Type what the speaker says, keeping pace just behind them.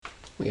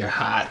We are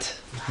hot.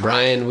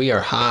 Brian, we are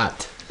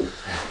hot.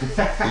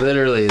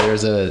 Literally,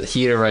 there's a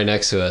heater right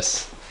next to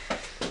us.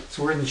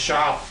 So we're in the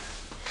shop.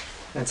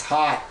 It's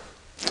hot.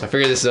 I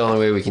figure this is the only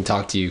way we can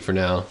talk to you for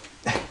now,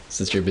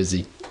 since you're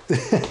busy.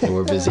 And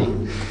we're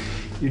busy.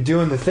 You're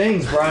doing the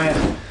things,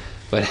 Brian.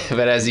 But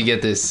as you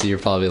get this, you're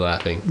probably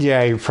laughing.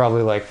 Yeah, you're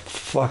probably like,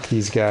 fuck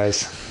these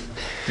guys.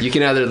 You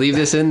can either leave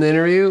this in the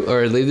interview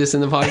or leave this in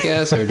the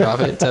podcast or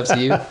drop it. It's up to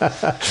you.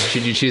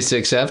 Should you choose to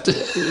accept?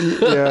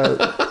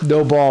 Yeah,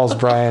 no balls,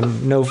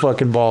 Brian. No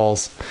fucking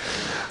balls.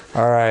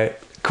 All right,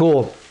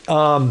 cool.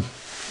 All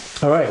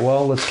right,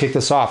 well, let's kick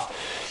this off.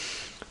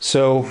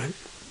 So,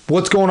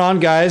 what's going on,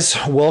 guys?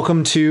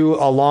 Welcome to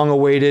a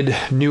long-awaited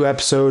new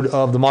episode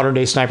of the Modern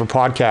Day Sniper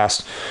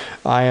Podcast.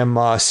 I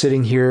am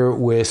sitting here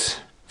with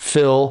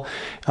Phil.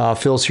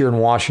 Phil's here in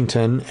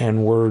Washington,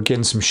 and we're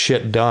getting some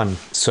shit done.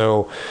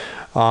 So,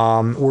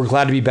 we're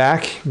glad to be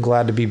back.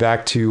 Glad to be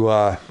back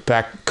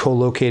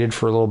co-located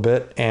for a little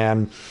bit.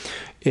 And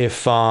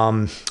if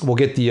we'll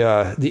get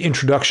the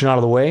introduction out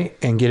of the way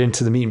and get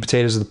into the meat and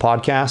potatoes of the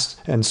podcast.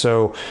 And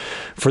so,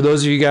 for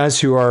those of you guys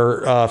who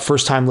are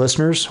first-time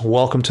listeners,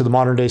 welcome to the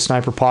Modern Day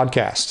Sniper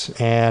Podcast.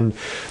 And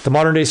the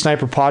Modern Day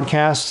Sniper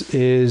Podcast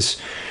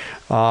is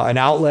an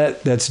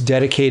outlet that's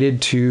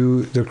dedicated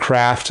to the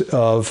craft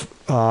of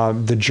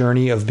the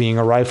journey of being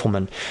a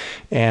rifleman.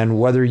 And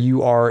whether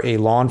you are a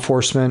law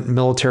enforcement,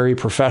 military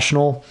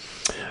professional,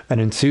 an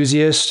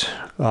enthusiast,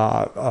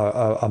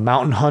 a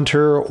mountain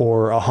hunter,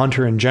 or a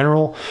hunter in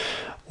general,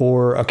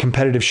 or a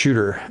competitive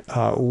shooter,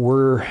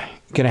 we're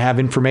going to have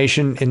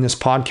information in this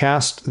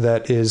podcast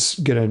that is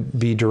going to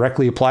be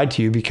directly applied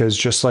to you, because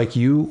just like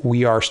you,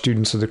 we are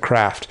students of the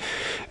craft,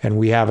 and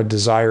we have a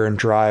desire and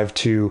drive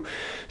to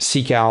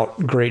seek out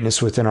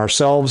greatness within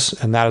ourselves,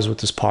 and that is what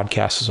this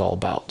podcast is all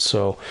about.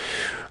 So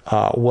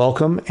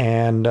welcome.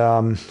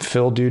 And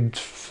Phil, dude,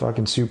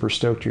 fucking super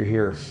stoked you're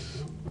here.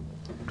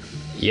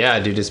 Yeah,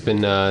 dude, it's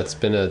been a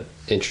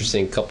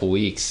interesting couple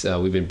weeks.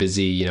 We've been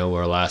busy. You know,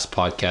 our last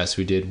podcast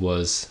we did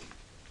was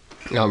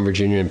out in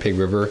Virginia and Pig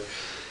River,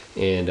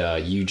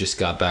 and you just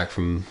got back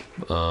from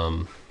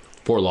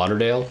Fort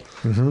Lauderdale.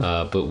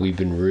 Mm-hmm. But we've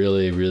been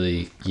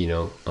really,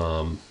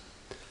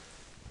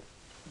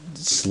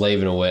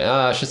 slaving away.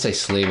 I should say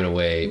slaving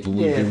away, but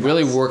we've been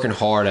really working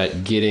hard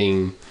at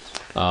getting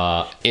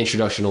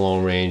Introduction to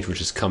Long Range,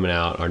 which is coming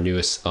out, our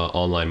newest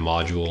online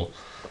module.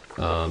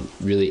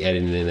 Really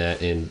editing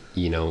that and,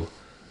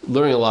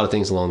 learning a lot of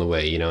things along the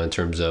way, in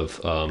terms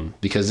of,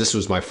 because this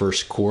was my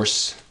first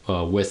course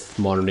with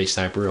Modern Day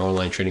Sniper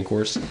online training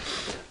course.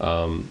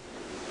 I've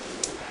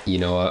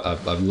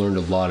learned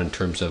a lot in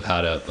terms of how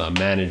to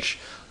manage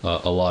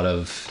a lot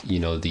of,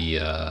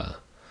 the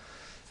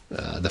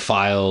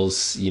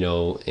files,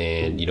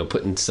 and,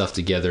 putting stuff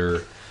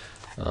together,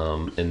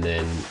 and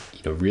then,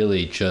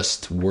 really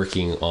just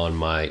working on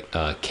my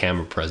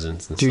camera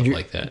presence and stuff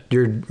like that.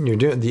 You're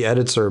doing, the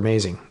edits are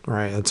amazing,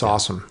 right? That's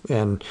awesome.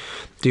 And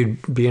dude,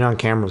 being on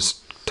camera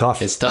is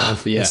tough. It's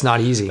tough. Yeah, it's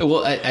not easy.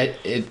 Well,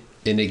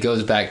 it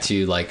goes back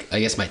to, like, I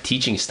guess my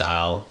teaching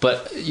style,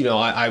 but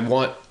I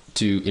want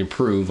to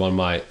improve on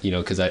my,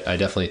 because I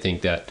definitely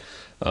think that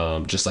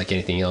just like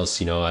anything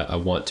else, I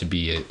want to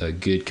be a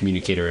good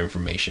communicator of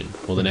information.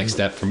 Well, the next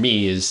step for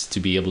me is to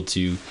be able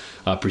to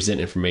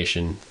present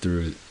information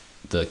through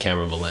the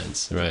camera of a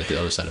lens, right, at the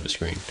other side of a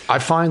screen. I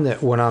find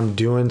that when I'm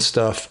doing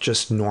stuff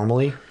just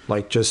normally,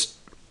 like just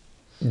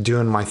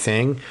doing my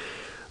thing,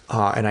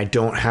 and I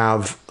don't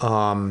have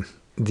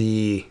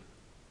the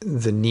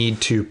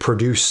need to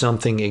produce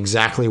something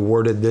exactly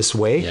worded this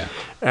way,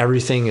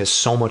 everything is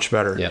so much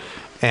better. Yeah.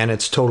 And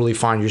it's totally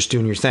fine. You're just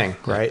doing your thing,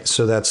 right?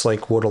 So that's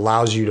like what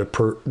allows you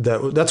to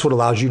that's what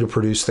allows you to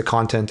produce the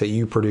content that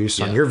you produce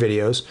on your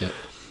videos,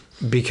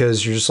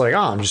 because you're just like,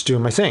 I'm just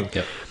doing my thing.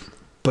 Yep.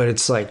 But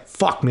it's like,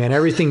 fuck, man,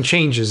 everything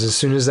changes as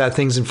soon as that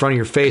thing's in front of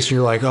your face, and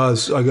you're like, I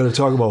got to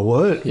talk about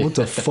what? What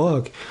the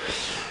fuck?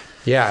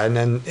 Yeah,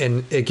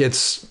 and it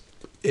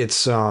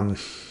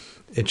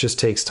just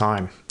takes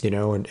time,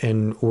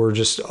 and we're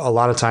just, a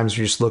lot of times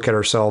we just look at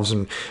ourselves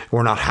and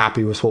we're not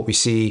happy with what we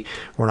see.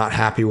 We're not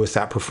happy with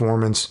that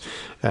performance.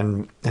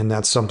 And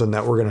that's something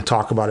that we're going to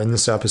talk about in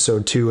this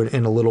episode too,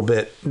 in a little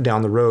bit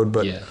down the road.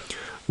 But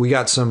we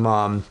got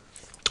some,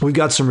 we've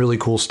got some really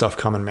cool stuff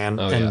coming,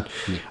 man.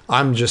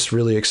 I'm just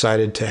really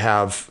excited to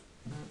have,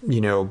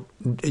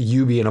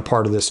 you being a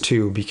part of this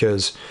too,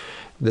 because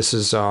this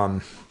is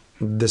going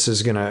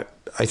to,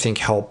 I think,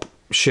 help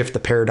shift the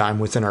paradigm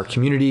within our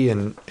community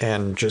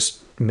and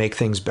just make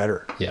things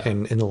better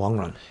in the long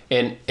run.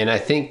 And I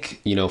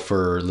think,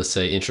 for, let's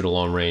say, Intro to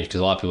Long Range, because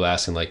a lot of people are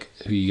asking, like,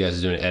 who you guys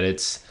are doing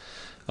edits.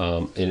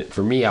 And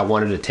for me, I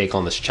wanted to take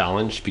on this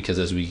challenge, because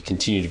as we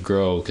continue to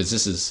grow, because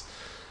this is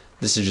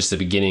just the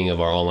beginning of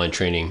our online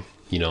training,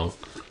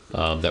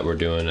 that we're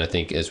doing. I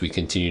think as we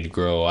continue to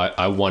grow,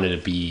 I wanted to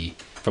be,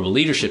 from a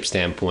leadership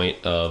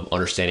standpoint, of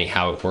understanding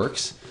how it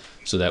works,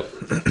 so that,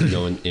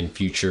 in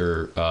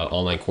future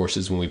online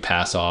courses, when we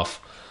pass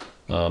off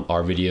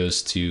our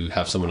videos to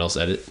have someone else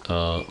edit,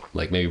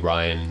 like maybe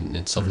Ryan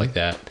and stuff like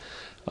that,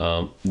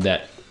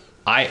 that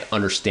I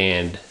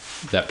understand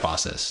that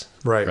process.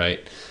 Right.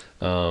 Right.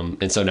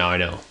 And so now I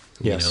know,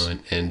 Yes. you know,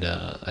 and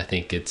I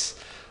think it's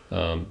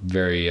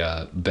very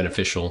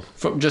beneficial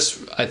from just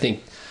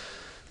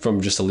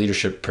a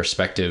leadership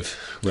perspective,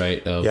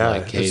 right? Of Yeah,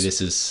 like, hey,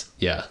 this is,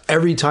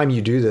 Every time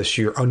you do this,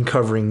 you're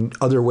uncovering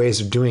other ways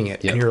of doing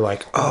it. Yep. And you're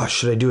like, oh,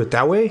 should I do it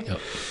that way? Yep.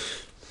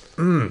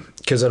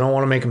 Because I don't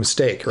want to make a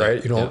mistake,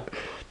 right? You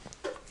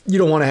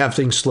don't want to have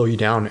things slow you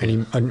down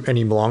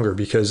any longer,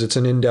 because it's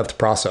an in-depth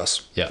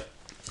process. Yeah.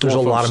 There's a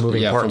lot of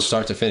moving parts. From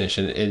start to finish.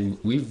 And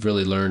we've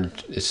really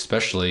learned,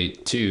 especially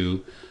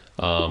too,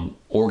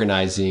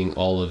 organizing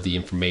all of the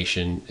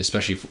information,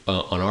 especially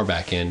on our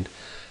back end,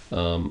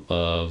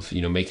 of,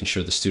 you know, making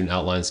sure the student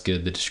outline's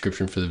good, the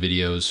description for the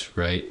videos,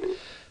 right?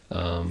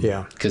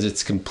 Because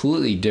it's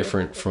completely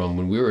different from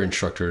when we were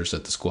instructors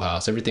at the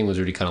schoolhouse. Everything was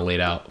already kind of laid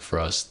out for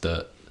us.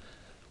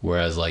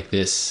 Whereas like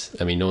this,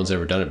 I mean, no one's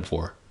ever done it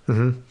before.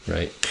 Mm-hmm.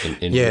 Right.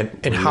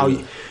 And how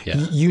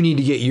you need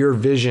to get your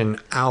vision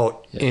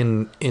out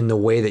in the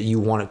way that you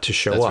want it to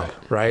show That's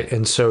up. Right.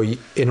 And so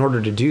in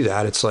order to do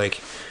that, it's like,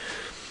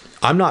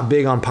 I'm not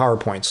big on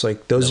PowerPoints.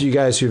 Like those of you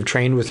guys who have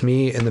trained with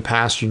me in the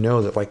past, you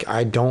know that like,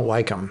 I don't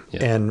like them.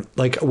 And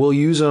like, we'll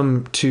use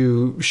them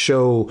to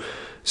show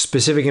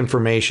specific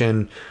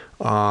information,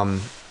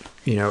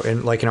 you know,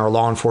 and like in our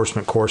law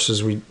enforcement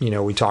courses, we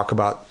talk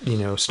about, you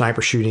know,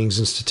 sniper shootings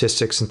and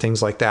statistics and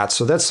things like that.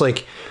 So that's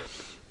like,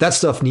 that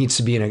stuff needs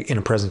to be in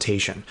a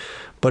presentation.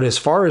 But as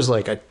far as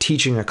like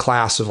teaching a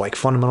class of like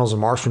fundamentals of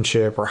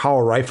marksmanship or how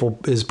a rifle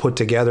is put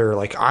together,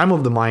 like I'm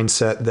of the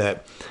mindset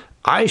that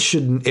I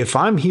shouldn't, if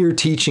I'm here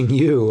teaching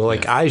you,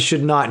 like I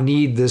should not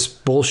need this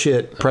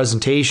bullshit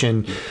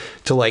presentation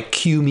to like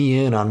cue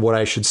me in on what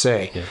I should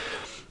say.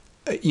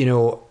 You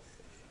know,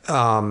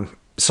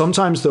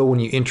 sometimes though, when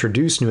you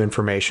introduce new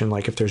information,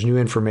 like if there's new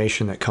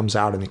information that comes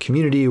out in the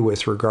community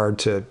with regard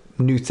to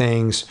new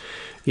things,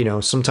 you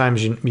know,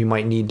 sometimes you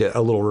might need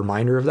a little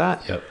reminder of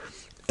that. Yep.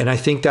 And I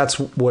think that's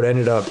what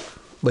ended up,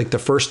 like the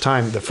first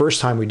time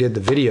we did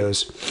the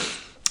videos,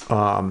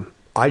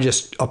 I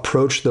just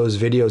approached those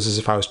videos as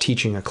if I was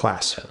teaching a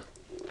class.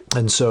 Yeah.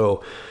 And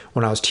so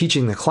when I was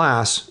teaching the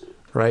class,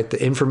 right,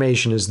 the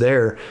information is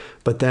there,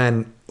 but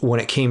then when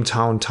it came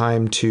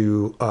time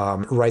to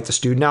write the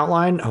student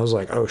outline, I was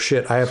like, oh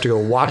shit, I have to go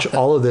watch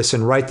all of this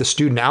and write the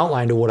student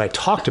outline to what I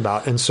talked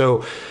about. And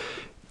so,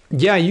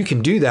 yeah, you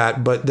can do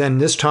that, but then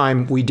this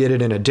time we did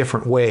it in a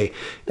different way.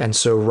 And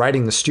so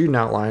writing the student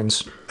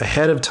outlines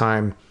ahead of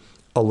time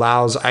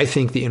allows, I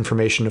think, the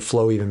information to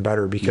flow even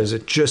better, because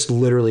it just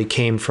literally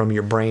came from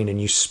your brain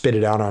and you spit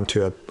it out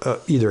onto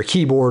either a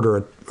keyboard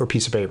or a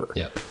piece of paper.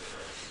 Yeah.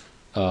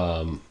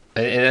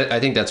 And I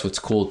think that's what's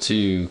cool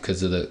too,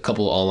 because of the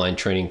couple of online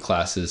training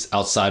classes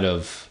outside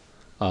of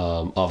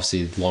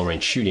obviously long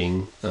range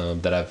shooting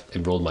that I've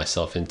enrolled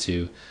myself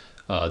into.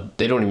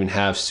 They don't even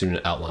have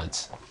student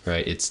outlines,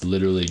 right? It's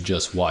literally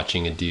just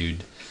watching a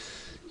dude,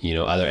 you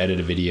know, either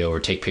edit a video or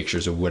take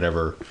pictures or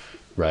whatever,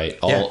 right?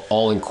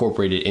 All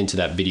incorporated into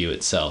that video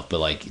itself. But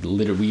like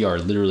we are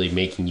literally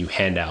making you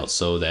handouts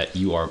so that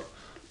you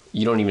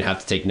don't even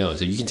have to take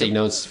notes. You can take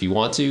notes if you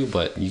want to,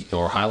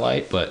 or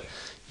highlight, but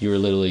you're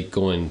literally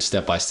going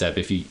step by step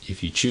if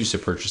you choose to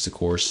purchase the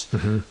course.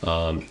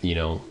 Mm-hmm. You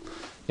know,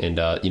 and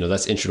you know,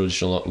 that's intro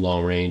to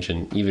long range.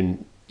 And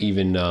even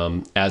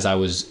as I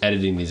was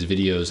editing these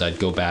videos, I'd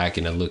go back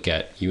and I'd look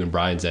at you and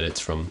Brian's edits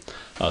from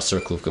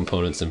Circle of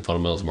Components and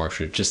Fundamentals of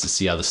Marksmanship, just to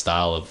see how the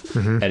style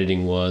of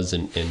editing was,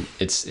 and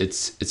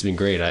it's been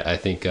great. I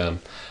think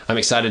I'm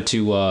excited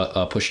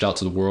to push it out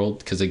to the world,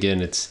 because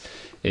again, it's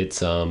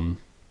going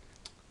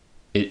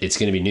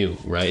to be new,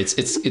 right?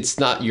 It's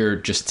not your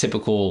just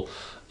typical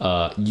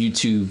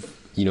YouTube,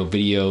 you know,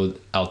 video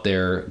out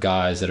there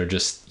guys that are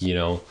just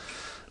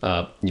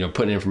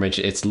putting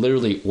information. It's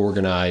literally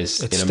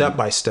organized. It's step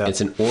by step.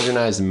 It's an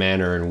organized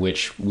manner in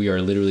which we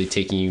are literally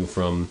taking you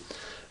from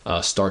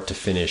start to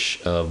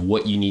finish of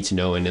what you need to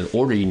know and in the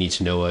order you need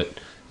to know it,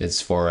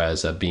 as far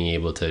as being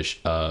able to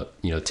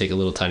take a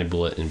little tiny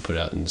bullet and put it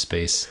out into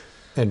space.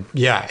 And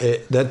yeah,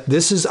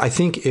 this is, I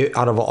think,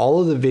 out of all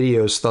of the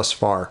videos thus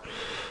far,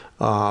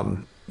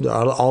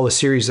 all the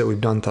series that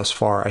we've done thus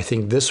far, I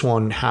think this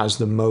one has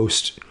the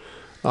most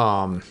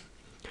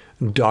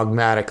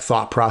dogmatic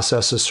thought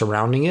processes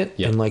surrounding it.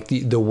 Yep. And like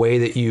the way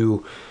that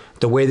you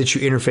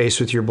interface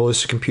with your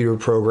ballistic computer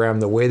program,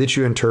 the way that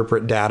you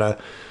interpret data,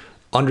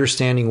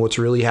 understanding what's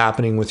really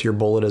happening with your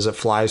bullet as it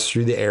flies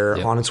through the air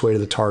on its way to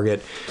the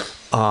target,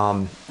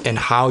 and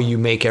how you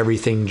make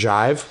everything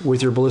jive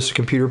with your ballistic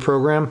computer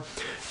program.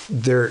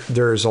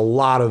 There's a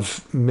lot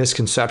of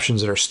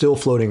misconceptions that are still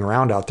floating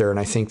around out there, and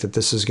I think that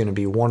this is going to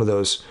be one of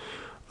those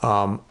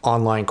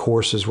online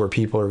courses where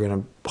people are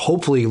going to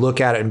hopefully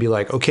look at it and be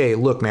like, okay,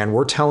 look, man,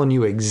 we're telling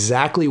you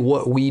exactly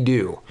what we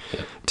do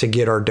to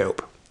get our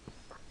dope.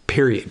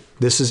 Period.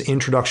 This is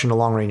introduction to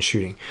long range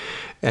shooting.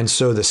 And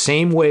so the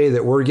same way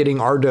that we're getting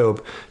our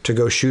dope to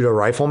go shoot a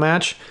rifle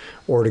match,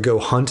 or to go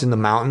hunt in the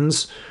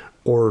mountains,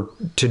 or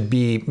to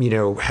be,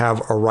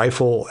 have a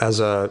rifle as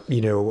a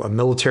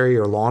military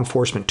or law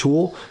enforcement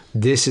tool,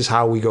 this is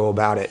how we go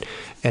about it.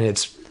 And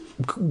it's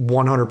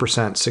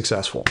 100%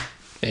 successful.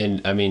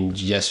 And I mean,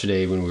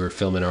 yesterday when we were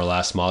filming our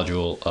last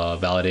module,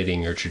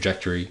 validating your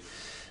trajectory,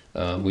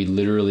 we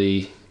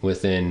literally,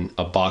 within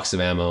a box of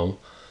ammo,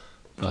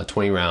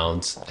 20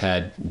 rounds,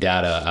 had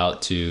data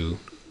out to,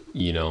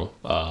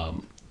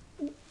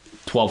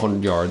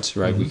 1,200 yards,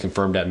 right? We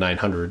confirmed at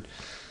 900.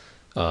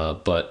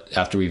 But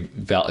after we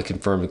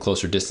confirmed the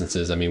closer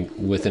distances, I mean,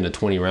 within the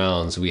 20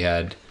 rounds, we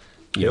had,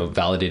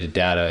 validated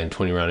data in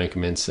 20 round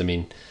increments. I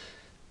mean,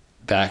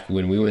 back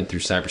when we went through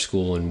sniper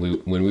school and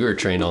when we were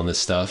trained on this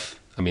stuff,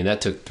 I mean,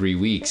 that took 3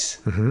 weeks,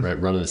 right?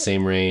 Running the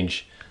same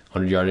range,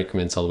 100-yard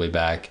increments all the way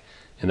back.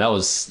 And that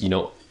was,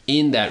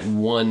 in that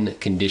one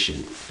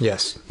condition.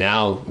 Yes.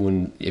 Now,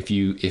 if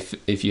you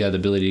have the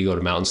ability to go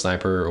to mountain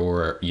sniper,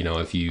 or,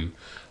 if you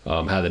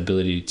have the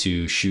ability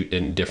to shoot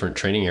in different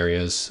training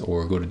areas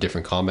or go to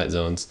different combat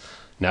zones,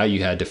 now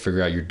you had to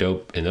figure out your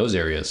dope in those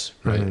areas,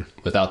 right?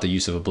 Without the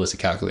use of a ballistic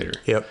calculator.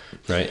 Yep.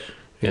 Right.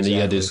 And then you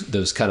had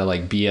those kind of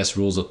like BS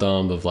rules of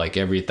thumb of like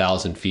every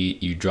 1,000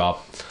 feet you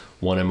drop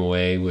 1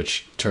 MOA,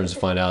 which turns to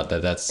find out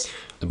that that's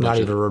not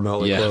even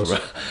remotely close.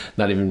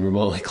 Not even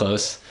remotely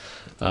close.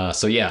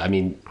 So yeah, I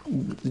mean,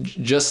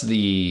 just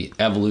the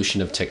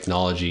evolution of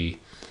technology,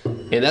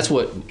 and that's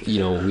what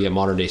we at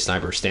Modern Day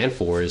Sniper stand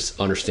for, is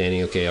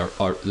understanding. Okay,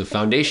 the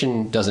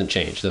foundation doesn't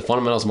change, the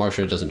fundamentals of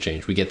martial art doesn't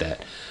change. We get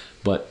that,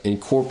 but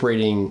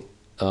incorporating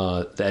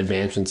the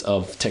advancements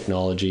of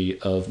technology,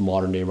 of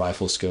modern day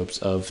rifle scopes,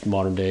 of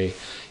modern day,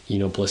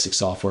 ballistic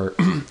software,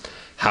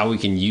 how we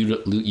can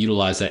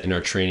utilize that in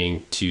our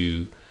training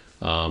to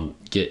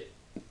get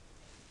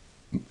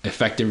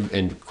effective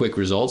and quick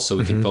results, so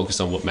we can focus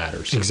on what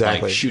matters.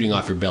 Exactly. Like shooting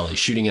off your belly,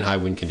 shooting in high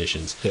wind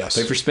conditions. Yes.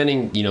 But if you're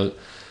spending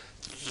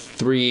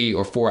 3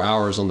 or 4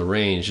 hours on the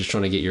range just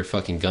trying to get your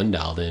fucking gun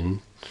dialed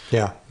in,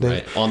 yeah,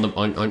 right,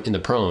 in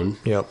the prone.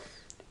 Yep.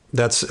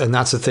 That's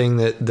the thing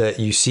that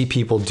you see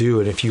people do,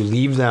 and if you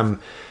leave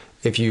them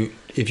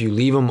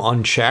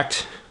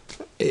unchecked,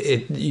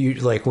 you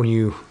like when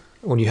you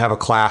have a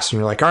class and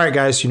you're like, all right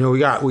guys, we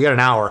got an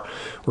hour,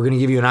 we're going to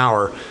give you an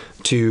hour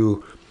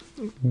to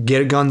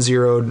get a gun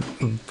zeroed,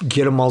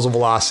 get a muzzle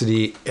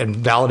velocity, and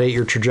validate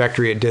your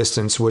trajectory at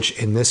distance, which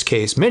in this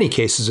case, many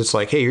cases, it's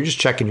like, hey, you're just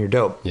checking your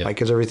dope. Yeah.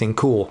 Like, is everything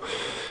cool?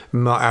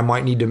 I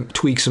might need to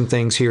tweak some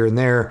things here and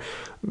there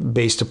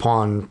based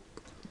upon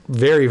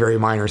very, very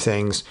minor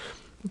things.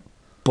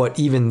 But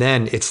even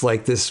then, it's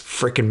like this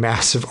freaking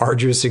massive,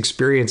 arduous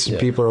experience. And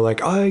people are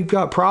like, I've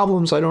got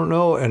problems, I don't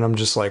know. And I'm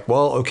just like,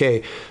 well,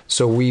 okay.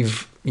 So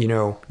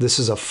this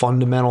is a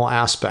fundamental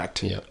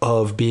aspect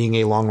of being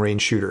a long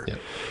range shooter. Yeah.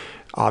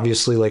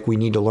 Obviously, like, we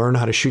need to learn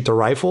how to shoot the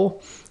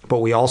rifle, but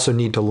we also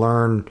need to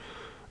learn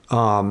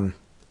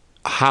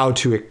how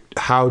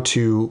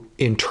to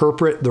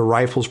interpret the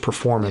rifle's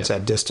performance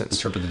at distance.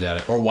 Interpret the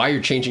data, or why you're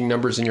changing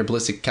numbers in your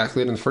ballistic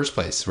calculator in the first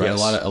place, right?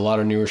 Yes. A lot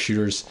of newer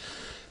shooters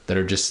that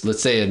are just,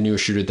 let's say a newer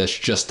shooter that's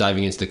just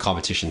diving into the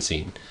competition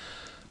scene.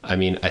 I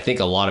mean, I think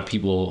a lot of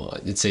people,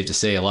 it's safe to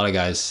say, a lot of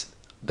guys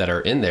that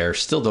are in there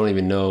still don't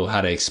even know how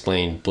to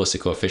explain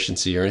ballistic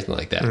coefficiency or anything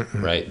like that,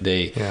 right?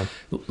 They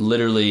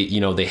literally,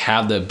 they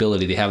have the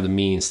ability, they have the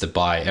means to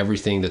buy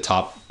everything the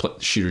top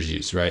shooters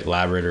use, right?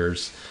 Labrador,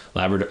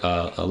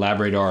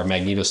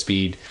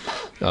 magnetospeed,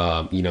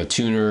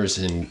 tuners,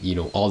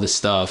 and all this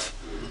stuff.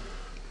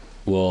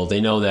 Well,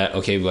 they know that,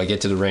 okay, when I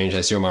get to the range,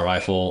 I zero my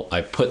rifle, I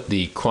put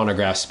the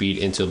chronograph speed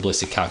into a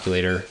ballistic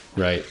calculator,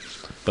 right?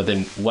 But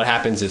then what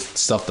happens if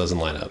stuff doesn't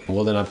line up?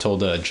 Well, then I'm told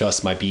to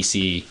adjust my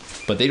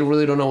BC, but they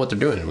really don't know what they're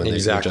doing when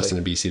they're adjusting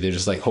the BC. They're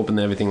just like hoping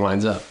that everything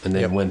lines up. And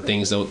then when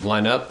things don't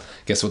line up,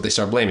 guess what they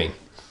start blaming?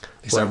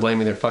 They start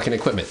blaming their fucking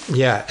equipment.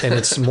 Yeah, and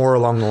it's more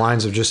along the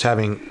lines of just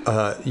having,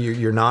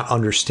 you're not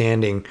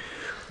understanding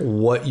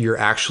what you're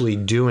actually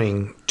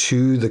doing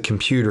to the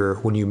computer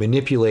when you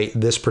manipulate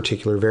this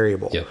particular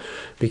variable. Yep.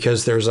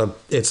 Because there's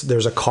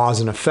a cause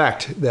and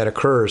effect that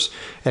occurs.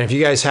 And if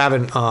you guys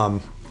haven't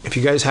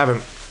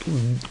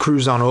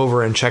cruised on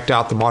over and checked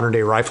out the Modern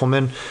Day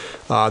Rifleman,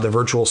 the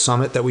virtual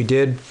summit that we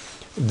did,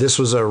 this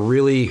was a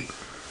really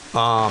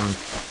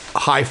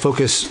high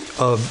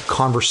focus of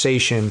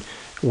conversation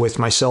with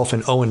myself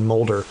and Owen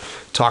Mulder,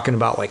 talking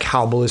about like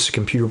how ballistic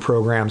computer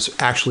programs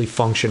actually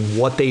function,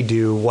 what they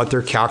do, what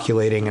they're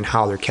calculating, and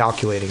how they're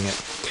calculating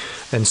it.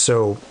 And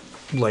so,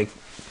 like,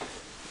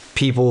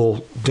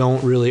 people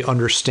don't really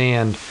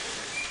understand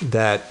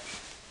that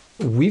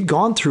we've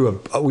gone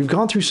through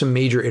some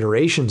major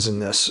iterations in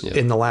this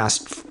in the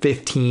last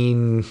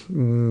 15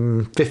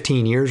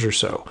 years or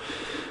so.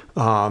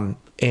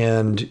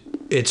 And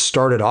it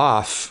started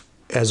off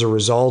as a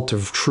result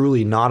of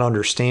truly not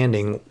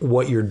understanding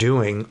what you're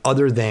doing,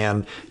 other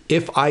than,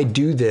 if I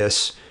do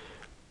this,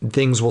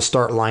 things will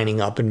start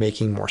lining up and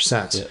making more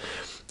sense. Yeah.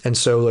 And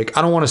so, like,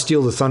 I don't want to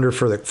steal the thunder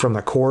from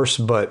the course,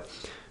 but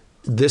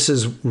this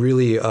is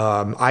really,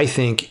 I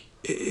think,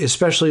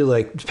 especially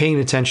like paying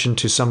attention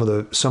to some of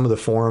the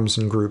forums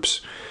and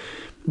groups,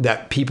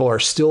 that people are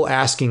still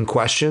asking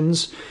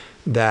questions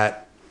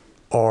that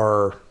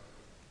are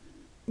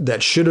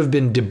that should have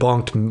been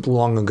debunked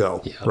long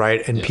ago,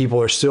 right? And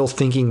people are still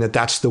thinking that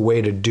that's the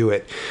way to do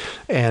it.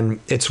 And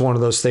it's one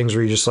of those things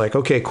where you're just like,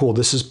 okay, cool.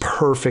 This is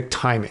perfect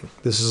timing.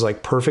 This is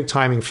like perfect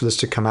timing for this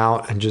to come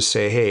out and just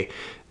say, hey,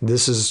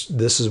 this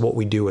is what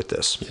we do with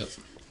this.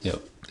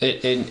 Yep.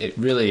 It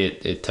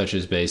really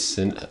touches base.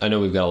 And I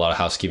know we've got a lot of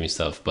housekeeping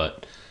stuff,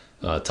 but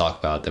talk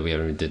about that we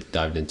haven't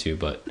dived into,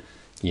 but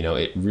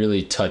it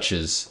really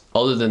touches,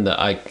 other than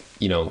the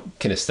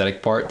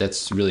kinesthetic part,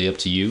 that's really up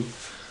to you.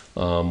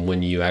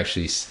 When you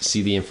actually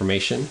see the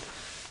information,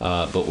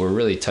 but we're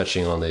really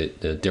touching on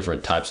the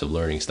different types of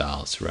learning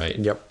styles, right?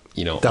 Yep.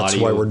 That's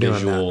audio, why we're doing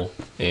visual,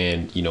 that.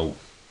 And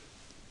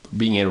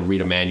being able to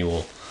read a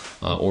manual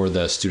or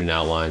the student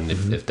outline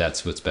if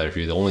that's what's better for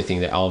you. The only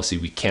thing that obviously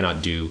we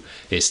cannot do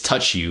is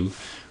touch you,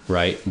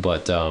 right?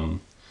 But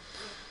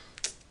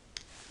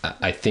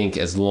I think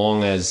as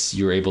long as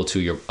you're able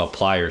to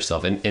apply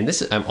yourself, and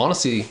this I'm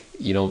honestly,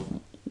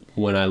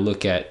 when I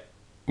look at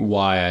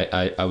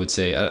why I would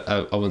say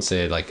I wouldn't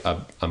say like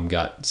I've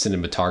got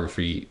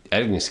cinematography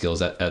editing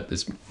skills at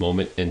this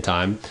moment in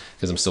time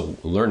because I'm still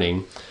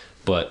learning,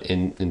 but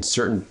in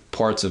certain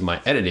parts of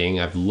my editing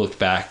I've looked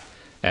back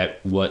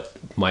at what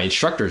my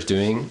instructor is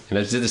doing and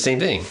I did the same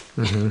thing.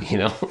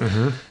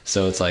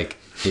 So it's like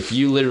if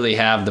you literally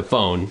have the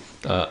phone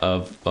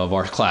of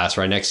our class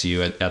right next to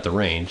you at the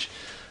range,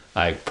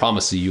 I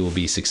promise you will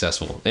be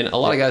successful. And a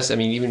lot of guys, I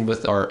mean, even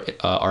with our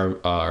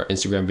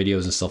Instagram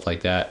videos and stuff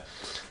like that,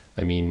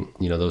 I mean,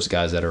 those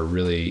guys that are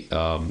really,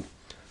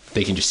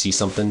 they can just see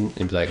something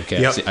and be like,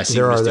 okay, I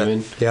see what he's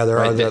doing. Yeah, there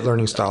are that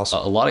learning styles. A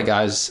lot of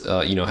guys,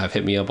 have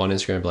hit me up on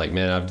Instagram and be like,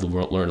 man, I've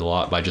learned a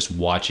lot by just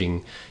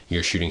watching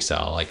your shooting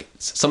style. Like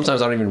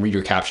sometimes I don't even read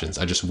your captions.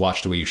 I just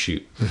watch the way you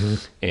shoot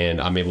and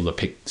I'm able to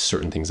pick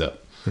certain things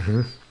up.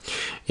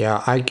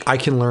 Yeah, I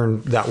can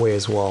learn that way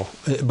as well,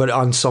 but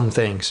on some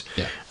things.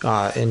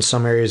 In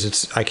some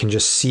areas, I can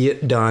just see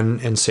it done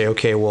and say,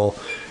 okay, well,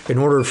 in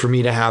order for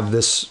me to have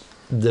this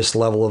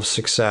level of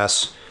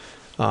success,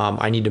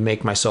 I need to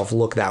make myself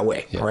look that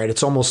way, right?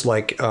 It's almost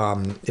like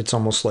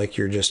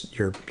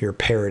you're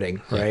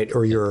parroting, right?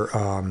 Or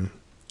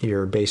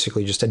you're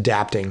basically just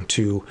adapting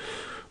to.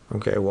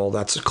 Okay, well,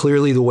 that's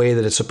clearly the way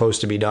that it's supposed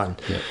to be done,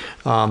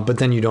 but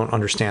then you don't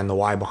understand the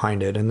why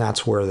behind it, and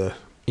that's where the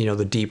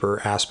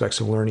deeper aspects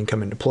of learning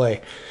come into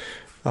play.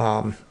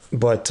 We're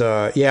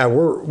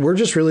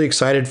just really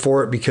excited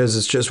for it because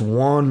it's just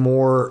one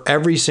more.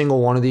 Every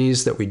single one of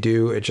these that we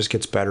do, it just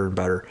gets better and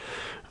better.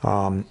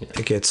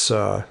 It gets,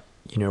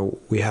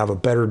 we have a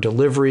better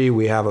delivery,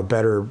 we have a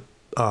better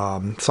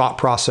thought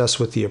process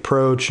with the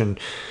approach, and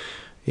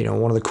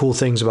one of the cool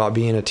things about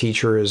being a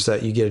teacher is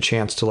that you get a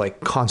chance to like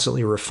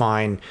constantly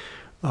refine,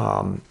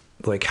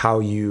 like how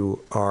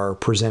you are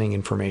presenting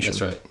information.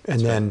 That's right.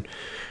 And then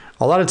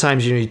a lot of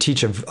times, you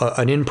teach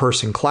an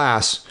in-person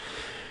class,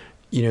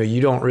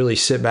 you don't really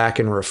sit back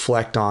and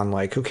reflect on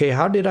like, okay,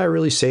 how did I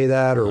really say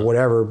that or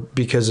whatever,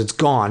 because it's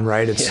gone,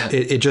 right?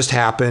 It just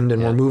happened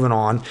and we're moving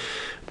on.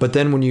 But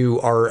then when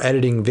you are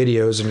editing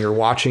videos and you're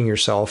watching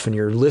yourself and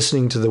you're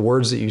listening to the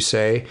words that you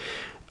say,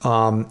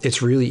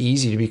 it's really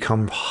easy to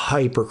become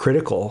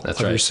hypercritical of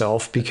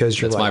yourself because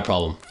you're That's like, my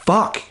problem.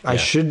 Fuck, I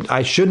shouldn't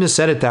have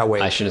said it that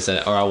way. I shouldn't have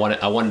said it, or I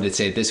wanted to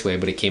say it this way,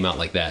 but it came out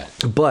like that.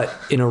 But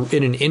in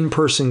an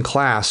in-person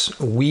class,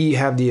 we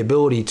have the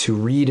ability to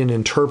read and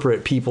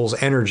interpret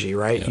people's energy,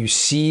 right? Yep. You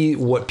see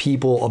what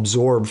people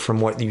absorb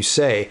from what you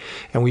say,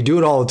 and we do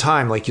it all the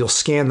time. Like you'll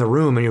scan the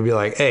room and you'll be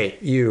like, "Hey,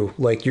 you're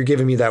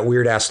giving me that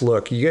weird ass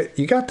look.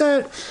 You got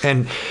that?"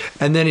 And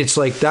then it's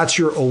like that's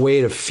a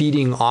way of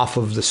feeding off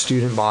of the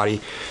student body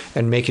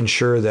and making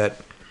sure that,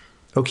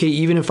 okay,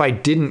 even if I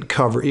didn't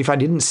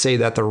say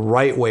that the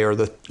right way or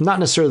not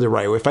necessarily the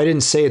right way, if I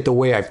didn't say it the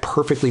way I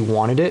perfectly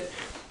wanted it,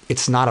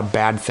 it's not a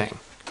bad thing,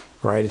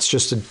 right? It's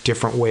just a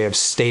different way of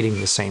stating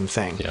the same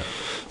thing. Yeah.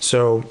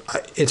 So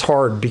it's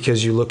hard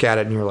because you look at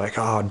it and you're like,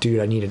 oh,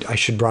 dude, I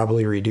should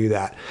probably redo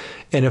that.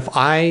 And if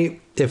I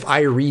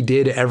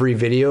redid every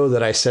video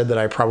that I said that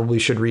I probably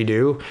should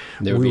redo,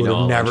 there'd be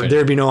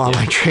no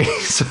online training.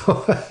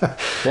 So,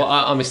 well,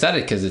 I'm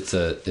excited because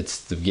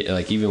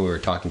even we were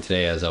talking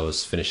today as I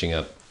was finishing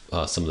up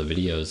some of the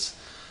videos.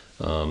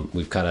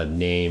 We've kind of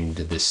named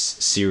this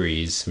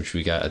series, which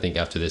we got. I think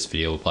after this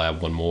video, we'll probably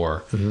have one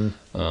more.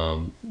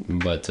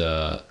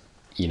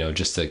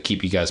 Just to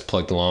keep you guys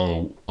plugged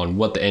along on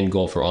what the end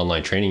goal for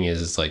online training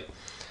is. It's like,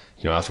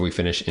 after we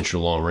finish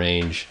Intro to Long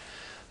Range,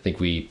 I think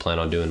we plan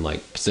on doing like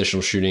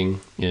positional shooting.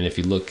 And if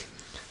you look,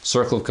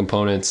 circle of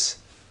components,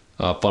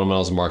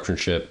 fundamentals of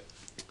marksmanship,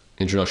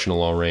 introduction to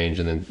long range,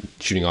 and then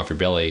shooting off your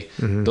belly.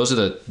 Those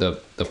are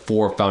the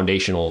four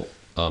foundational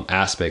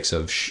aspects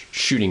of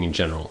shooting in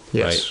general,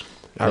 yes,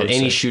 right? That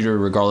any shooter,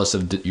 regardless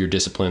of your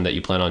discipline that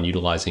you plan on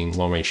utilizing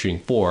long range shooting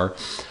for,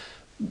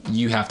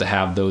 you have to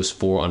have those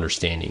four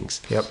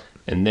understandings. Yep.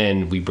 And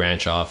then we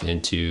branch off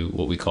into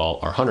what we call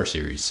our hunter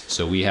series.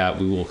 So we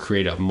will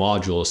create a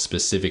module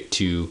specific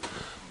to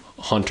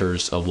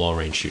hunters of long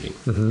range shooting,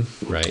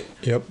 right?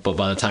 Yep. But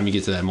by the time you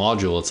get to that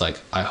module, it's like,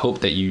 I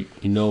hope that you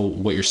know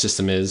what your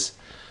system is,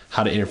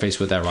 how to interface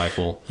with that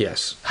rifle,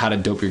 Yes. how to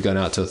dope your gun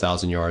out to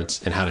 1,000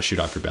 yards, and how to shoot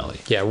off your belly.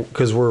 Yeah,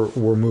 because we're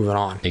moving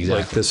on. Exactly.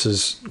 Like this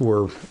is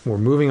we're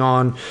moving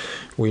on.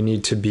 We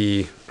need to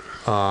be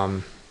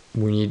and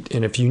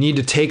if you need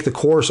to take the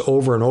course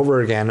over and over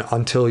again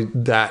until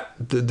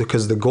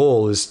because the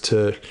goal is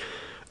to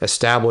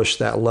establish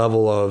that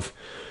level of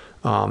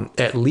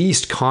at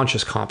least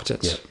conscious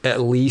competence. Yeah.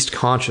 At least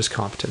conscious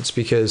competence,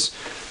 because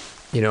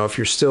if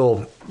you're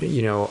still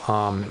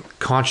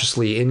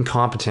consciously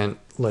incompetent,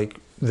 like,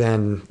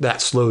 then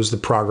that slows the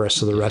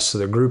progress of the rest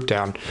of the group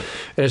down.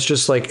 And it's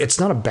just like, it's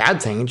not a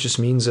bad thing. It just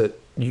means that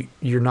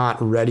you're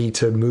not ready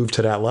to move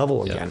to that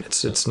level again.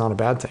 Yeah. It's not a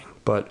bad thing.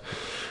 But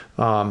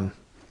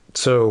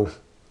so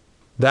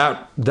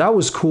that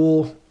was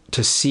cool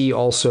to see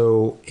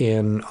also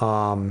in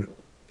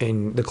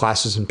the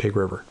classes in Pig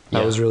River.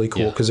 That was really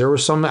cool, because there were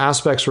some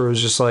aspects where it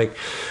was just like,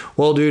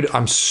 well, dude,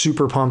 I'm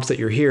super pumped that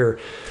you're here.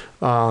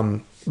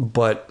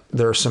 But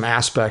there are some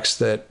aspects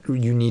that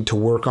you need to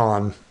work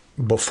on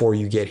before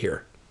you get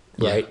here.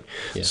 Right.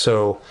 Yeah.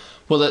 So,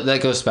 well,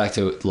 that goes back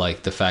to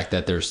like the fact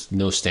that there's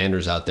no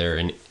standards out there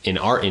in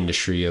our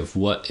industry of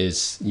what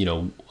is,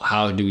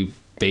 how do we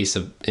base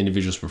an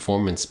individual's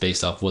performance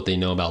based off what they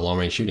know about long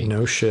range shooting?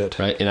 No shit.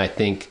 Right. And I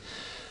think,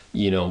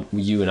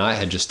 you and I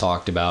had just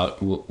talked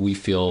about, we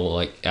feel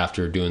like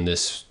after doing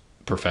this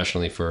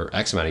professionally for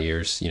X amount of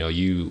years,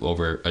 you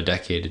over a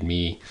decade and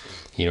me,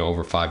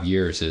 over 5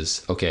 years,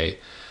 is okay.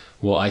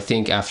 Well, I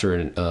think after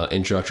an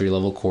introductory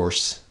level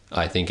course,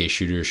 I think a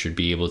shooter should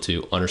be able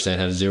to understand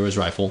how to zero his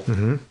rifle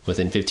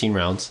within 15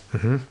 rounds.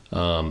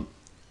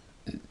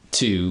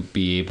 To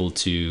be able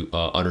to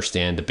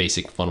understand the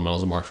basic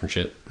fundamentals of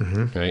marksmanship,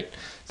 right?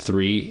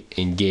 3,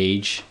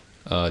 engage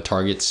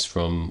targets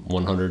from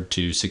 100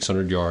 to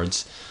 600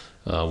 yards,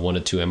 1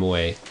 to 2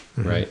 MOA,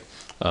 right?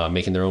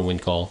 Making their own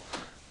wind call.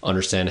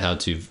 Understand how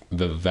to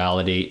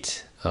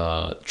validate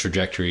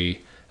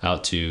trajectory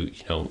out to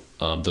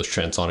those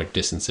transonic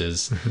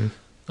distances,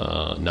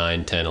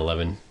 9, 10,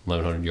 11,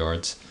 1100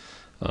 yards.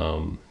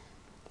 And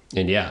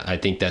yeah, I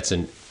think that's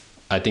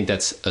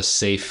a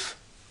safe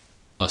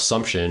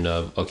assumption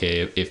of,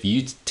 okay, if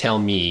you tell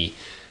me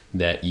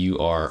that you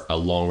are a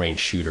long range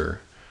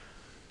shooter,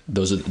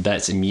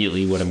 that's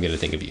immediately what I'm going to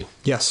think of you.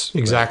 Yes,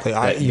 exactly.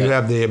 Right? You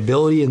have the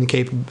ability and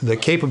the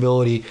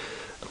capability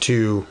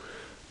to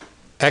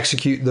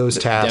execute those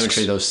tasks,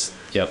 demonstrate those.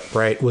 Yep.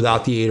 Right.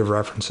 Without the aid of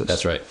references.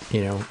 That's right.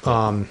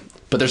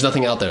 But there's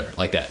nothing out there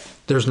like that.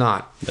 There's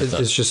not.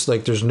 It's just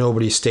like, there's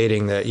nobody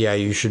stating that, yeah,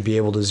 you should be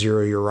able to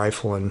zero your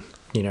rifle in,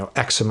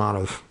 X amount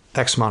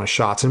of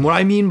shots. And what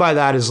I mean by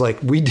that is,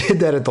 like, we did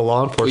that at the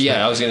law enforcement. Well,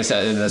 yeah, I was going to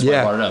say, and that's why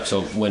I brought it up.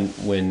 So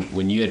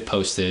when you had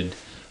posted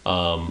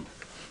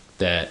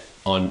that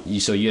on, I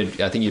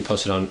think you had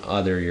posted on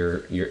either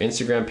your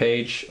Instagram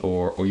page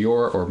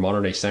or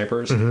Modern Day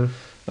Snipers. It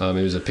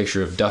was a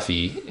picture of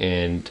Duffy,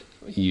 and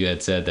you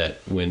had said that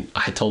when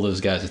I told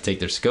those guys to take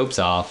their scopes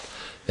off,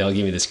 they'll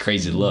give me this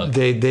crazy look.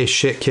 They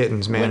shit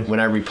kittens, man. When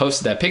I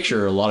reposted that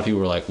picture, a lot of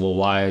people were like, well,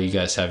 why are you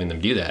guys having them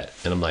do that?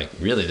 And I'm like,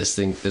 really? This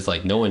thing, it's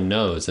like no one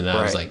knows. And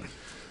I was like,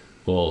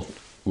 well,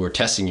 we're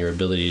testing your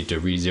ability to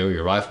re-zero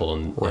your rifle.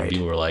 And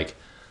people were like,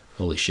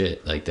 holy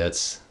shit, like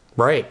that's...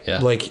 Right. Yeah.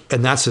 Like,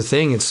 and that's the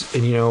thing. You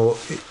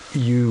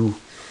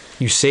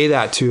say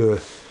that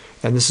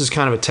and this is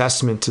kind of a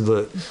testament to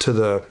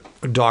the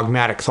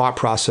dogmatic thought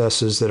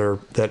processes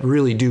that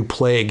really do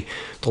plague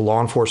the law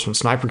enforcement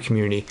sniper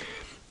community,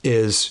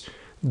 is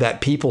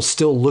that people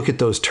still look at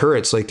those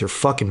turrets like they're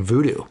fucking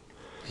voodoo.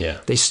 Yeah.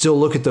 They still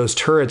look at those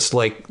turrets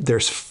like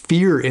there's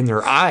fear in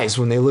their eyes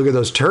when they look at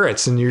those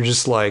turrets, and you're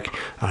just like,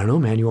 I don't know,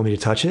 man, you want me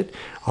to touch it?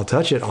 I'll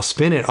touch it. I'll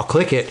spin it. I'll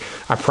click it.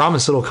 I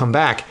promise it'll come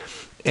back.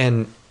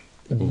 And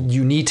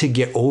you need to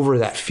get over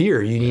that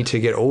fear. You need to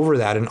get over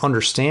that and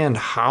understand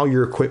how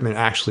your equipment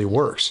actually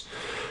works.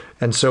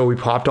 And so we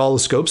popped all the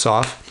scopes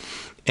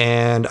off,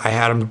 and I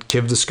had them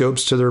give the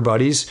scopes to their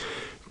buddies,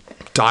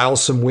 dial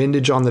some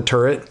windage on the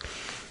turret,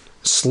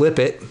 slip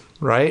it,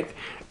 right?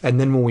 And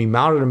then when we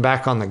mounted them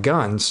back on the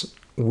guns,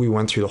 we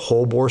went through the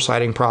whole bore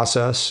sighting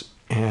process.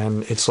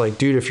 And it's like,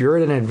 dude, if you're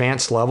at an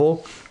advanced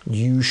level,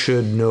 you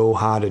should know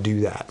how to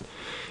do that.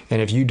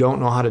 And if you don't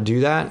know how to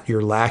do that,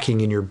 you're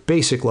lacking in your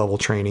basic level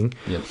training,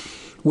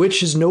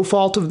 which is no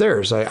fault of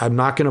theirs. I'm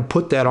not going to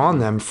put that on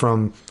them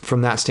from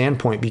that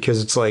standpoint,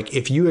 because it's like,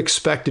 if you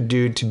expect a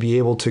dude to be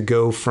able to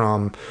go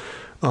from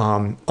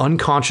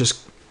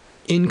unconscious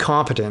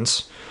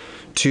incompetence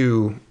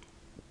to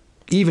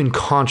even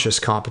conscious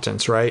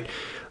competence, right,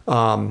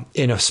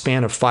 in a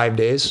span of 5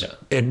 days,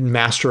 and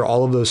master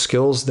all of those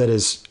skills, that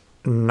is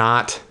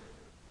not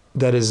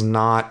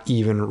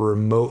even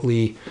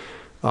remotely...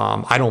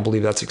 I don't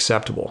believe that's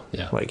acceptable.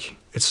 Yeah. Like,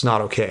 it's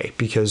not okay,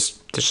 because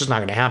it's just not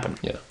going to happen.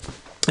 Yeah.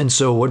 And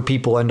so what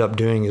people end up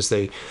doing is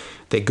they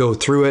go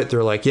through it.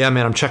 They're like, yeah,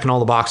 man, I'm checking all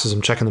the boxes.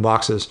 I'm checking the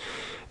boxes.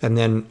 And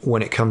then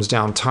when it comes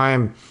down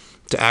time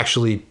to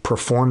actually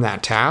perform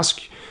that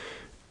task,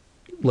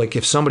 like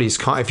if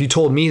if you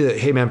told me that,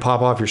 hey man,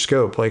 pop off your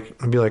scope, like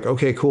I'd be like,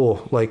 okay,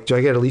 cool. Like, do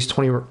I get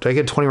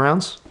 20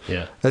 rounds?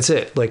 Yeah. That's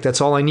it. Like,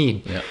 that's all I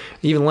need. Yeah.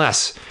 Even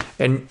less.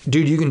 And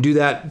dude, you can do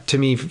that to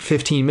me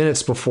 15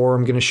 minutes before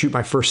I'm going to shoot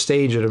my first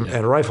stage at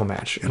a rifle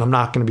match, and I'm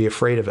not going to be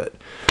afraid of it.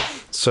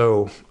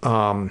 So,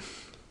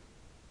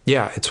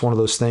 yeah, it's one of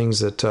those things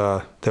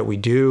that we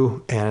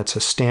do, and it's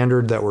a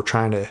standard that we're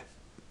trying to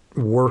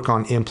work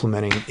on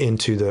implementing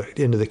into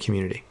the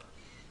community.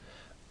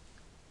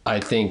 I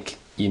think,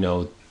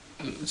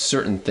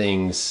 certain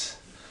things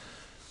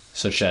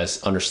such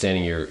as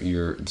understanding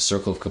the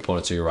circle of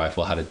components of your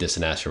rifle, how to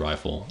dis-and-ass your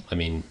rifle. I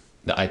mean,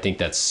 I think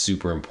that's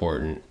super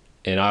important.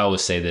 And I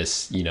always say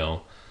this,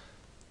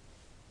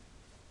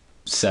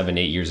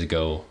 7-8 years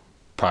ago,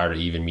 prior to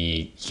even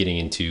me getting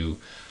into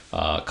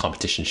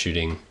competition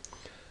shooting.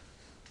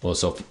 Well,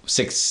 so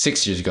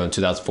six years ago in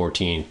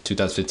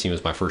 2015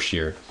 was my first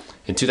year.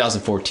 In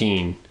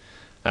 2014,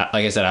 like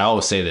I said, I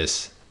always say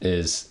this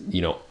is,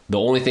 the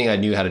only thing I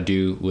knew how to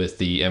do with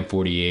the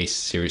M40 Ace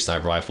series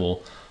sniper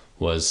rifle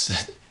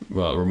was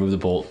remove the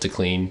bolt to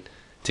clean,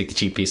 take the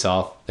cheek piece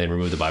off, and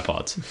remove the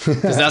bipods.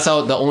 Because that's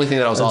the only thing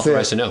that I was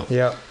authorized to know.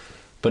 Yeah.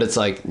 But it's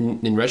like,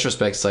 in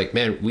retrospect, it's like,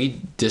 man,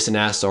 we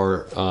dis-and-assed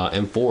our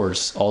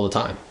M4s all the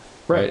time.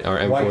 Right? Our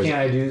M4s. Why can't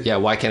I do? Yeah,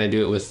 why can't I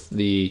do it with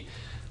the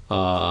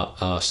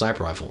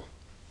sniper rifle?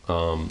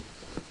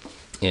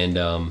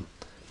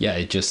 Yeah,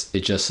 it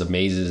just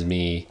amazes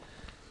me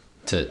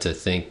to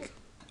think,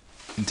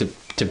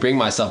 to bring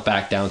myself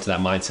back down to that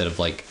mindset of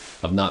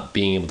not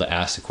being able to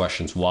ask the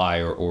questions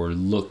why, or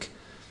look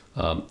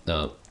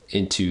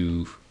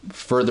into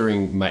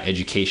furthering my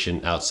education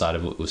outside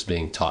of what was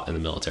being taught in the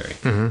military.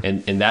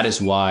 Mm-hmm. And that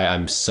is why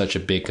I'm such a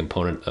big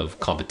component of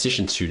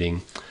competition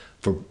shooting,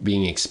 for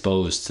being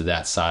exposed to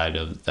that side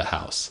of the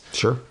house.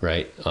 Sure.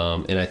 Right.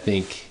 And I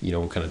think,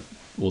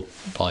 we'll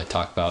probably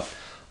talk about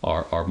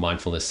our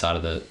mindfulness side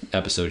of the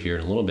episode here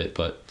in a little bit,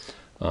 but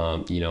a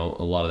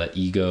lot of that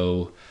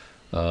ego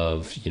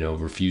of,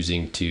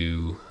 refusing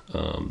to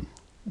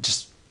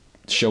just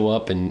show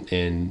up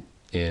and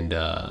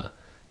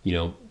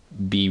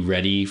be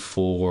ready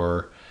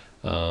for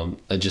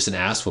just an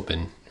ass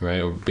whooping, right?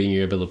 Or being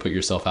able to put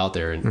yourself out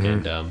there.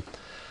 And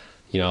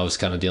I was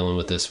kind of dealing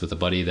with this with a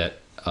buddy that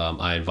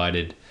I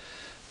invited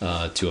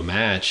to a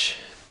match,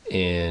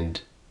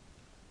 and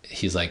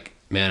he's like,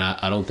 man,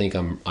 I don't think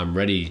I'm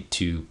ready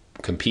to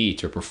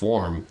compete or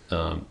perform.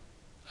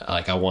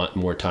 I want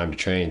more time to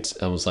train.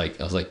 I was like,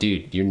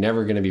 dude, you're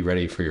never going to be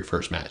ready for your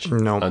first match.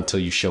 No. Until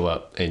you show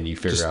up and you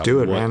figure out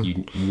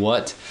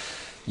what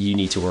you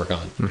need to work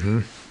on. Mm-hmm.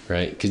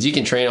 Right. Because you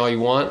can train all you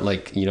want.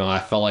 I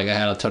felt like I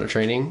had a ton of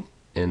training,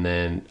 and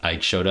then I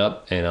showed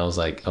up and I was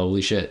like,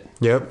 holy shit.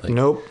 Yep.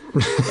 Nope.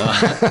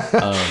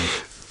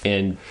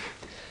 And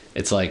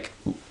it's like,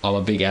 I'm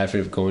a big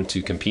advocate of going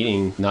to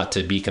competing, not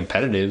to be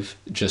competitive,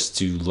 just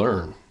to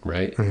learn,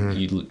 right? Mm-hmm.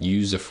 You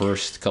use the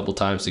first couple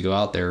times to go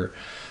out there,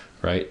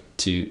 right?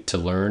 To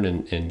learn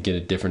and get a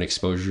different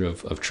exposure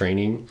of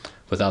training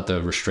without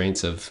the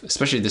restraints of,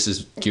 especially this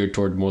is geared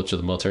toward more to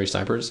the military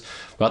snipers,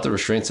 without the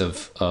restraints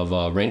of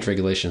range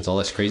regulations, all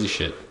this crazy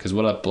shit. Because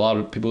what a lot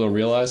of people don't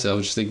realize, I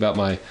was just thinking about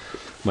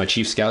my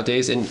Chief Scout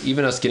days, and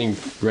even us getting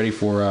ready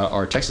for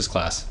our Texas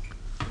class.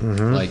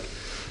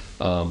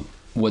 Mm-hmm.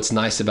 What's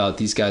nice about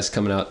these guys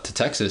coming out to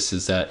Texas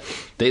is that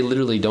they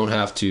literally don't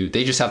have to,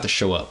 they just have to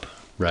show up,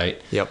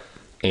 right? Yep.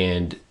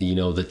 And,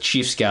 the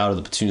Chief Scout or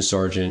the platoon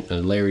sergeant,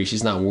 Larry,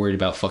 she's not worried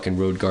about fucking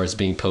road guards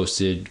being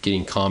posted,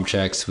 getting comm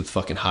checks with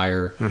fucking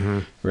hire, mm-hmm.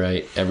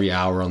 right? Every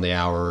hour on the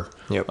hour.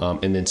 Yep.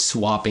 And then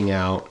swapping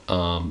out,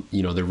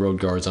 the road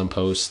guards on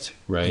post,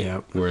 right?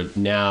 Yep. Where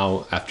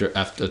now, after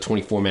a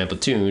 24-man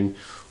platoon,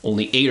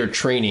 only 8 are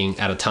training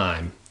at a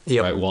time,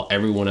 yep. right? While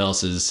everyone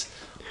else is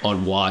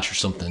on watch or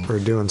something. Or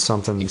doing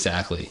something.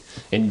 Exactly.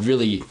 And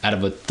really, out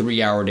of a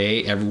 3-hour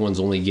day, everyone's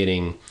only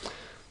getting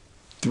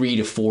 3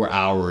 to 4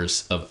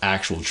 hours of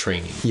actual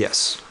training.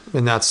 Yes.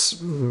 And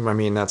that's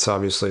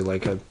obviously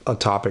like a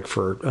topic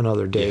for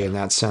another day in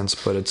that sense,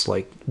 but it's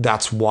like,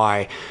 that's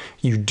why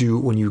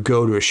when you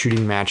go to a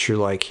shooting match, you're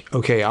like,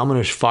 okay, I'm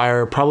going to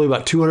fire probably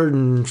about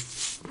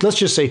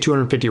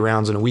 250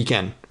 rounds in a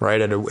weekend, right?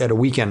 At a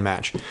weekend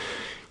match.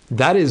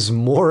 That is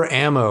more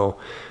ammo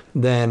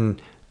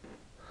than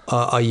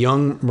a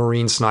young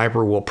Marine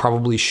sniper will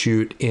probably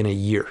shoot in a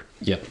year.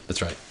 Yep,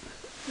 that's right.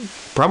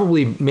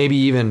 Probably, maybe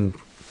even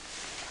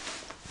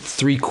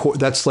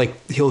that's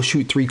like, he'll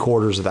shoot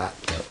 3/4 of that.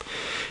 Yep.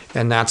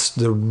 And that's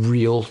the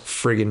real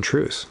friggin'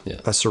 truth. Yeah.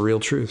 That's the real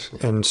truth.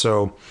 Yeah. And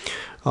so,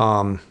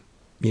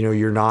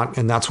 you're not,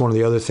 and that's one of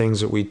the other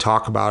things that we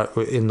talk about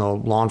in the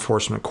law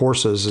enforcement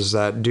courses is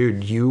that,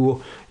 dude,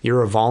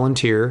 you're a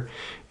volunteer,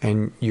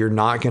 and you're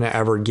not going to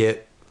ever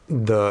get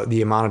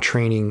the amount of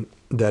training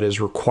that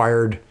is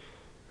required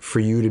for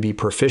you to be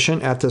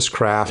proficient at this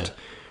craft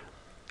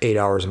 8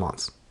 hours a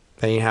month.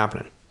 That ain't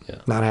happening. Yeah.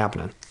 Not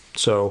happening.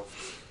 So,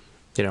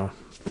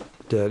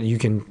 You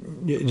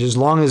can, as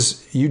long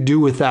as you do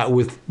with that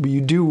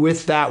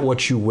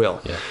what you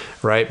will, Yeah.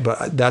 right?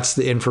 But that's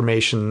the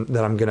information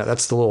that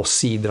that's the little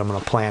seed that I'm gonna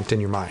plant in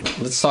your mind.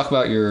 Let's talk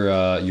about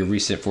your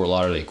recent Fort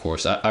Lauderdale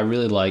course. I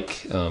really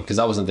like, because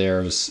I wasn't there.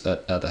 I was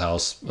at the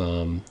house,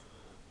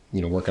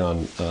 working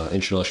on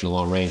introduction to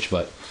long range.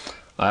 But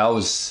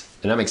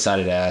and I'm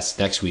excited to ask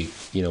next week,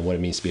 what it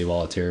means to be a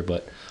volunteer.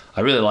 But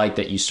I really like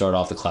that you start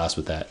off the class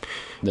with that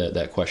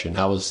question.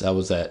 How was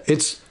that?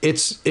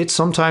 It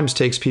sometimes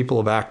takes people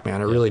aback,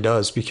 man. It really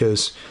does,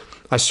 because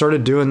I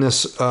started doing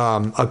this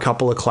a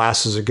couple of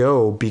classes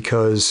ago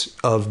because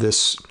of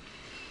this.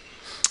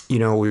 We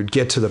would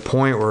get to the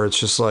point where it's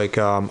just like,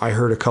 I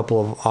heard a couple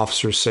of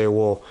officers say,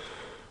 well,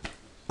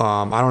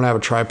 I don't have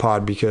a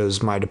tripod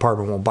because my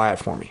department won't buy it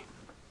for me.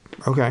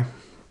 Okay.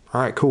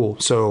 All right, cool.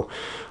 So,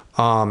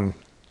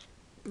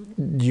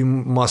 you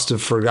must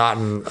have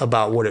forgotten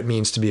about what it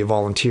means to be a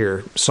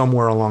volunteer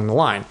somewhere along the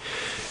line.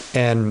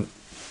 And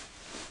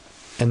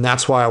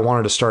that's why I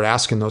wanted to start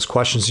asking those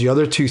questions. The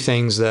other two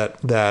things that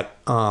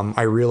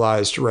I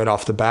realized right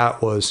off the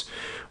bat was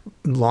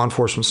law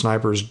enforcement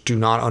snipers do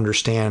not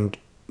understand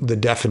the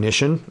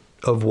definition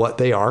of what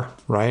they are,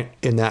 right,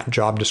 in that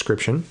job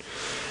description,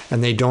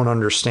 and they don't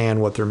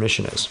understand what their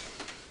mission is.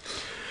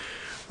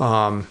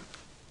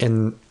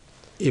 And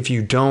if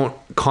you don't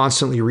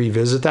constantly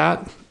revisit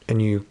that,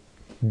 and you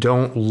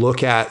don't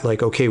look at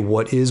like, okay,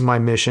 what is my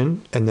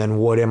mission? And then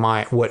what am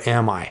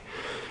I?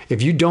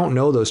 If you don't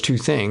know those two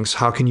things,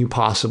 how can you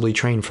possibly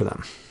train for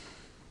them?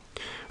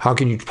 How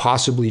can you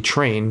possibly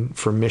train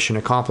for mission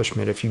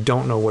accomplishment if you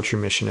don't know what your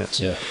mission is?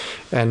 Yeah.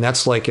 And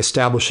that's like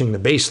establishing the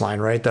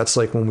baseline, right? That's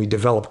like when we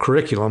develop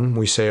curriculum,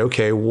 we say,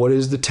 okay, what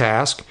is the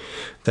task?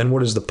 Then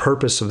what is the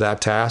purpose of that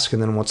task?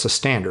 And then what's the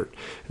standard?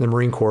 In the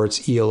Marine Corps,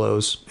 it's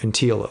ELOs and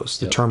TLOs,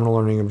 the terminal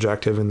learning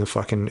objective and the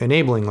fucking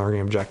enabling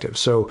learning objective.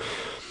 So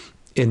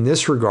in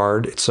this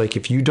regard, it's like,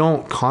 if you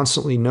don't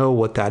constantly know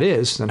what that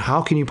is, then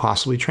how can you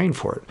possibly train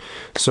for it?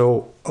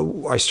 So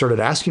I started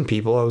asking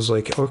people. I was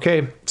like,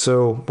 okay,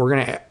 so I'm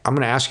going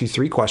to ask you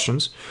 3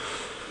 questions.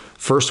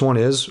 First one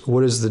is,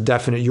 what is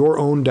your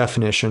own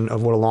definition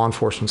of what a law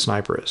enforcement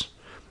sniper is?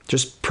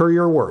 Just per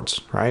your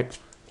words, right?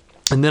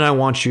 And then I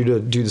want you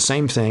to do the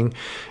same thing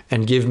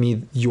and give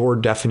me your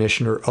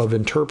definition of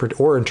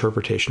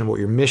interpretation of what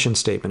your mission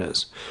statement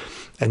is.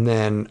 And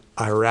then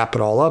I wrap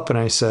it all up and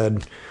I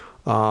said,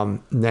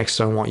 next,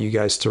 I want you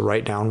guys to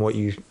write down what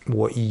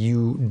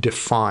you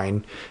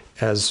define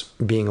as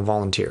being a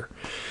volunteer.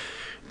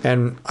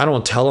 And I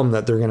don't tell them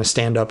that they're going to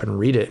stand up and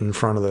read it in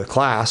front of the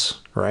class,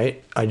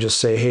 right? I just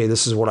say, hey,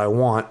 this is what I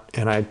want.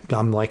 And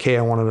I'm like, hey,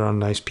 I want it on a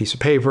nice piece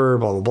of paper,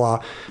 blah, blah,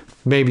 blah.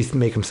 Maybe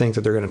make them think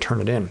that they're going to turn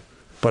it in.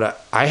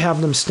 But I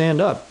have them stand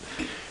up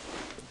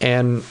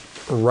and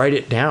write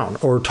it down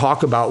or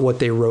talk about what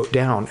they wrote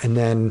down. And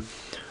then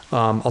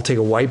I'll take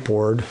a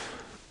whiteboard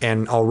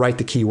and I'll write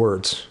the key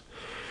words.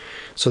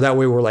 So that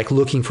way we're like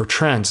looking for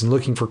trends and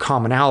looking for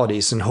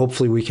commonalities, and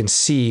hopefully we can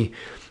see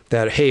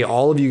that, hey,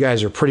 all of you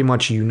guys are pretty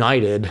much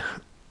united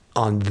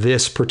on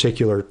this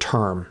particular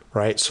term,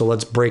 right? So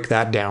let's break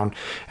that down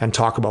and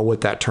talk about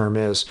what that term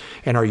is.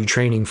 And are you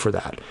training for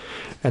that?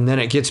 And then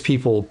it just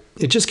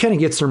kind of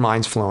gets their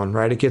minds flowing,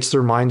 right? It gets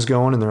their minds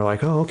going and they're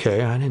like, oh,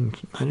 okay, I didn't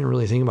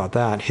really think about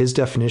that. His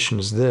definition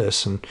is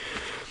this.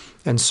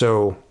 And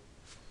so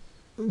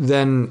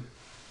then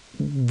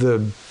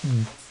the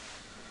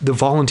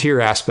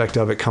volunteer aspect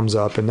of it comes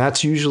up, and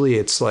that's usually,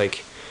 it's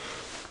like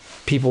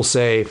people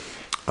say,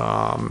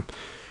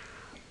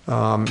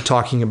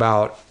 talking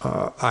about,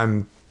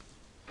 I'm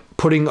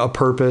putting a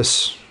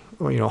purpose,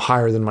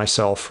 higher than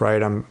myself,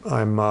 right? I'm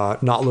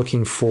not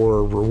looking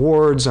for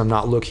rewards. I'm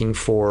not looking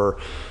for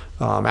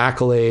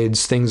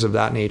accolades, things of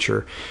that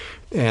nature.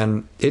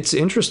 And it's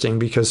interesting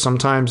because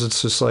sometimes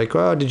it's just like,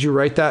 oh, did you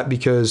write that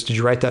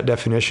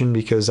definition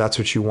because that's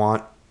what you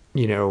want,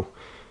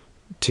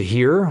 to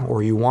hear,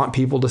 or you want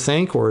people to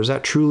think, or is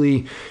that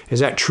truly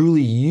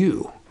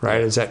you,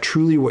 right? Is that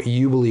truly what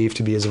you believe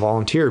to be as a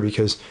volunteer?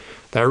 Because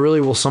that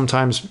really will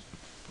sometimes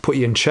put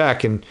you in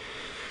check, and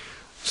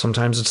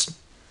sometimes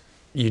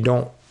you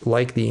don't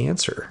like the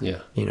answer. Yeah.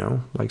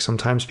 Like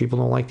sometimes people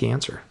don't like the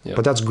answer. Yeah.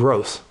 But that's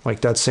growth.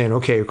 Like that's saying,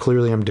 okay,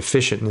 clearly I'm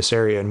deficient in this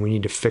area and we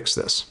need to fix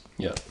this.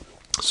 Yeah.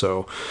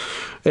 So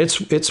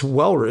it's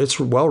well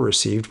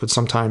received, but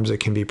sometimes it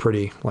can be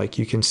pretty, like,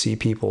 you can see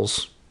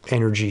people's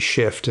energy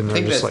shift and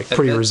they're just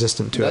pretty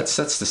resistant to it. That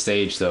sets the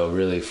stage though,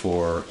 really,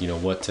 for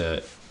what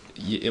to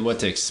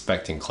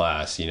expect in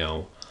class,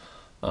 and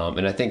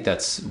I think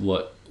that's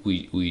what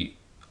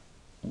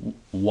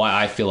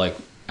why I feel like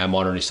at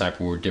Modern Day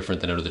Sniper we're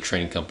different than other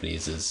training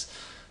companies is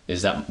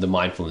that the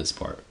mindfulness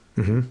part.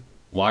 Mm-hmm.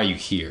 Why are you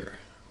here?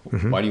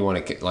 Mm-hmm. Why do you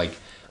want to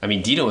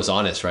Dina was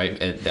honest, right?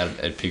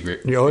 At Pig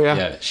Ridge. Oh yeah.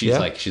 Yeah. She's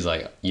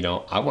like,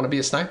 I want to be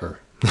a sniper.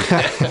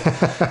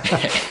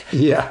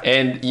 Yeah.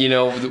 And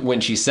when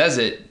she says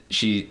it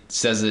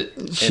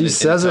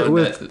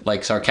with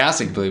like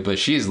sarcastically, but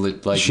she's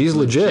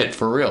legit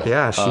for real.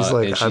 Yeah, she's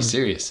and she's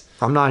serious.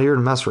 I'm not here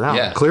to mess around.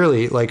 Yeah.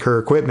 Clearly, like, her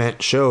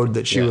equipment showed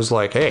that she Yeah. was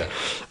like, hey,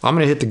 I'm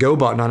going to hit the go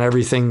button on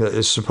everything that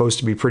is supposed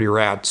to be pretty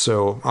rad.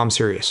 So I'm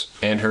serious.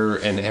 And her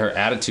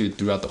attitude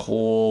throughout the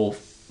whole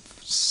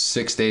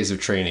 6 days of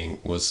training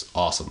was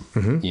awesome.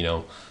 You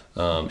know,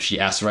 she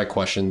asked the right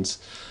questions.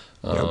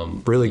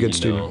 Really good you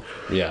student.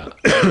 know, yeah.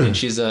 And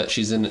she's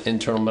an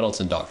internal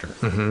medicine doctor,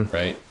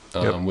 right?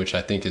 Which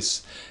I think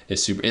is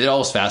super. It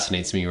always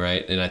fascinates me,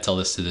 right? And I tell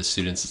this to the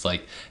students. It's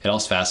like, it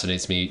always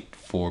fascinates me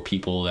for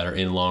people that are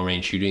in long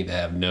range shooting that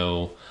have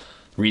no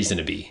reason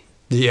to be.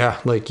 Yeah.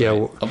 Like,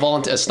 yeah.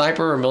 A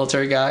sniper or a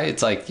military guy.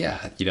 It's like,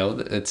 yeah, you know,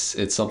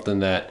 it's something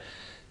that,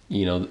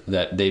 you know,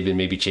 that they've been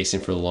maybe chasing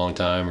for a long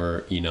time,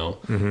 or, you know,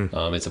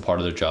 it's a part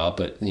of their job.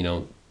 But, you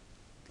know,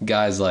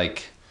 guys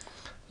like,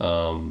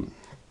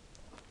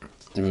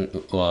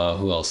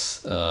 who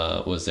else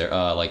was there?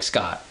 Like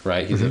Scott,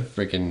 right? He's a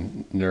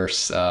freaking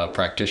nurse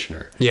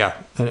practitioner. Yeah.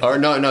 Or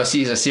no,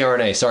 he's a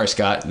CRNA. Sorry,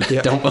 Scott.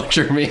 Don't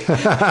butcher me.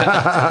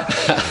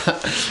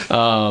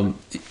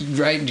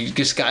 Right?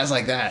 Just guys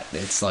like that.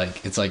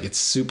 It's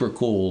super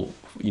cool,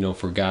 you know,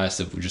 for guys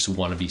that just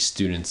want to be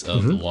students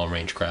of the long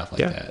range craft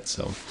like that.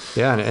 So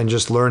yeah, and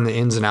just learn the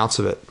ins and outs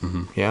of it.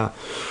 Yeah.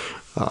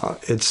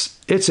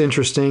 It's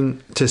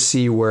interesting to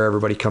see where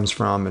everybody comes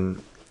from,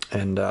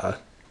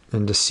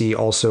 and to see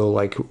also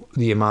like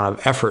the amount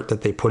of effort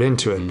that they put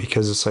into it,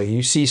 because it's like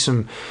you see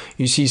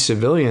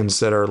civilians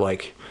that are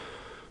like,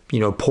 you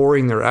know,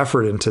 pouring their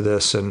effort into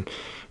this, and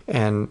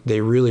they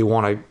really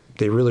want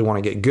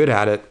to get good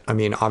at it. I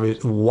mean,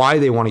 obviously, why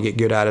they want to get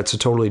good at it's a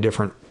totally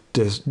different,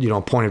 you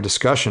know, point of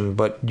discussion,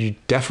 but you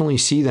definitely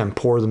see them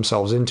pour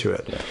themselves into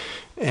it.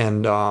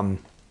 And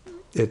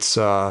it's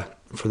for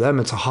them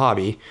it's a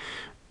hobby,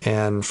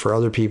 and for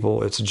other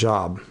people it's a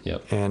job.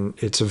 And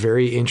it's a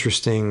very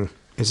interesting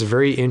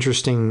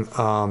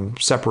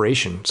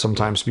separation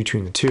sometimes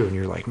between the two, and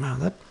you're like,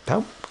 man,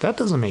 that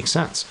doesn't make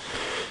sense.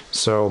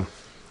 So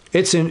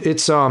it's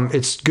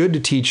good to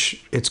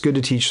teach. It's good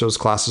to teach those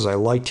classes. I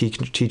like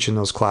teaching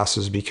those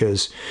classes,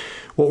 because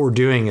what we're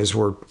doing is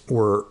we're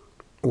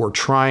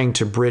trying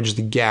to bridge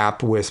the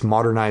gap with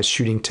modernized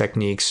shooting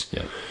techniques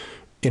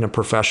in a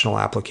professional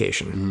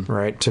application,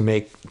 right? To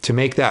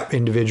make that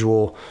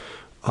individual,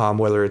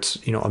 whether it's,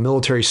 you know, a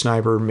military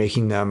sniper,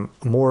 making them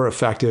more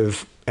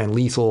effective and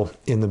lethal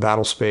in the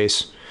battle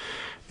space,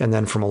 and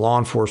then from a law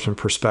enforcement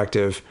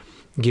perspective,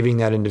 giving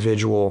that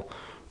individual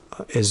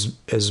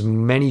as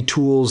many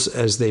tools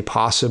as they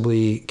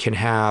possibly can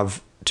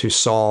have to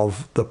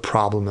solve the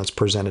problem that's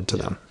presented to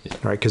them,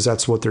 right? Because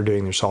that's what they're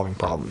doing. They're solving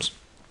problems.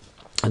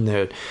 And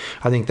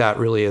I think that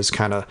really is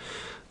kind of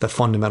the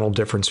fundamental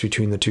difference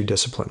between the two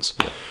disciplines.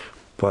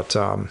 But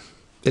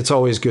it's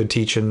always good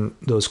teaching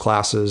those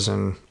classes,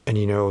 and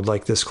you know,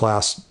 like this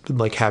class,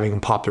 like having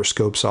them pop their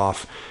scopes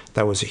off,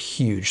 that was a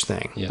huge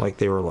thing. Like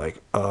they were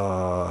like,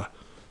 are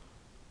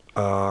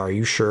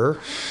you sure?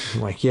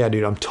 I'm like, yeah,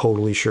 dude, I'm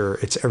totally sure.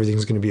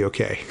 Everything's going to be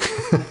okay.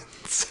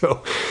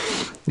 So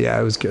yeah,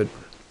 it was good.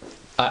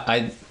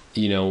 I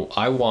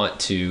want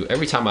to,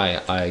 every time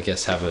I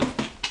guess have a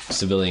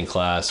civilian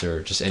class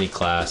or just any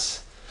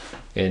class,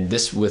 and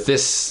with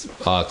this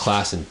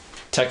class in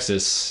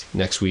Texas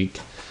next week,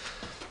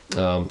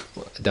 down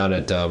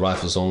at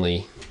Rifles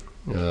Only,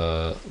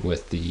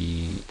 with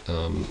the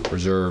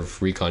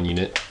reserve recon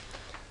unit,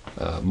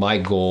 my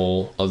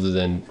goal, other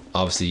than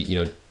obviously,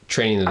 you know,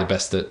 training them the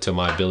best to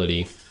my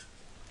ability,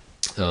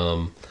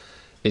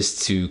 is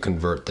to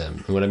convert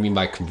them. And what I mean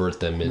by convert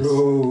them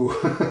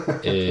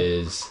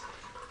is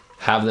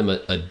have them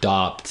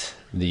adopt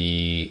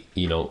the,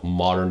 you know,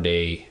 modern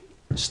day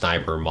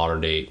sniper, modern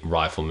day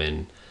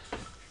rifleman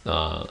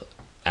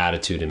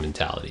attitude and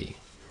mentality,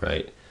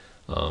 right?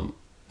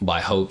 By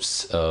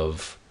hopes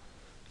of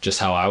just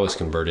how I was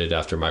converted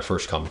after my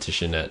first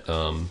competition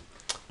in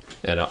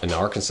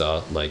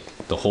Arkansas. Like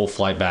the whole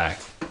flight back,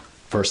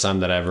 first time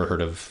that I ever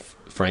heard of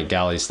Frank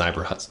Galley's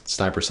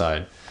sniper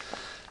side,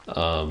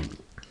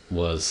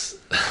 was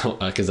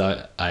because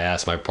I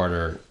asked my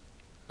partner,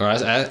 or I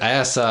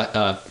asked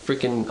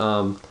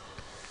freaking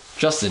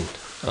Justin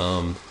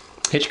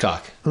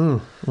Hitchcock,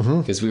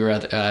 because we were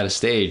at a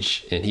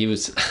stage, and he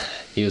was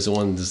the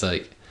one that's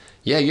like,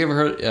 yeah, you ever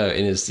heard,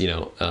 in his, you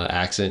know,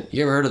 accent,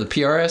 you ever heard of the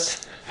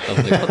PRS? I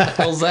was like, what the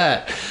hell's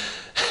that?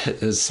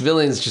 The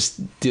civilians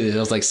just do it. I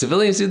was like,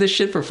 civilians do this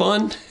shit for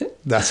fun?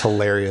 That's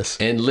hilarious.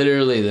 And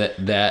literally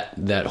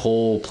that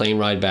whole plane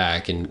ride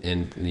back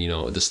and you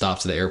know, the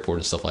stops at the airport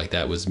and stuff like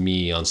that was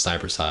me on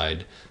sniper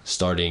side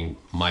starting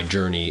my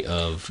journey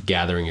of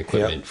gathering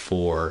equipment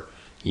for,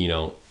 you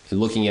know,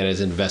 looking at it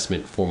as an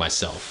investment for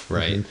myself,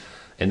 right?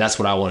 And that's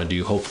what I want to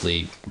do,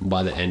 hopefully,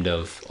 by the end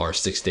of our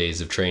 6 days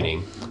of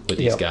training with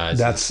these guys.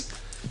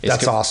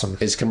 That's awesome.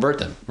 Is convert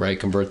them, right?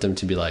 Convert them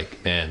to be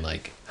like, man,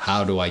 like,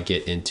 how do I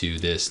get into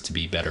this to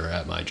be better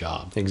at my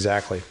job?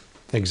 Exactly.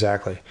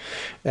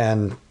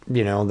 And,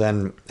 you know,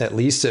 then at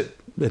least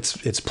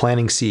it's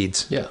planting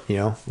seeds. Yeah. You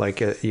know, like,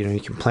 you know, you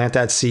can plant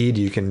that seed.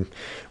 You can,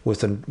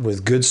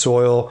 with good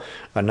soil,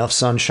 enough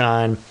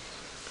sunshine,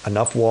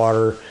 enough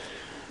water,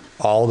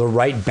 all the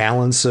right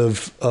balance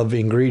of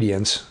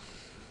ingredients,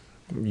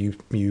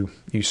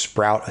 you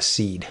sprout a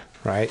seed,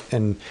 right?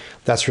 And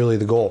that's really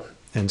the goal.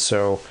 And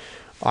so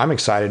I'm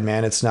excited,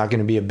 man. It's not going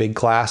to be a big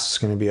class. It's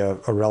going to be a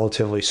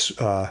relatively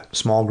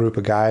small group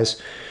of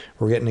guys.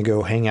 We're getting to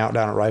go hang out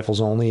down at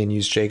Rifles Only and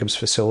use Jacob's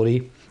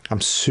facility.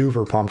 I'm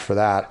super pumped for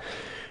that.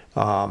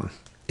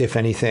 If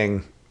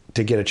anything,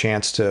 to get a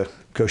chance to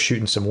go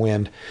shooting some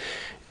wind.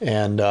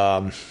 And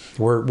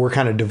we're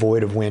kind of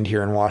devoid of wind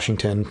here in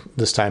Washington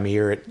this time of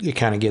year. It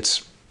kind of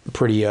gets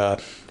pretty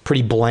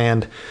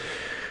bland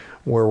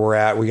where we're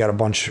at. We got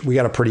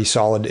a pretty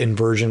solid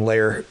inversion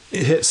layer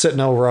sitting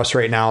over us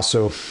right now,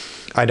 so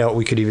I doubt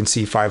we could even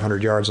see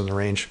 500 yards on the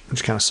range,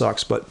 which kind of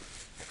sucks. But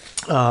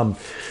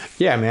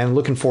yeah, man,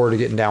 looking forward to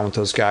getting down with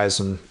those guys.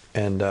 And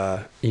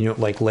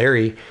like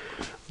Larry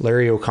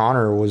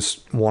O'Connor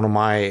was one of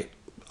my,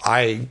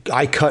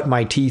 I cut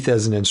my teeth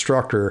as an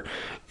instructor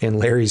in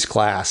Larry's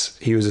class.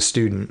 He was a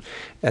student,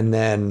 and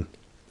then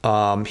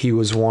he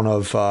was one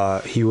of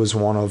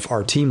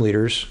our team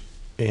leaders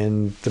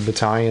in the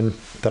battalion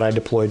that I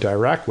deployed to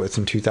Iraq with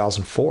in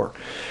 2004.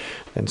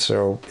 And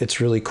so it's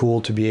really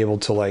cool to be able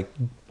to like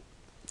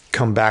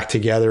come back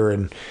together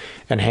and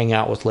hang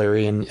out with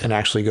Larry and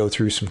actually go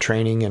through some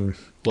training. And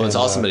well, it's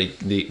awesome that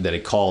he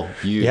called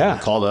you,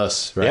 called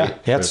us, right?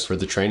 Yeah, for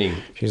the training.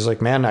 He's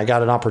like, man, I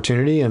got an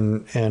opportunity,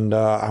 and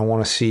I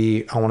want to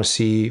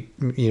see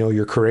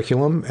your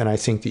curriculum, and I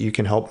think that you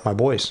can help my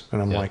boys.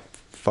 And I'm like,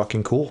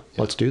 fucking cool.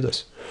 Let's do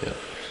this.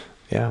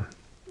 Yeah.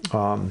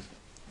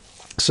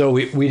 So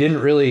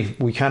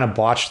we kind of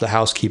botched the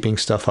housekeeping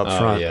stuff up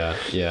front.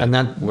 Yeah. And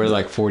then we're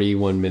like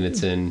 41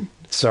 minutes in.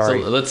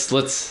 Sorry. So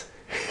let's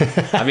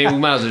I mean, we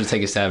might as well just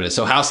take a stab at it.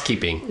 So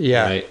housekeeping.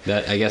 Yeah. Right.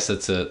 I guess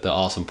that's the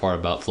awesome part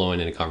about flowing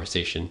in a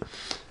conversation.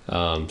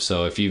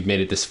 So if you've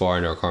made it this far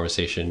into our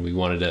conversation, we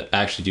wanted to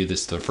actually do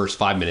this the first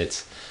 5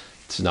 minutes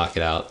to knock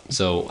it out.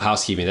 So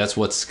housekeeping, that's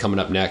what's coming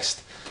up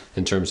next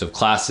in terms of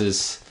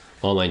classes,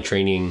 online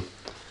training.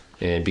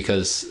 And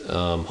because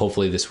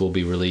hopefully this will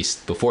be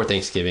released before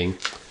Thanksgiving,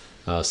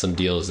 some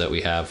deals that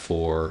we have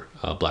for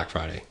Black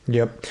Friday.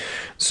 Yep.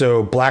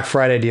 So Black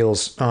Friday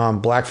deals.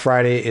 Black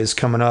Friday is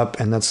coming up,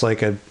 and that's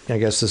like I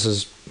guess this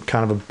is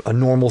kind of a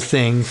normal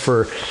thing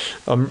for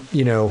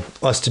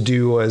us to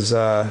do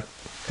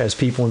as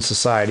people in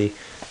society,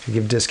 to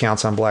give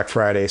discounts on Black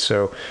Friday.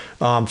 So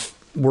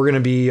we're gonna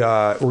be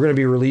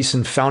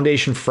releasing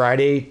Foundation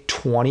Friday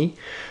 20.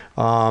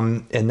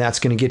 And that's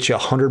going to get you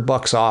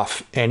 $100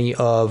 off any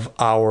of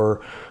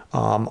our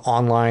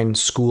online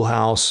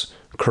schoolhouse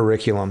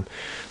curriculum.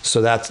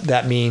 So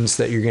that means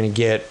that you're going to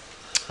get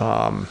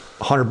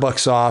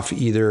 $100 off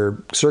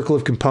either Circle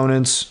of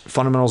Components,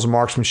 Fundamentals of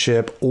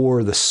Marksmanship,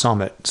 or the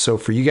Summit. So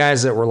for you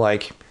guys that were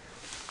like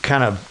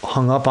kind of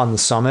hung up on the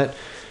Summit,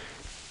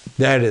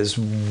 that is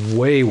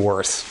way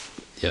worth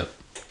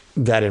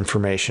that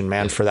information,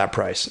 man, for that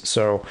price.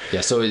 So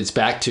so it's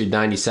back to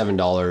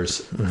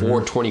 $97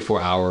 for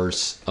 24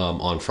 hours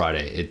on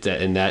Friday.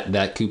 And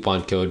that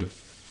coupon code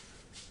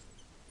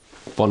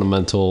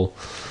Fundamental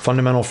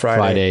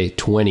Friday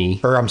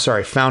 20, or I'm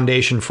sorry,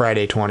 Foundation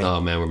Friday 20.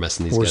 Oh man, we're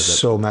messing these guys up. We're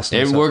so messing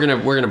and this we're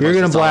up. We're gonna you're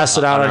gonna blast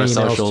it out on emails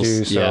socials.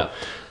 too. So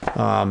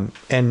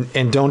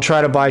and don't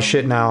try to buy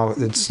shit now.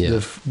 It's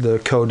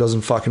the code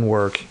doesn't fucking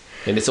work.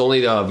 And it's only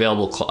the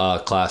available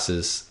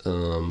classes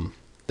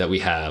that we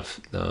have.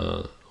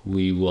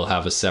 We will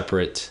have a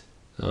separate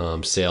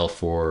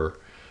sale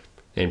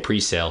and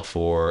pre-sale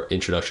for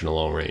Introduction to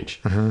Long Range.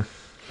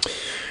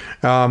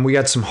 We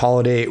got some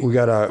holiday. We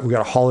got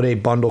a holiday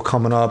bundle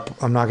coming up.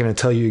 I'm not going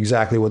to tell you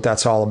exactly what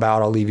that's all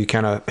about. I'll leave you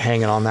kind of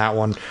hanging on that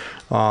one.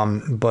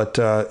 But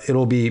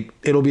it'll be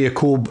a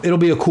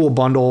cool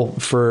bundle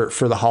for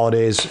the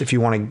holidays. If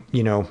you want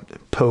to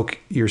poke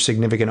your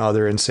significant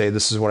other and say,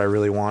 this is what I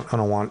really want. I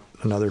don't want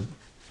another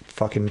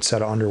fucking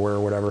set of underwear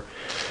or whatever.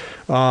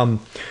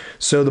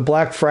 So the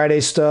Black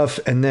Friday stuff,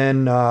 and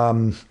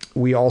then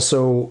we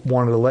also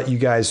wanted to let you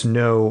guys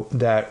know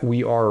that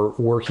we are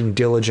working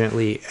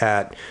diligently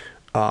at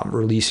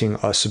releasing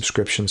a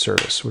subscription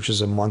service, which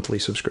is a monthly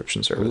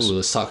subscription service. Ooh,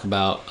 let's talk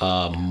about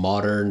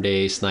Modern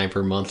Day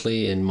Sniper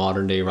Monthly and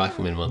Modern Day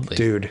Rifleman Monthly.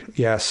 Dude,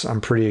 yes, I'm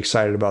pretty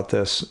excited about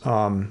this.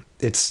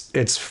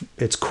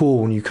 It's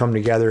cool when you come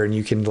together and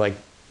you can like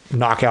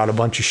knock out a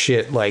bunch of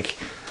shit, like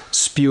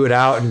spew it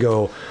out and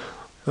go,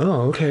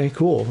 oh, okay,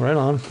 cool, right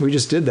on. We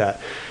just did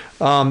that.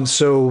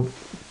 So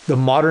the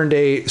Modern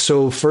Day,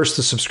 first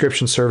the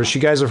subscription service.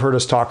 You guys have heard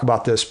us talk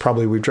about this.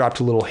 Probably we've dropped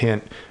a little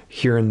hint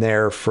here and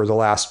there for the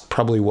last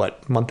probably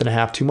month and a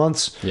half, 2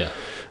 months. Yeah.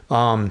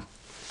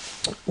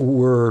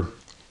 We're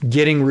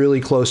getting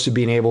really close to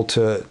being able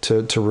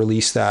to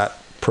release that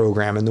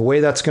program. And the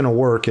way that's going to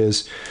work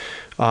is,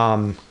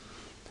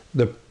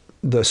 the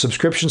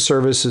subscription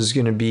service is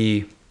going to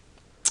be,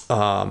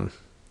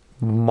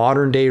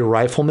 Modern Day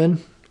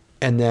Rifleman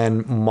and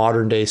then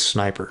Modern Day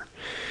Sniper.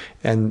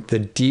 And the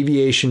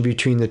deviation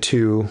between the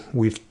two,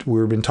 we've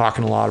been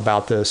talking a lot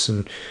about this,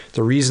 and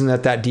the reason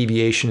that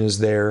deviation is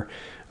there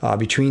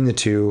between the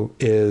two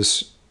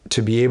is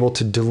to be able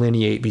to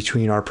delineate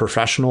between our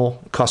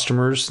professional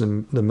customers, the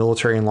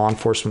military and law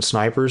enforcement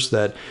snipers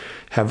that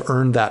have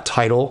earned that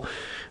title,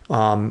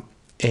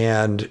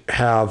 and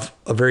have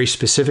a very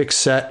specific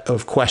set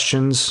of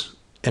questions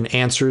and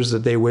answers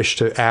that they wish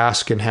to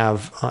ask and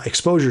have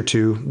exposure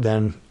to,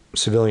 than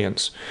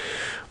civilians,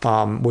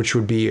 which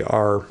would be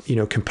our,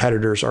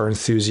 competitors, our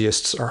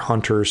enthusiasts, our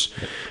hunters,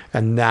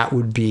 and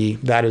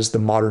that is the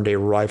modern day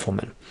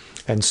rifleman.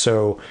 And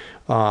so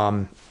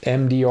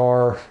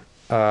MDR,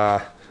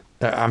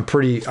 I'm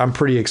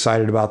pretty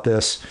excited about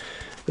this.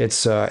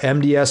 It's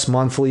MDS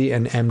monthly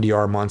and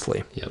MDR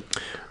monthly. Yep.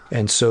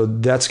 And so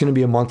that's going to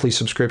be a monthly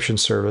subscription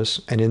service.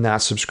 And in that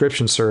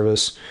subscription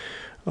service,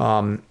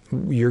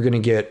 you're going to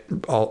get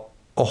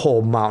a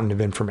whole mountain of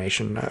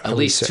information. At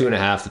least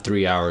 2.5 to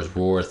 3 hours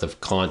worth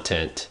of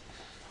content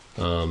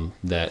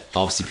that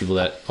obviously people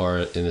that are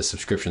in the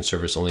subscription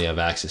service only have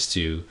access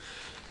to,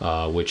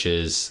 which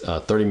is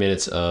 30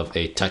 minutes of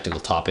a technical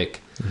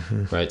topic,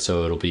 right?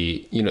 So it'll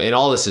be, and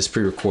all this is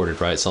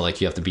pre-recorded, right? It's not like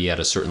you have to be at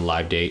a certain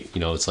live date.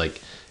 It's like,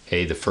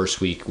 hey, the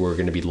first week we're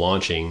going to be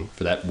launching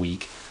for that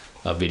week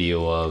a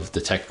video of the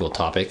technical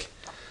topic.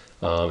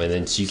 And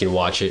then so you can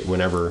watch it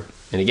whenever.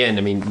 And again,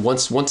 I mean,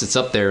 once it's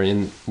up there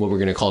in what we're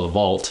going to call the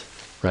vault,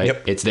 right?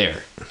 Yep. It's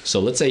there.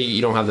 So let's say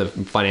you don't have the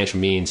financial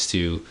means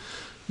to,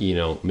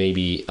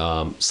 maybe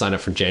sign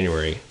up for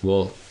January.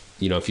 Well,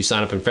 if you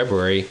sign up in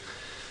February,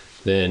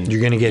 then you're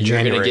going to get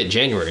January. You're going to get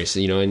January,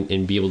 so,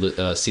 and be able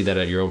to see that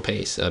at your own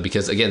pace.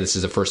 Because again, this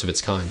is the first of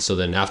its kind. So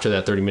then after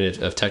that 30 minutes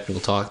of technical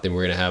talk, then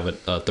we're going to have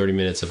 30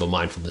 minutes of a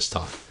mindfulness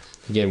talk.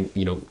 Again,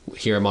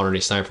 here at Modern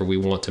Day Sniper, we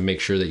want to make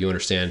sure that you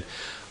understand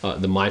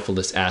the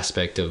mindfulness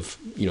aspect of,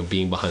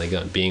 being behind the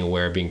gun, being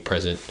aware, being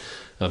present,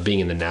 being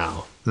in the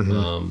now.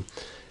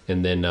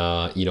 And then,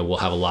 we'll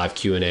have a live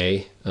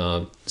Q&A,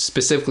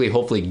 specifically,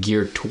 hopefully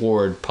geared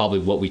toward probably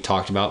what we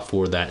talked about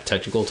for that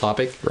technical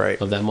topic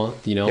of that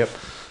month, Yep.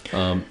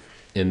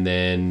 And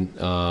then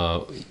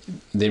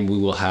we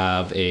will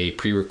have a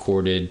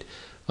pre-recorded,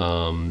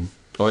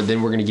 or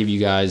then we're going to give you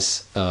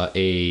guys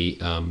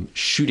a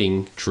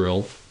shooting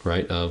drill,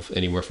 right, of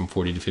anywhere from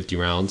 40 to 50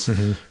 rounds,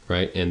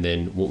 right? And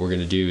then what we're going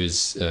to do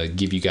is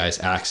give you guys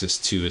access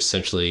to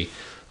essentially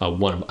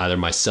either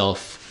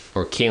myself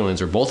or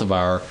Kalen's or both of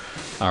our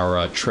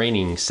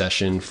training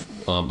session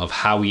of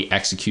how we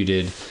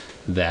executed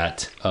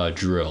that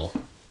drill,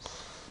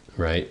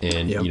 right?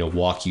 And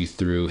walk you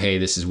through, hey,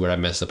 this is what I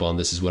messed up on,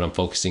 this is what I'm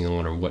focusing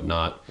on or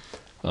whatnot,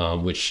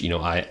 which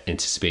I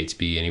anticipate to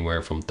be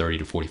anywhere from 30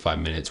 to 45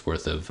 minutes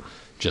worth of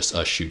just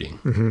us shooting.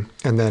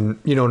 And then,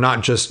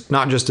 not just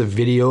a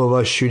video of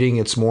us shooting.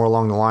 It's more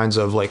along the lines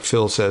of, like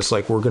Phil says,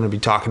 like, we're going to be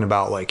talking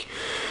about, like,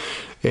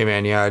 hey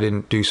man, I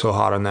didn't do so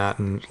hot on that.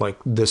 And like,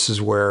 this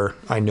is where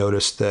I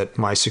noticed that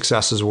my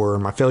successes were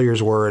and my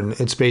failures were. And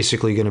it's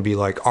basically going to be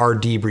like our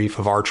debrief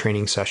of our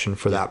training session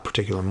for that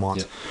particular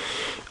month.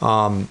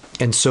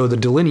 And so the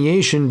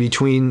delineation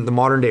between the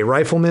Modern Day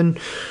Rifleman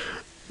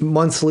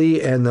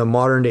monthly and the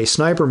Modern Day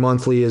Sniper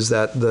monthly is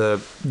that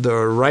the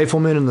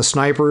riflemen and the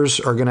snipers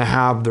are going to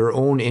have their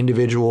own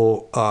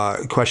individual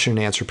question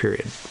and answer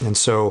period. And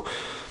so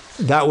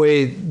that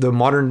way the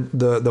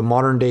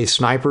modern day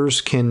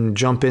snipers can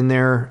jump in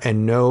there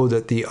and know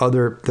that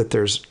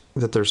there's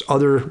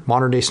other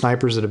modern day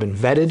snipers that have been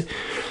vetted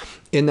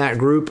in that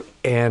group,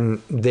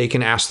 and they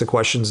can ask the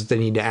questions that they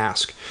need to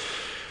ask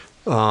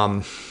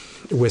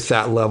with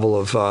that level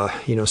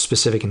of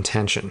specific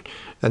intention.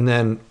 And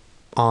then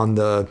on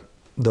the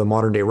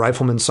modern day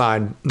rifleman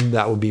side,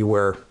 that would be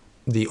where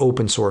the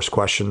open source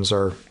questions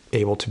are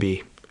able to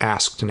be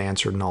asked and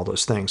answered and all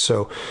those things.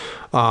 So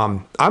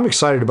I'm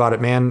excited about it,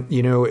 man.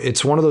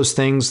 It's one of those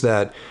things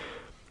that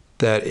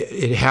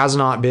it has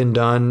not been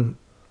done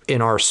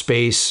in our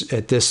space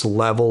at this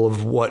level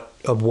of what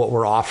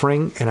we're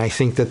offering. And I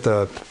think that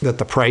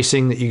the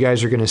pricing that you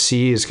guys are going to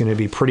see is going to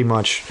be pretty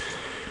much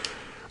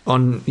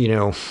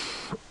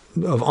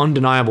of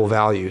undeniable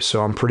value.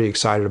 So I'm pretty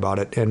excited about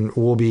it, and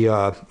we'll be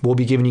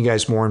giving you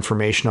guys more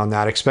information on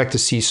that. Expect to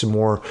see some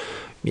more,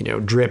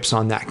 drips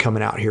on that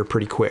coming out here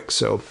pretty quick.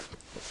 So,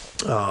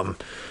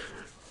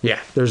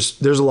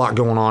 there's a lot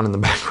going on in the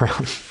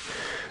background.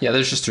 Yeah,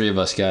 there's just three of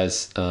us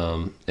guys,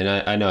 and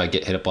I know I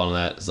get hit up on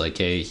that. It's like,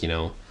 hey,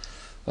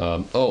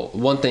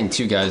 one thing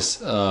too,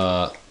 guys.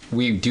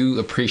 We do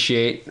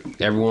appreciate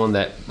everyone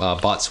that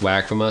bought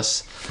swag from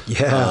us.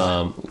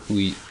 Yeah.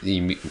 We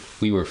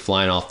were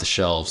flying off the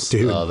shelves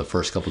the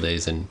first couple of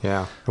days, and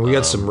we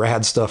got some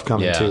rad stuff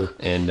coming too.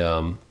 And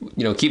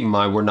keep in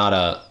mind we're not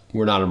a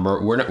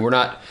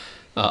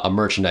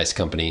merchandise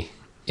company,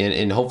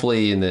 and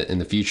hopefully in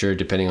the future,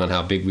 depending on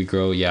how big we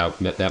grow,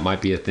 that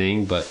might be a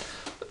thing. But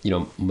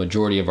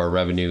majority of our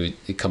revenue,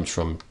 it comes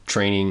from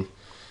training.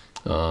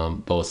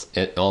 Both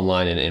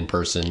online and in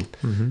person.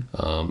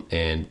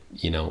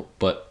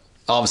 But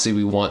obviously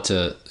we want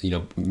to,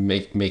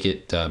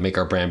 make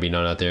our brand be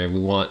known out there. We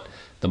want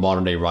the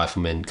Modern Day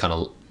Rifleman kind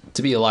of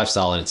to be a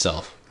lifestyle in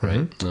itself,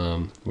 right?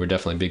 We're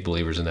definitely big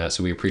believers in that.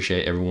 So we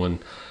appreciate everyone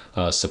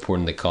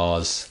supporting the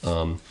cause.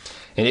 And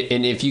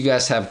if you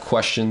guys have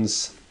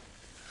questions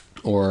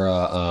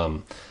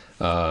or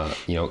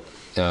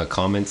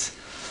comments.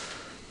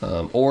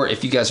 Or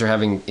if you guys are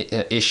having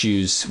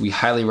issues, we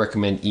highly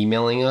recommend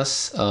emailing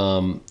us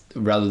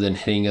rather than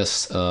hitting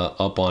us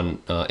up on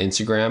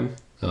Instagram.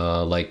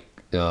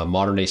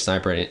 Modern Day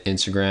Sniper at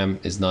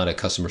Instagram is not a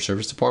customer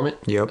service department.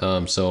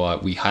 Yep. So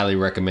we highly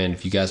recommend,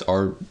 if you guys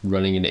are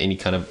running into any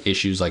kind of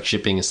issues like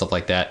shipping and stuff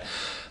like that,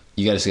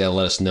 you guys gotta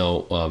let us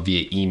know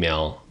via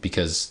email,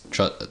 because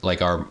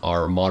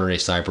our Modern Day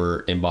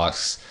Sniper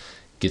inbox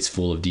gets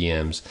full of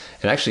DMs.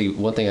 And actually,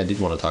 one thing I did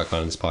want to talk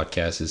about in this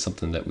podcast is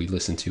something that we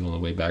listened to on the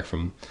way back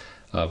from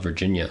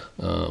Virginia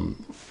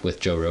with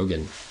Joe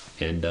Rogan,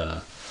 and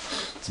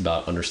it's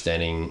about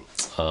understanding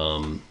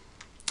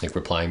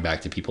replying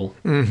back to people.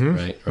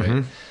 Right.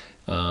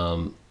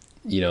 Mm-hmm.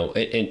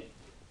 And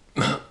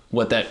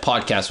what that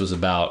podcast was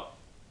about,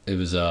 it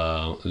was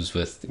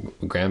with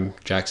Graham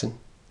Jackson.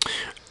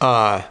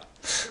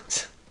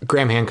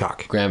 Graham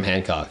Hancock.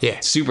 Yeah.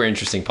 Super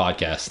interesting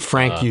podcast.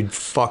 Frank, you'd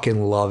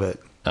fucking love it.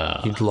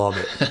 You'd love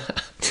it.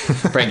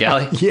 Frank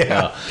Galley?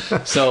 Yeah.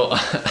 So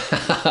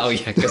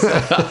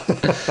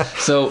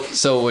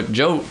what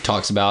Joe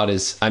talks about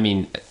is,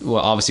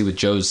 obviously with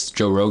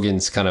Joe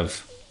Rogan's kind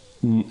of,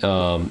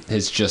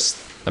 he's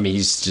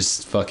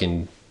just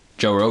fucking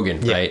Joe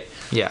Rogan, right?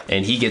 Yeah.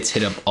 And he gets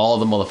hit up all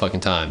the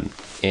motherfucking time.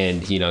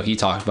 And, he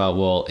talked about,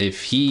 well,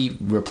 if he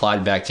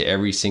replied back to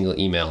every single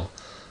email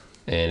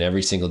and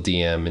every single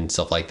DM and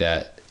stuff like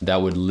that,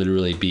 that would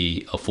literally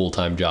be a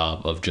full-time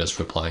job of just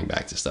replying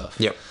back to stuff.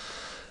 Yep.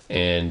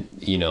 And,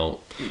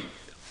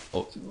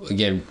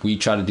 again, we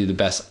try to do the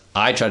best.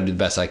 I try to do the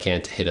best I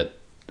can to hit up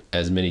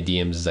as many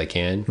DMs as I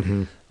can.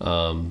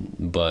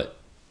 Mm-hmm. But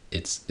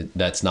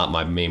that's not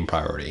my main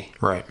priority.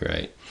 Right.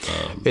 Right.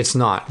 It's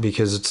not,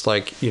 because it's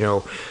like,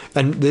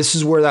 and this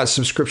is where that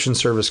subscription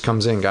service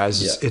comes in,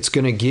 guys. Yeah. It's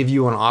going to give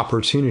you an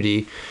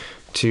opportunity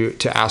to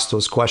ask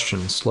those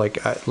questions.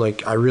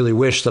 I really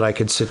wish that I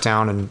could sit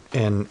down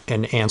and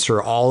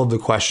answer all of the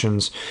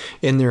questions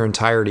in their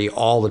entirety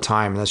all the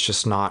time. That's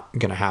just not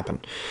going to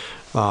happen.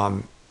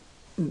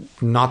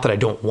 Not that I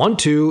don't want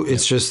to,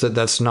 it's just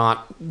that's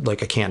not, I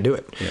can't do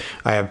it. Yeah.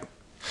 I have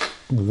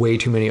way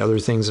too many other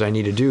things that I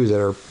need to do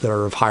that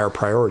are of higher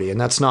priority.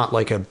 And that's not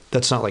like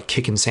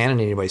kicking sand in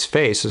anybody's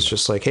face. It's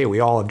just like, hey,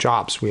 we all have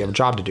jobs. We have a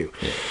job to do.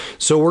 Yeah.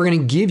 So we're going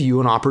to give you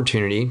an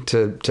opportunity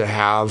to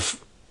have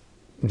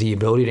the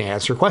ability to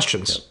answer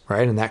questions, yep.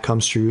 Right? And that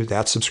comes through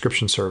that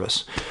subscription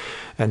service.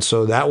 And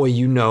so that way,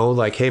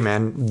 hey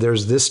man,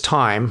 there's this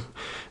time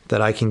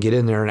that I can get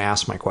in there and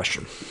ask my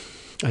question.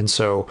 And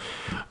so,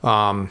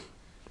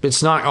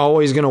 it's not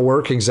always going to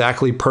work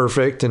exactly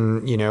perfect.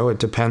 And, it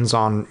depends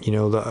on,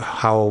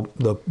 how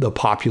the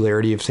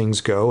popularity of things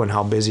go and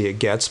how busy it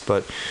gets,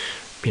 but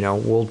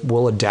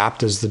we'll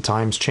adapt as the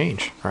times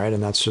change. Right.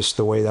 And that's just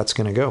the way that's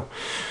going to go.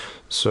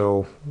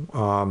 So,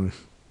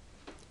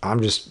 I'm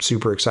just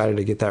super excited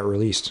to get that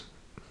released.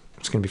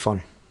 It's going to be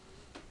fun.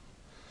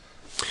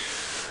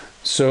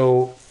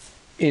 So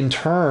in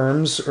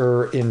terms,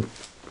 or in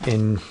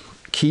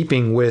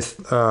keeping with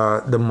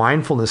the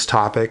mindfulness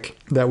topic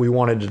that we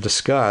wanted to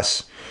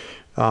discuss,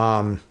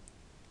 the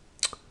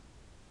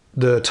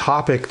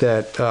topic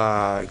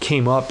that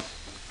came up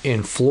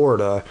in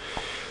Florida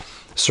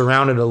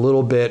surrounded a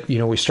little bit,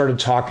 we started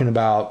talking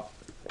about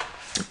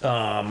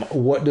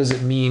what does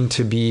it mean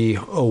to be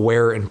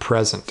aware and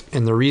present?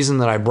 And the reason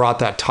that I brought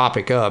that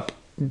topic up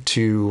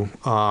to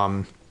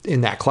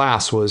in that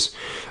class was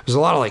there's a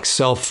lot of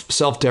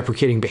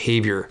self-deprecating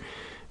behavior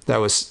that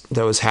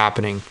was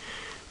happening.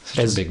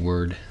 Such a big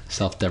word,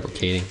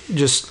 self-deprecating.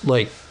 Just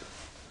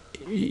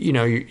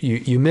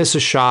you miss a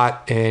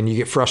shot and you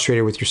get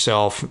frustrated with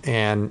yourself,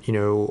 and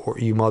or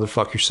you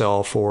motherfuck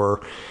yourself,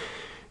 or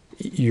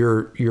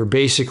you're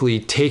basically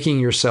taking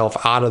yourself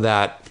out of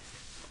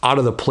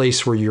the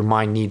place where your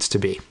mind needs to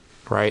be,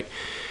 right?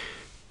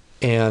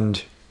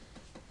 And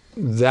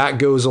that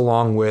goes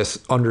along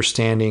with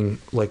understanding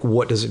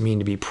what does it mean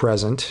to be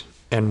present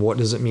and what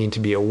does it mean to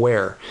be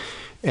aware.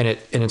 And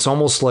it's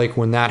almost like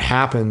when that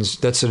happens,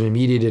 that's an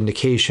immediate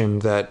indication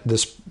that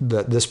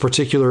this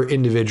particular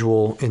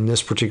individual in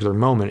this particular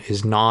moment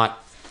is not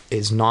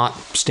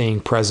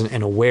staying present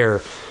and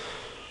aware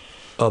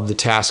of the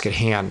task at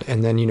hand.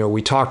 And then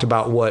we talked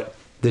about what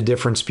the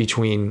difference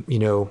between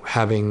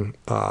having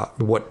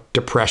what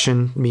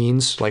depression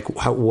means,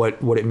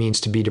 what it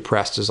means to be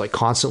depressed is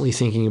constantly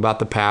thinking about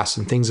the past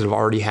and things that have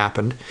already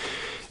happened.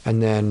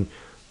 And then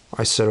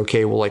I said,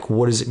 okay, well,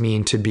 what does it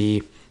mean to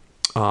be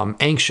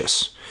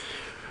anxious?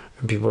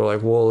 And people are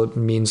like, well, it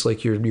means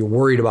you're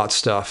worried about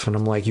stuff. And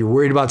I'm like, you're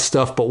worried about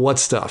stuff, but what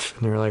stuff?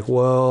 And they're like,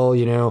 well,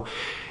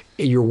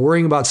 you're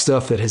worrying about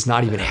stuff that has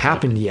not even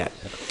happened yet.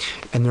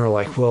 And they're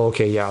like, well,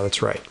 okay, yeah,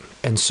 that's right.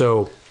 And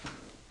so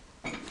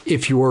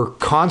if you're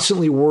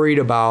constantly worried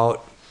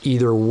about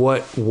either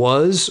what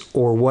was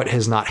or what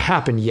has not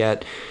happened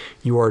yet,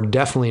 you are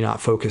definitely not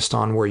focused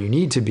on where you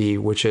need to be,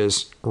 which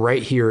is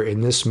right here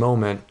in this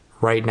moment,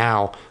 right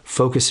now,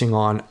 focusing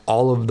on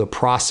all of the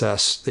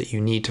process that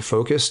you need to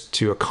focus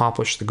to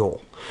accomplish the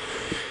goal.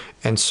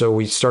 And so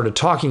we started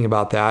talking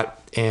about that,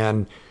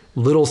 and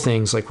little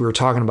things like we were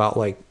talking about,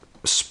 like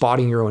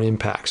spotting your own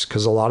impacts.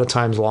 Because a lot of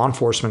times law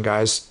enforcement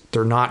guys,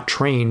 they're not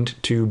trained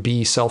to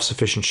be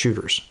self-sufficient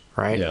shooters,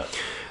 right? Yeah.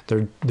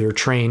 They're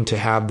trained to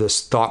have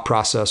this thought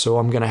process. So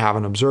I'm going to have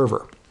an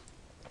observer,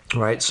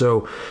 right?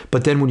 So,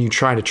 but then when you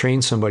try to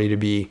train somebody to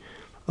be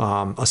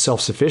a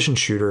self-sufficient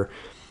shooter,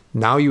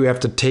 now you have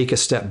to take a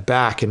step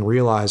back and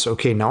realize,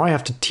 okay, now I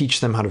have to teach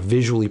them how to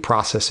visually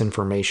process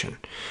information,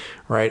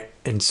 right?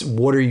 And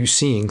what are you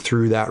seeing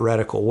through that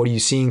reticle? What are you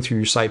seeing through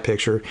your sight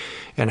picture?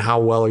 And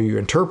how well are you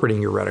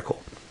interpreting your reticle?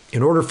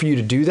 In order for you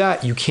to do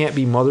that, you can't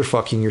be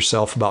motherfucking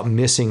yourself about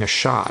missing a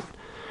shot,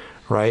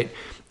 right?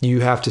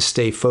 You have to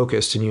stay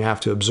focused and you have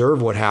to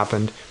observe what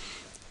happened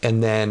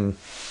and then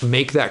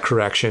make that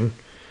correction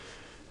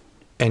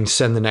and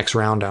send the next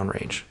round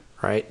downrange,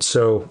 right?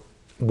 So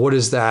what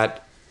does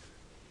that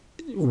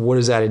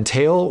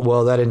entail?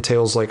 Well, that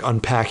entails like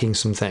unpacking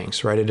some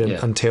things, right? It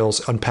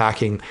entails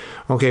unpacking,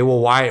 okay, well,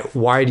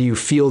 why do you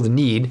feel the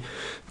need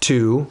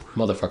to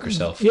motherfucker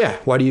self? Yeah.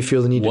 Why do you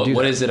feel the need to do that?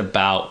 What is it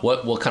about?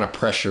 What kind of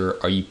pressure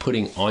are you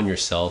putting on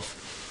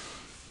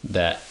yourself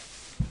that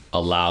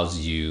allows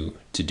you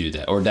to do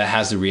that? Or that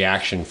has the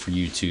reaction for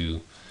you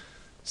to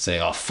say,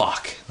 oh,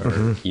 fuck.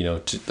 Or, you know,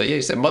 to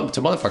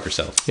motherfuck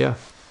yourself. Yeah.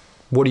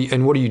 What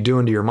are you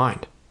doing to your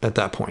mind at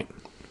that point?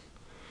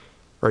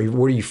 Or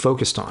what are you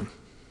focused on?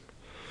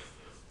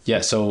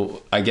 Yeah,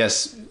 so I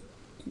guess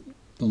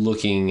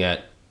looking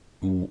at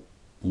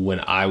when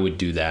I would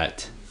do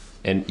that,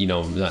 and you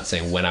know, I'm not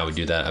saying when I would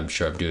do that. I'm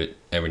sure I do it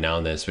every now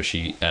and then,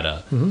 especially at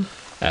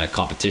a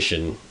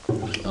competition.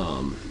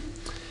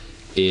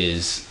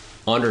 Is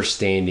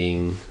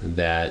understanding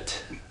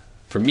that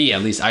for me,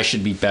 at least, I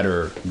should be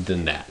better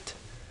than that,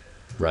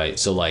 right?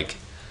 So, like,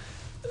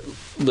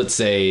 let's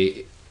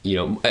say, you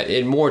know,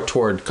 and more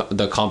toward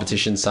the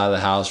competition side of the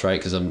house, right?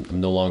 Because I'm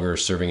no longer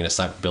serving in a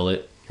sniper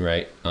billet,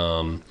 right?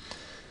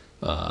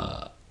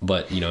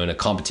 But you know, in a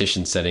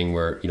competition setting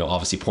where, you know,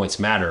 obviously points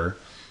matter,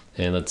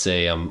 and let's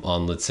say I'm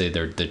on, let's say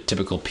the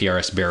typical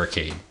PRS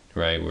barricade,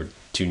 right? We're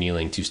 2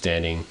 kneeling, 2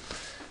 standing.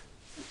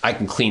 I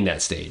can clean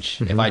that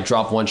stage. If I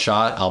drop one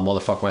shot, I'll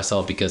motherfuck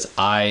myself because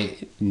I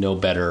know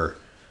better.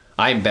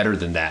 I'm better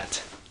than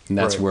that, and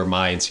that's where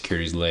my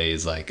insecurities lay.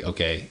 Is like,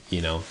 okay,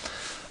 you know.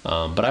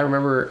 But I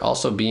remember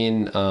also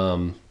being,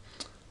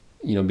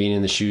 you know, being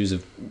in the shoes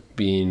of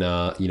being,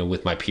 you know,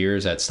 with my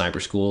peers at sniper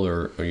school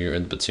or you're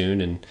in the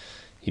platoon and,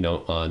 you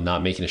know,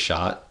 not making a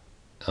shot.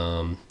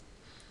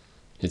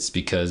 It's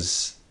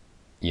because,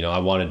 you know, I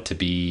wanted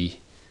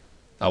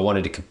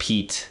to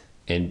compete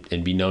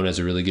and be known as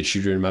a really good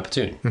shooter in my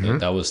platoon. And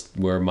that was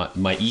where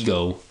my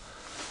ego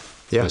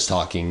was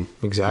talking.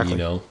 Exactly.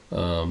 You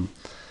know,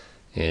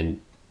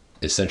 and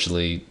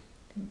essentially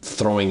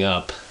throwing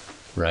up,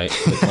 right,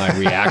 with my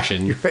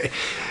reaction. Right.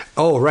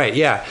 Oh, right.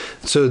 Yeah.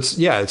 So it's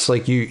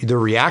like the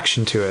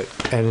reaction to it.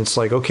 And it's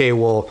like, okay,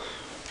 well,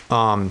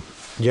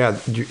 yeah,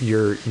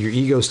 your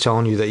ego's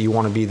telling you that you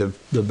want to be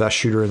the best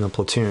shooter in the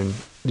platoon.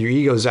 Your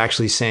ego is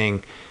actually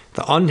saying,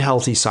 the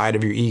unhealthy side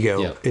of your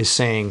ego is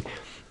saying,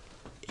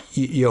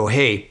 yo,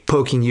 hey,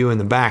 poking you in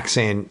the back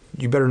saying,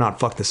 you better not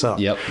fuck this up.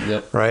 Yep.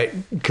 Right.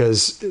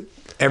 Because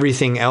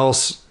everything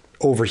else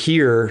over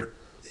here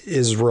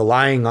is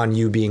relying on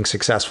you being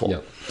successful.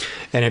 Yep.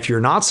 And if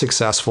you're not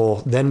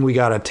successful, then we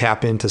got to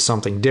tap into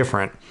something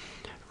different,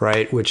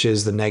 right? Which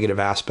is the negative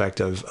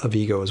aspect of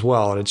ego as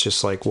well. And it's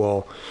just like,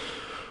 well,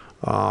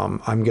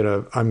 I'm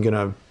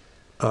gonna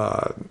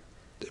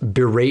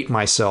berate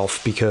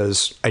myself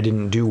because I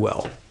didn't do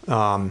well,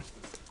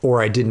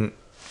 or I didn't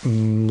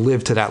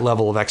live to that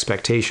level of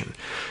expectation.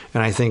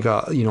 And I think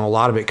you know, a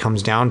lot of it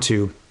comes down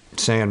to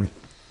saying,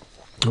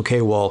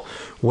 okay, well,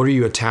 what are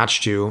you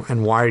attached to,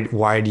 and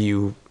why do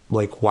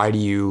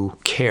you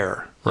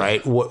care?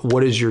 Right?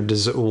 What is your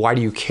why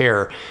do you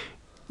care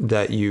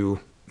that you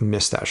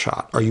missed that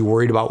shot? Are you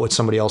worried about what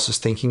somebody else is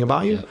thinking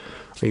about you?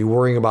 Are you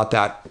worrying about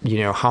that, you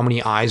know, how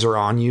many eyes are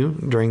on you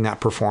during that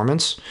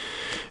performance,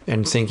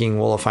 and thinking,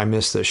 well, if I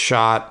miss this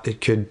shot,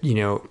 it could, you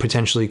know,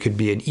 potentially could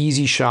be an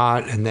easy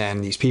shot, and then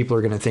these people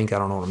are going to think I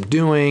don't know what I'm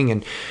doing,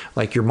 and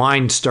like your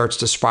mind starts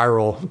to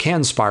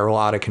can spiral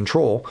out of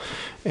control.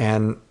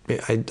 And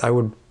I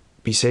would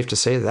be safe to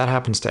say that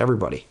happens to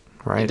everybody,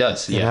 right? It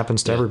does. It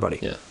happens to everybody.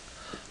 Yeah.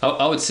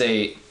 I would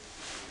say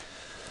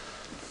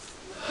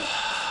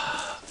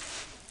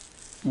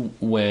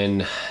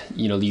when,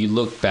 you know, you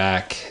look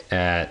back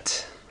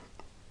at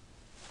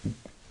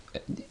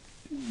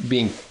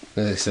being,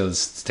 so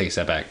let's take a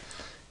step back,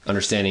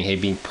 understanding, hey,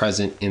 being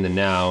present in the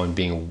now and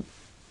being,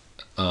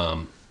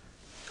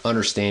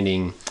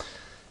 understanding.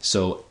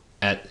 So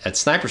at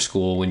sniper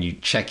school, when you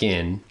check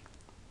in,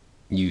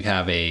 you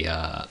have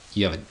a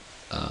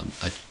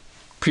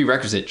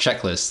prerequisite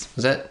checklist.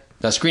 Is that?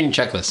 A screening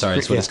checklist, sorry,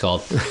 that's what it's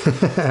called.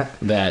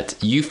 That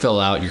you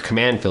fill out, your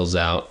command fills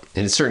out,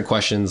 and it's certain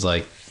questions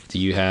like, do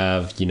you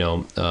have, you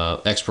know,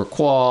 expert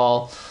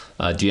qual?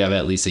 Do you have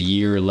at least a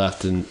year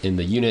left in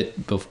the unit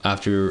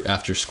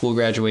after school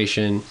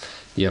graduation?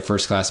 Do you have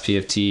first class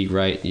PFT,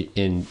 right?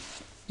 And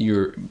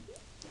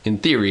in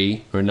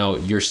theory, or no,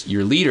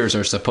 your leaders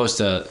are supposed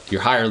to,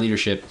 your higher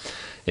leadership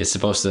is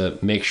supposed to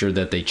make sure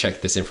that they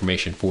check this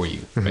information for you,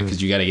 right?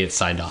 Because you got to get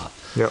signed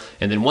off. Yep.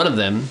 And then one of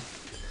them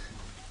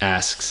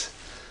asks,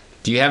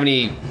 do you have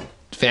any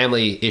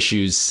family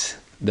issues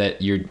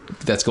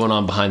that's going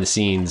on behind the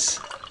scenes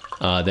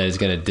that is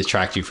going to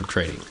detract you from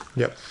trading?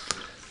 Yep.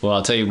 Well,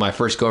 I'll tell you, my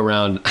first go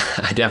around,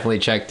 I definitely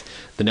checked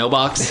the no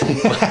box,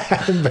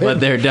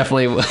 but there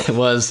definitely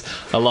was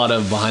a lot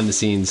of behind the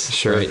scenes.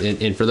 Sure.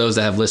 Right? And for those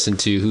that have listened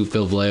to who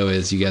Phil Vallejo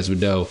is, you guys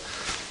would know,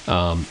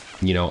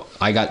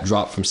 I got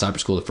dropped from sniper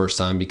school the first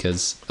time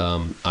because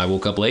I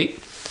woke up late,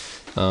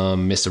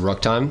 missed a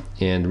ruck time.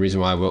 And the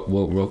reason why I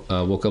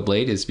woke up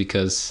late is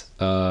because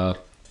I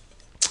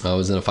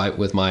was in a fight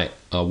with my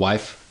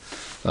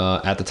wife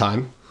at the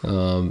time.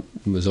 It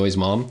was always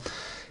mom.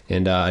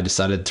 And I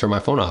decided to turn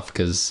my phone off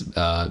because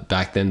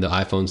back then the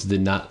iPhones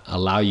did not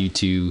allow you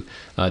to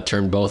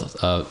turn both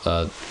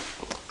the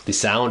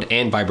sound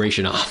and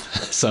vibration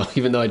off. So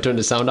even though I turned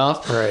the sound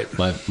off, right,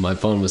 my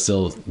phone was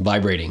still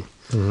vibrating.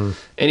 Mm-hmm.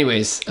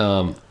 Anyways,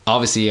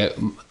 obviously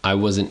I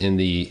wasn't in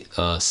the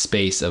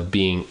space of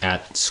being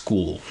at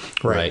school,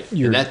 right?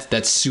 And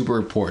that's super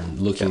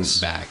important. Looking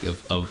back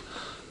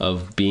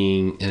of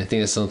being, and I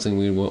think that's something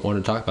we want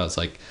to talk about. It's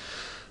like,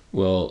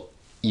 well,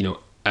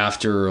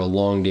 after a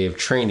long day of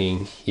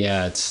training,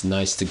 yeah, it's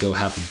nice to go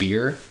have a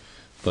beer,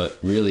 but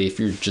really, if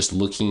you're just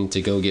looking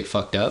to go get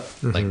fucked up,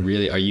 like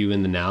really, are you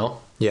in the now?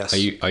 Yes.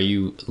 Are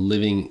you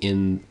living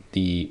in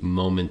the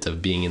moment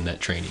of being in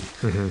that training?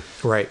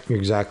 Mm-hmm. Right. You're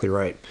exactly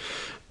right.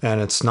 And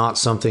it's not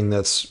something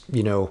that's,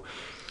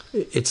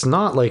 it's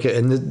not like,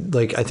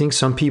 I think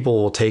some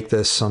people will take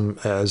this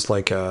as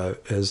like a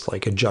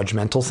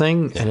judgmental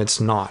thing, and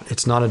it's not a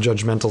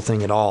judgmental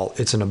thing at all.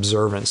 It's an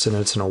observance, and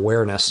it's an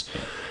awareness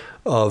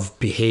of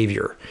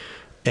behavior.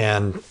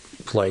 And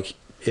like,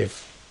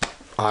 if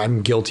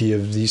I'm guilty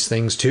of these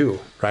things too,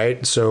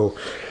 right? So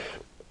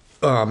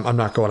I'm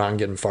not going out and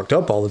getting fucked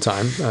up all the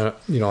time. I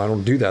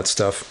don't do that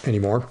stuff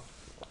anymore.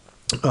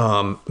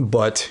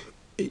 But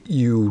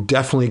you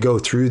definitely go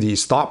through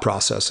these thought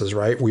processes,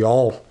 right? We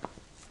all,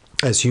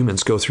 as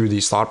humans, go through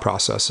these thought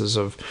processes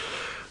of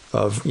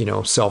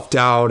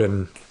self-doubt,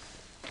 and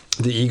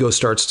the ego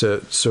starts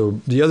to.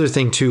 So the other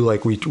thing too,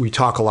 like we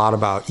talk a lot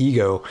about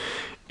ego,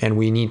 and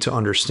we need to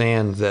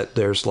understand that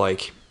there's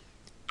that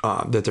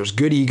there's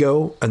good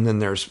ego and then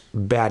there's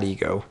bad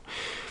ego.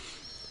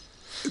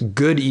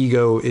 Good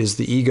ego is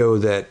the ego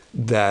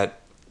that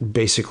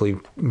basically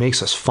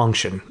makes us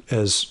function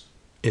as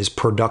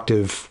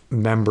productive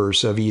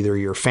members of either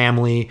your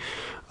family,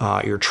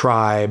 your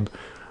tribe,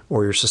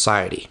 or your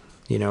society.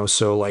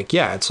 So like,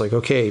 yeah, it's like,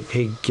 okay,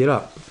 hey, get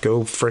up,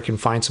 go frickin'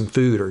 find some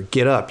food, or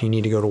get up, you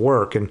need to go to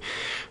work. And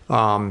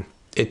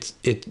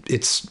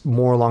it's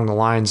more along the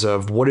lines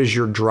of, what is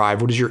your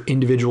drive? What is your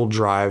individual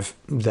drive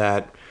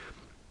that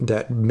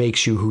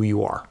makes you who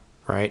you are,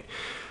 right?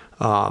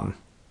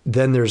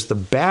 Then there's the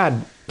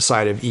bad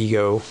side of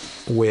ego,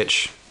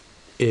 which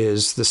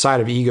is the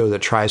side of ego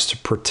that tries to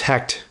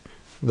protect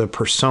the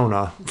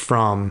persona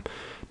from,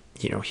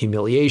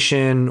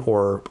 humiliation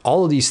or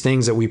all of these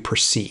things that we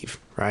perceive,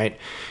 right?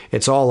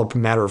 It's all a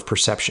matter of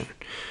perception.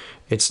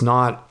 It's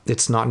not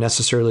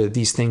necessarily that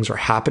these things are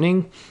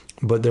happening,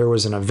 but there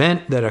was an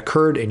event that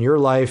occurred in your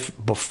life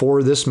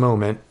before this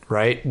moment,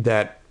 right,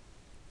 that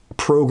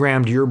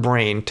programmed your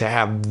brain to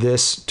have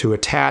this, to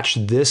attach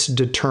this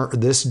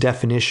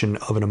definition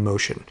of an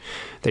emotion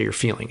that you're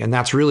feeling. And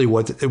that's really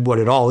what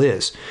it all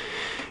is.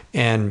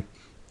 And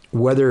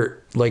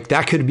whether, like,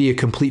 that could be a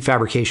complete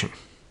fabrication,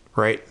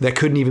 right? That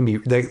couldn't even be,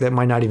 that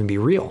might not even be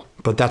real,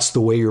 but that's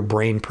the way your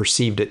brain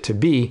perceived it to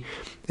be.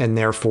 And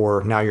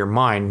therefore now your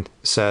mind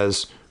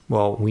says,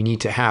 well, we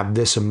need to have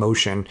this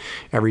emotion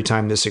every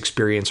time this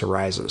experience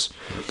arises.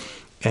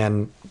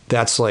 And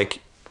that's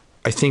like,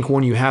 I think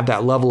when you have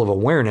that level of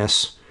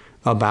awareness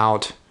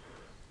about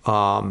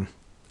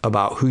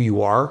who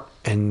you are,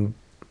 and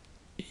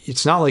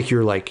it's not like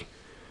you're like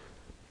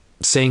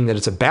saying that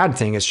it's a bad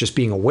thing. It's just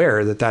being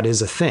aware that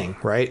is a thing,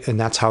 right? And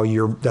that's how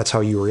you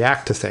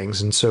react to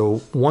things. And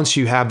so once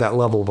you have that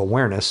level of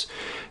awareness,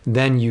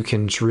 then you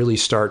can really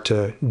start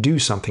to do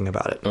something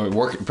about it.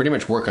 Or pretty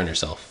much work on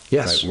yourself.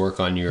 Yes. Right? Work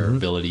on your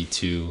ability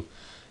to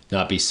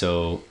not be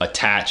so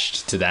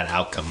attached to that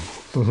outcome.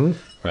 Mm-hmm.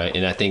 Right.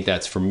 And I think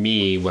that's, for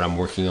me, what I'm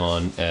working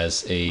on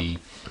as a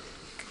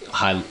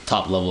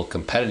top level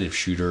competitive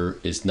shooter,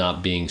 is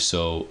not being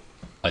so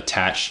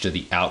attached to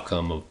the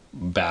outcome of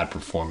bad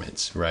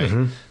performance. Right.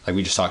 Mm-hmm. Like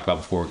we just talked about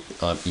before,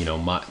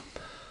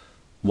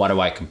 why do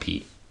I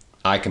compete?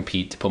 I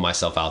compete to put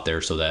myself out there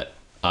so that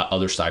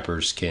other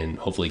snipers can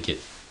hopefully get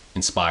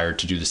inspired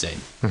to do the same.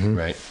 Mm-hmm.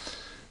 Right.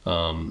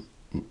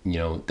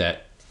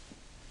 That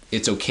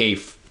it's okay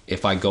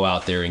if I go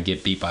out there and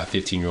get beat by a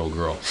 15-year-old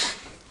girl.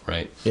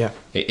 Right. Yeah.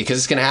 Because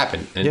it's going to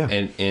happen.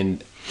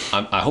 And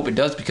I hope it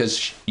does, because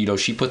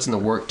she puts in the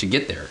work to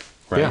get there.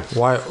 Right.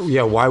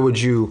 Yeah. Why would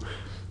you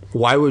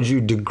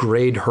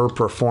degrade her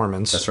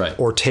performance? That's right.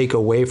 Or take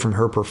away from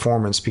her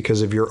performance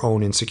because of your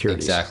own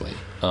insecurities? Exactly.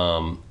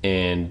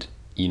 And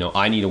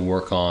I need to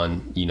work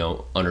on,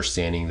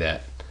 understanding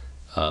that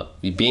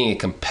being a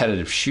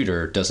competitive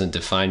shooter doesn't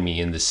define me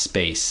in this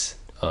space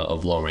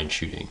of long range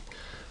shooting.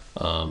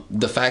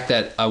 The fact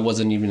that I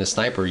wasn't even a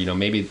sniper,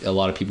 maybe a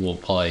lot of people will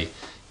probably,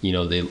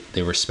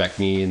 they respect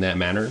me in that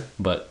manner.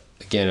 But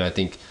again, I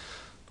think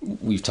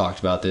we've talked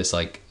about this,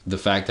 like the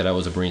fact that I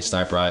was a Marine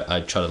sniper,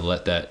 I try to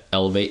let that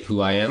elevate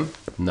who I am,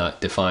 not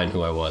define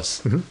who I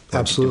was. Mm-hmm.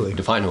 Absolutely.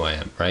 Define who I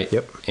am, right?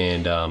 Yep.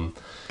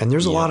 And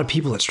there's a lot of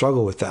people that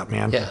struggle with that,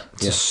 man. Yeah.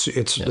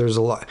 There's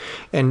a lot.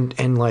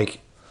 And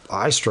like,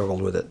 I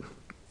struggled with it.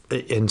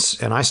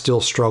 And I still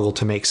struggle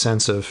to make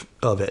sense of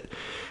it.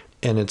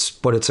 And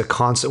it's a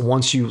constant,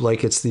 once you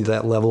like, it's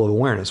that level of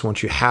awareness.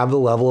 Once you have the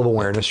level of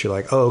awareness, you're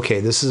like, oh, okay,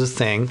 this is a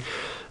thing.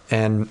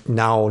 And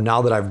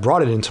now that I've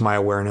brought it into my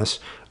awareness,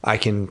 I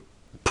can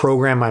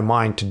program my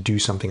mind to do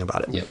something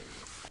about it. Yep.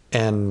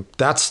 And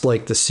that's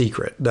like the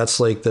secret. That's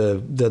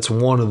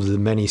one of the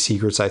many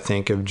secrets, I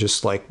think,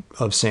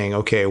 of saying,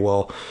 okay,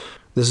 well,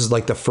 this is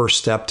like the first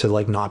step to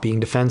like not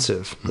being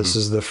defensive. Mm-hmm. This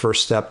is the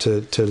first step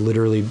to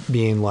literally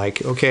being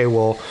like, okay,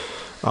 well,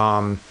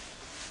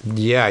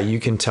 yeah, you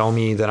can tell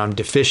me that I'm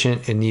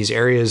deficient in these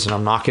areas and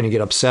I'm not going to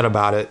get upset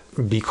about it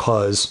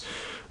because,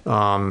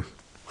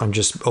 I'm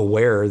just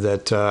aware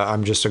that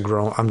I'm just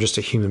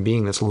a human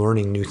being that's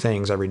learning new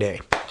things every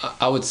day.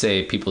 I would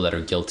say people that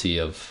are guilty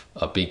of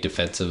being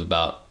defensive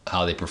about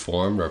how they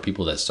performed are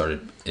people that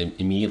started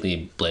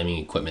immediately blaming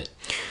equipment.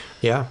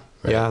 Yeah,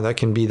 right? Yeah, that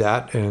can be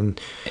that. And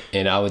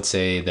I would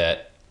say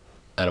that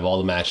out of all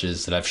the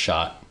matches that I've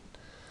shot,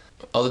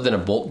 other than a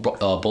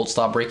bolt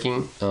stop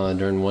breaking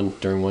during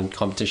one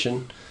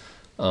competition,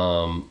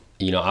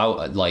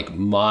 I like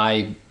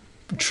my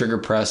trigger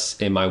press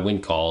and my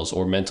wind calls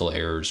or mental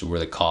errors were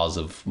the cause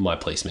of my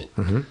placement.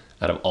 Mm-hmm.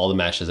 Out of all the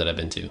matches that I've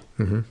been to.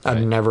 Mm-hmm.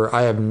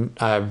 Right?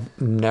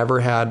 I've never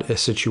had a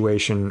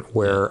situation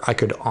where I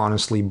could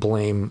honestly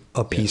blame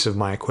a piece of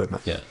my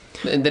equipment. Yeah.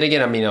 And then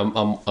again, I mean,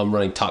 I'm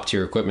running top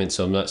tier equipment,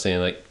 so I'm not saying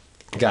like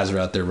guys are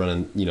out there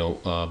running,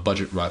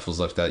 budget rifles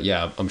like that.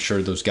 Yeah, I'm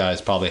sure those guys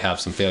probably have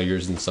some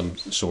failures in some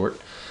sort.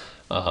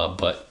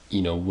 But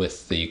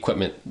with the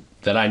equipment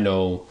that I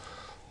know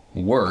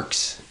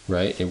works,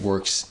 right? It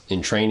works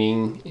in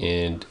training,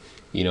 and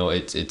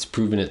it's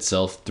proven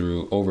itself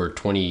through over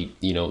 20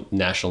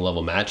 national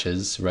level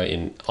matches, right,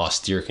 in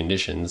austere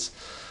conditions,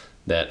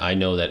 that I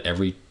know that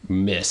every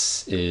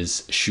miss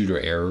is shooter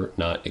error,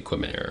 not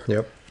equipment error.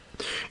 Yep.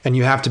 And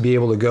you have to be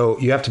able to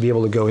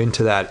go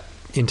into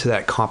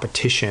that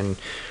competition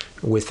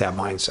with that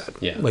mindset.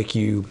 Yeah. Like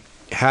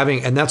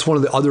and that's one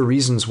of the other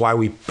reasons why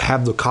we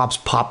have the cops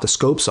pop the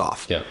scopes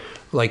off. Yeah.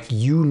 Like,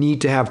 you need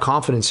to have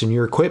confidence in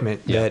your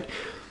equipment that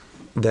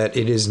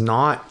it is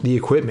not the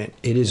equipment,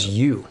 it is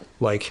you.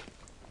 Like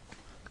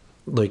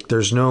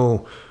there's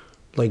no,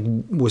 like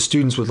with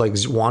students with like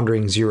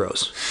wandering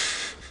zeros,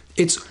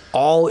 it's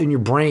all in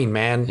your brain,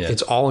 man. Yeah.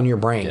 It's all in your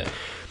brain. Yeah.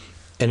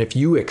 And if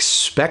you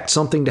expect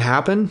something to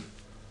happen,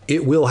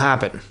 it will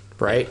happen,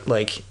 right?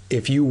 Like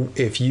if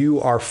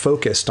you are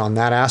focused on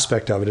that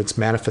aspect of it, it's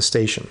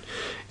manifestation.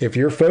 If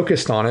you're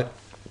focused on it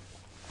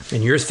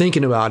and you're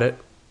thinking about it,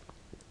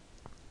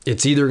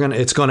 it's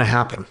going to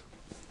happen.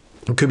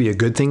 It could be a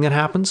good thing that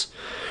happens,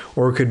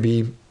 or it could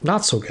be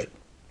not so good.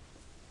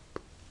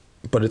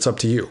 But it's up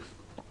to you.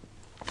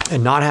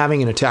 And not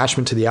having an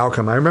attachment to the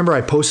outcome. I remember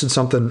I posted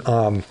something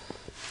on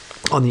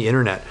the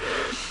internet,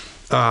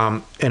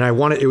 and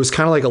it was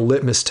kind of like a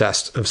litmus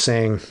test of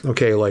saying,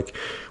 okay, like,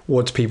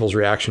 what's people's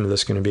reaction to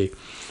this going to be?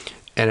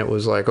 And it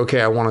was like,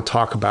 okay, I want to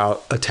talk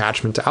about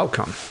attachment to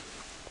outcome,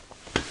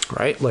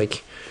 right?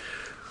 Like,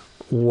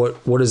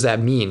 what does that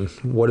mean?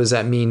 What does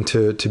that mean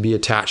to be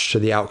attached to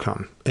the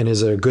outcome? And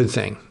is it a good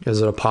thing?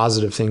 Is it a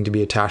positive thing to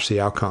be attached to the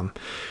outcome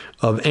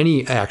of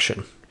any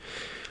action?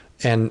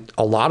 And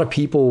a lot of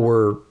people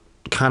were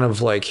kind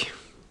of like,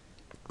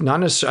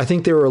 not necessarily, I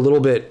think they were a little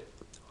bit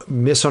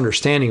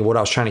misunderstanding what I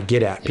was trying to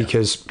get at,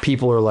 because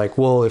people are like,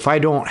 well, if I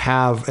don't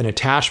have an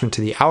attachment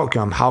to the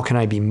outcome, how can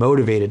I be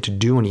motivated to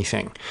do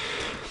anything?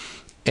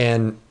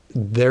 And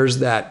there's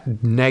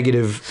that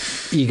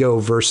negative ego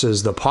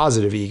versus the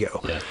positive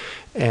ego. Yeah.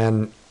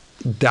 And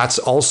that's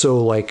also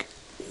like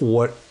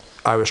what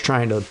I was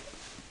trying to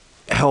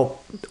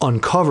help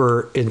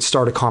uncover and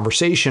start a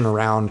conversation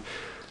around,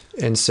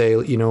 and say,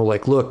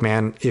 like, look,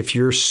 man, if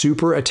you're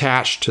super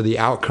attached to the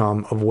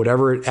outcome of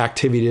whatever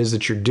activity it is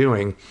that you're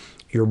doing,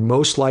 you're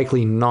most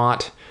likely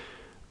not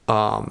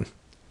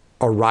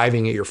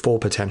arriving at your full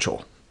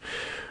potential,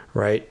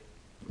 right?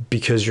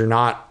 Because you're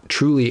not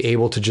truly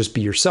able to just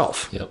be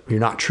yourself. Yep. You're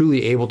not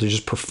truly able to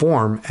just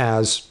perform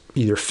as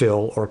either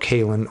Phil or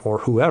Kalen or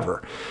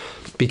whoever.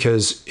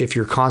 Because if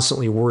you're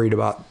constantly worried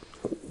about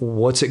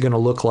what's it going to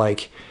look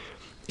like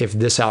if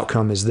this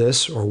outcome is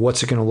this, or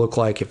what's it going to look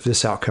like if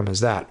this outcome is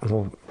that?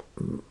 Well,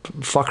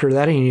 fucker,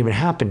 that ain't even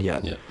happened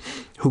yet. Yeah.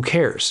 Who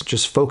cares?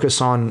 Just focus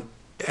on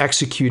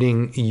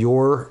executing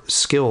your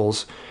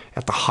skills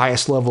at the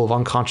highest level of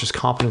unconscious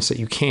competence that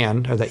you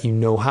can, or that you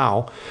know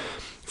how.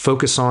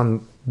 Focus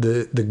on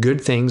the good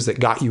things that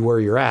got you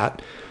where you're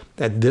at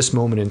this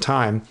moment in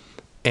time,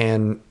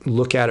 and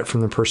look at it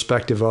from the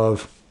perspective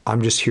of,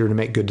 I'm just here to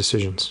make good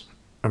decisions.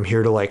 I'm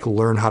here to like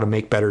learn how to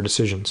make better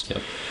decisions.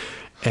 Yep.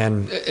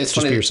 And it's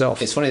just be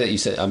yourself. It's funny that you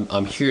said,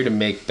 I'm here to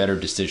make better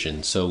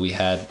decisions. So we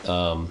had,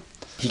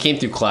 he came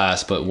through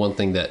class, but one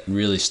thing that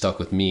really stuck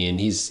with me, and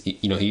he's,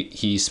 you know,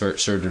 he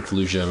served in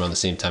Fallujah around the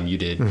same time you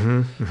did.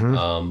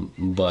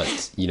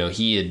 But, you know,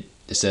 he had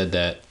said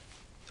that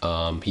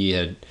he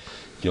had,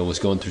 you know, was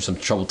going through some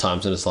troubled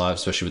times in his life,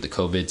 especially with the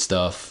COVID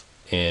stuff.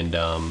 And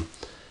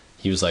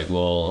he was like,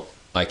 well,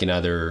 I can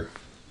either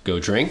go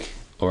drink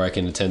or I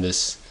can attend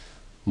this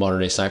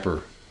modern day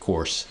sniper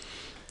course.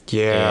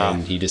 Yeah.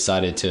 And he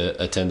decided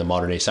to attend the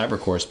modern day sniper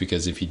course,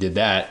 because if he did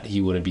that,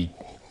 he'd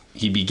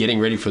be getting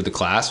ready for the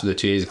class, for the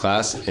 2 days of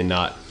class, and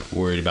not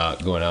worried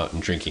about going out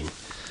and drinking.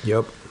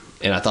 Yep.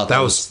 And I thought that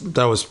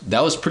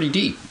was pretty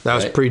deep. That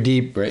was pretty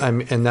deep. Right.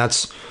 And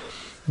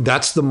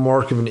that's the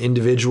mark of an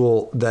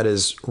individual that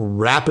is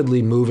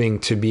rapidly moving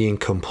to being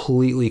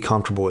completely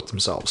comfortable with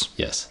themselves.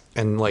 Yes.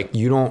 And like,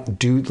 you don't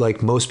do,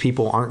 like, most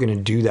people aren't going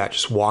to do that,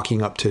 just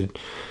walking up to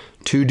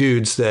two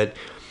dudes that,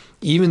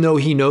 even though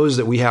he knows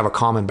that we have a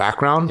common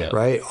background, Yep.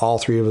 right? All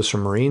three of us are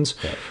Marines.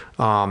 Yep.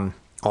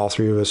 All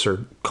three of us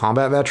are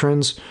combat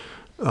veterans.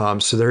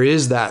 So there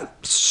is that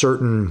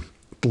certain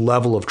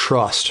level of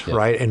trust, Yep.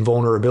 right? And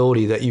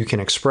vulnerability that you can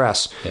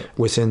express Yep.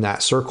 within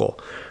that circle.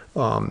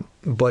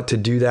 But to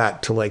do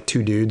that to like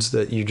two dudes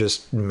that you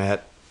just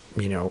met,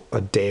 you know,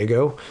 a day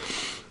ago,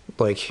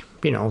 like,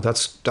 you know,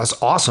 that's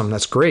awesome.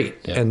 That's great.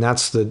 Yep. And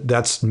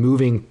that's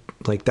moving,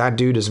 like, that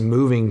dude is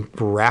moving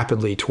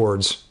rapidly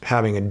towards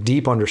having a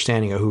deep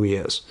understanding of who he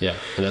is. Yeah.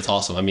 And that's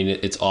awesome. I mean,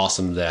 it's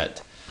awesome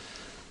that,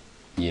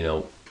 you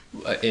know,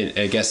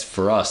 I guess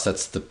for us,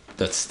 that's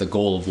the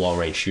goal of long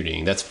range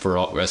shooting. That's for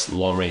us,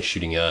 long range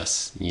shooting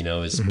us, you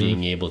know, is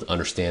being able to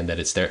understand that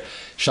it's there.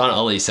 Sean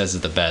Ulley says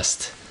it the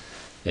best,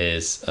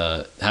 is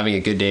having a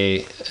good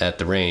day at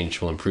the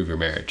range will improve your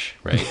marriage,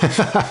 right?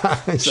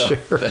 Sure.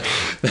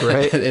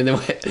 Right. And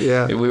then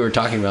Yeah. we were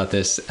talking about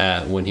this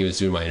when he was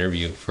doing my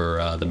interview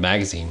for the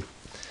magazine,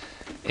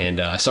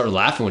 and I started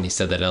laughing when he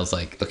said that. I was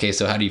like, okay,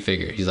 so how do you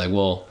figure? He's like,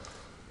 well,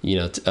 you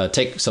know,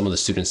 take some of the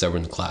students that were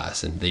in the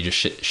class and they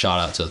just shot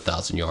out to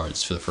 1,000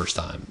 yards for the first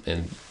time,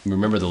 and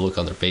remember the look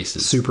on their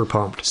faces. Super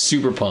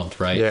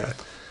pumped, right? Yeah.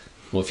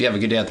 Well, if you have a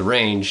good day at the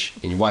range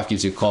and your wife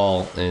gives you a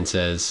call and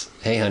says,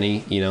 hey,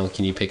 honey, you know,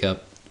 can you pick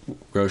up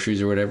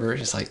groceries or whatever?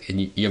 It's like, and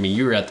I mean,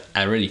 you were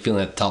already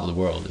feeling at the top of the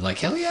world. You're like,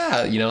 hell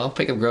yeah, you know, I'll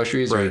pick up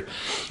groceries, right. Or,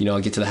 you know,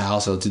 I'll get to the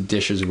house, I'll do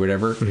dishes or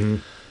whatever. Mm-hmm.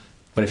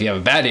 But if you have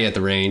a bad day at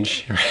the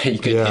range, right, you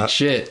couldn't hit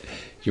shit.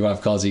 Your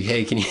wife calls you,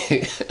 hey, can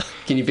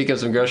you pick up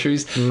some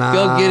groceries? Nah.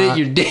 Go get it,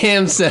 you're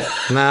damn set.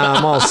 Nah,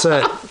 I'm all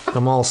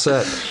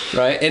set.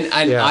 Right. And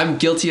I'm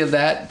guilty of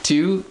that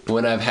too.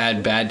 When I've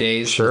had bad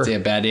days, Sure. let's say a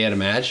bad day at a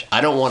match,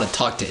 I don't want to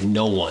talk to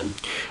no one.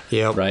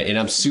 Yeah. Right. And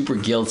I'm super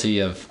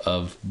guilty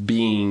of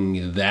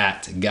being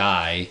that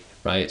guy.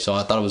 Right. So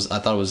I thought it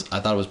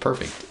was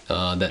perfect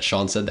that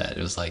Sean said that.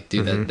 It was like,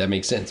 dude, that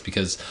makes sense,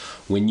 because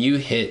when you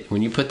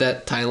put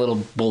that tiny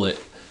little bullet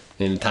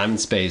in time and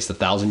space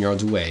 1,000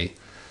 yards away,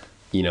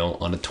 you know,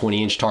 on a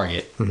 20-inch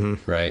target,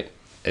 right?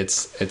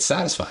 It's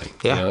satisfying.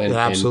 Yeah, you know? it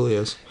absolutely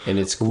is. And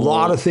it's cool. A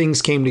lot of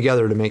things came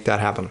together to make that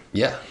happen.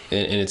 Yeah,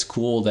 and it's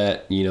cool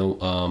that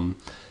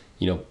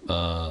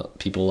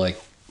people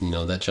like, you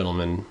know, that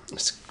gentleman.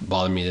 It's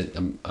bothered me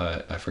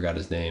that I forgot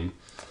his name.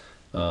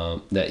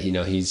 That, you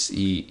know,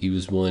 he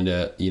was willing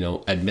to, you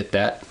know, admit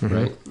that,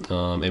 right?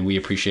 And we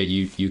appreciate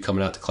you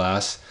coming out to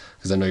class,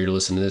 because I know you're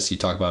listening to this. You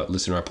talk about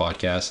listening to our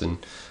podcast, and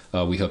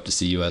we hope to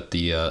see you at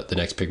the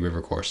next Pig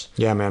River course.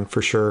 Yeah, man,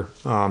 for sure.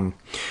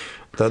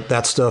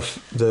 That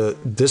stuff,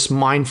 these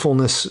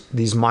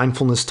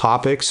mindfulness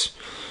topics.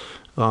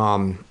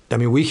 I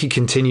mean, we could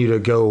continue to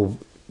go.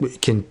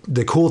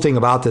 The cool thing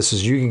about this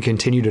is you can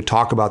continue to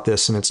talk about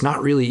this, and it's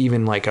not really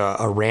even like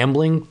a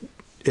rambling.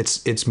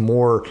 It's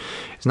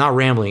not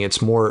rambling.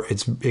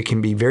 It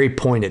can be very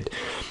pointed.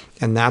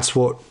 And that's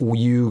what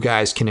you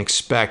guys can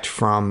expect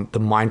from the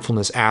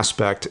mindfulness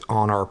aspect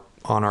on our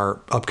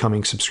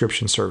upcoming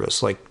subscription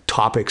service, like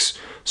topics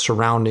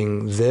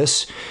surrounding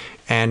this.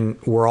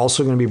 And we're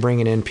also going to be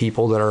bringing in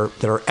people that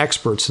are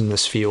experts in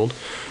this field,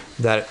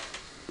 that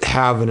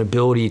have an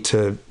ability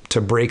to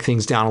break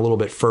things down a little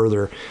bit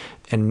further,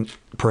 and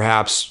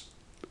perhaps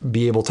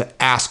be able to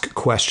ask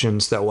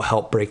questions that will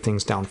help break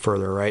things down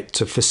further, right?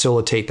 To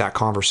facilitate that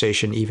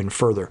conversation even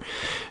further.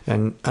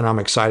 And I'm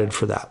excited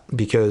for that,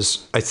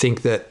 because I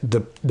think that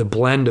the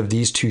blend of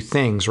these two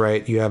things,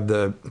 right? You have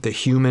the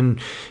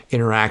human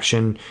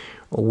interaction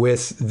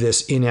with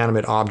this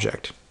inanimate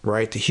object,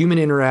 right? The human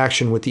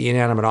interaction with the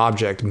inanimate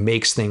object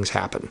makes things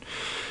happen.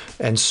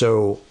 And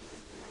so,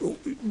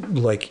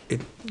 like,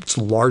 it's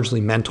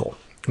largely mental.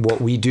 What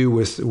we do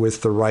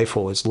with the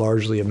rifle is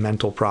largely a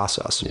mental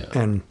process. Yeah.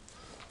 And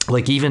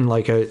like, even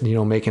like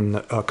making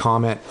a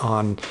comment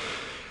on,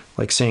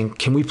 like, saying,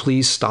 can we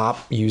please stop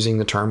using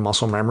the term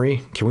muscle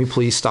memory? Can we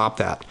please stop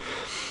that?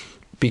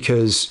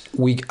 Because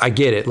I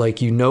get it.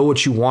 Like, you know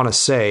what you want to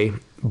say,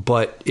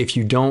 but if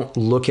you don't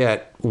look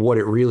at what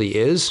it really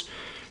is,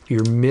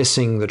 you're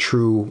missing the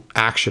true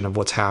action of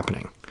what's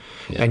happening.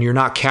 Yeah. And you're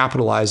not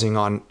capitalizing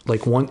on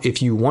like once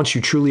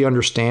you truly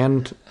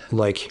understand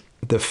like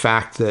the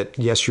fact that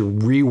yes, you're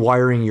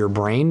rewiring your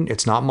brain.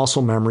 It's not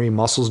muscle memory.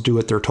 Muscles do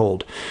what they're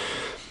told.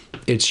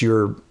 It's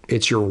your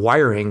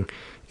wiring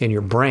in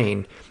your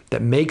brain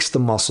that makes the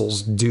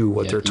muscles do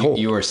what they're told.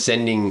 You're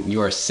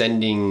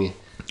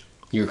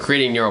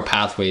creating neural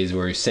pathways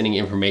where you're sending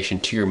information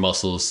to your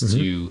muscles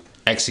to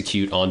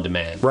execute on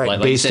demand.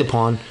 Right. Based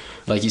upon,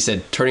 like you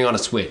said, turning on a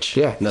switch.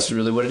 Yeah. And that's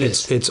really what it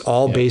is. It's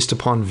all based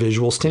upon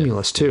visual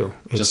stimulus too.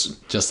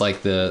 Just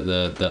like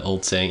the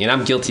old saying, and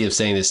I'm guilty of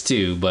saying this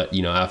too, but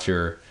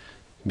after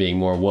being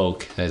more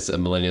woke, as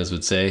millennials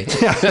would say,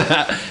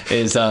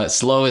 is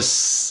slow is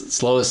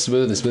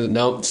smooth and smooth.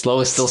 No,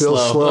 slow is still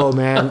slow,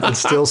 man. It's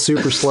still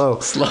super slow.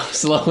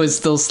 Slow is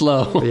still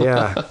slow.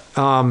 Yeah.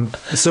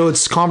 So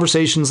it's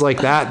conversations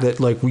like that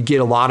like we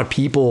get a lot of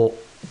people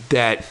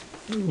that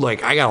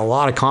like, I got a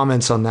lot of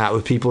comments on that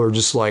with people who are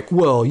just like,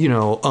 well, the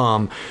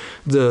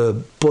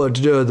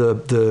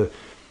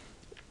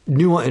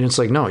new one, and it's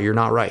like, no, you're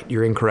not right.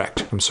 You're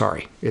incorrect. I'm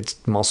sorry.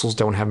 Muscles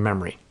don't have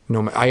memory.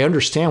 No, I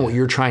understand what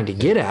you're trying to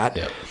get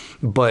at,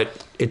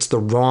 but it's the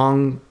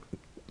wrong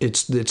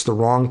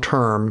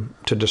term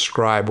to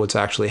describe what's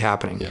actually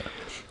happening. Yeah.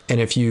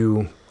 And if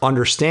you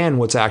understand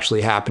what's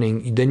actually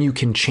happening, then you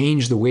can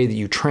change the way that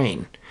you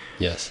train.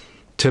 Yes.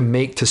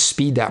 To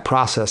speed that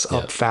process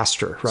up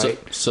faster, right?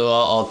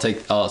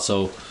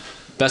 So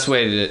best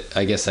way to,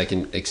 I guess I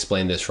can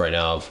explain this right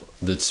now, of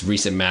this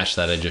recent match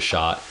that I just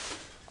shot,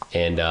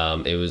 and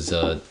it was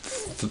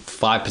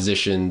 5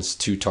 positions,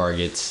 2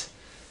 targets.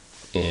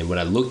 And when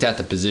I looked at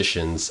the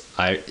positions,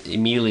 I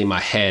immediately in my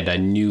head, I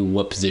knew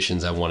what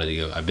positions I wanted to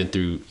go. I've been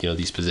through,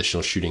 these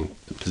positional shooting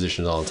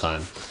positions all the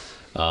time.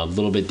 A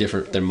little bit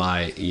different than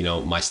my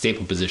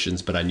staple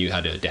positions, but I knew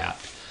how to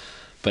adapt.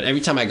 But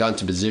every time I got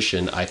into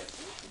position,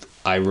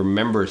 I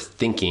remember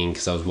thinking,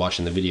 because I was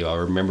watching the video, I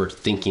remember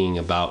thinking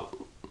about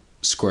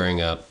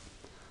squaring up,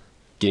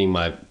 getting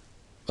my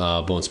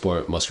bone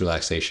sport, muscle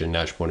relaxation,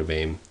 natural point of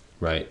aim,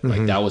 right? Mm-hmm.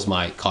 Like that was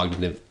my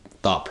cognitive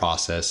thought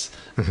process.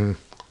 Mm-hmm.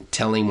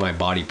 Telling my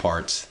body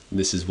parts,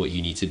 this is what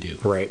you need to do.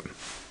 Right.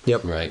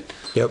 Yep. Right.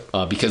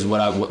 Yep. Because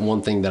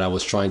one thing that I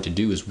was trying to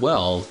do as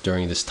well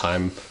during this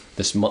time,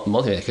 this month,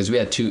 because we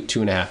had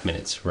 2.5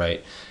 minutes,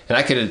 right? And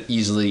I could have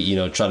easily,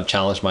 try to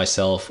challenge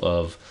myself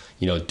of,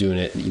 doing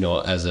it,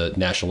 as a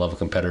national level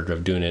competitor,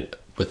 of doing it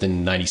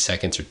within 90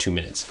 seconds or 2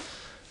 minutes.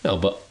 No,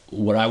 but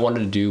what I wanted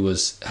to do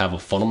was have a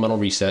fundamental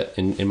reset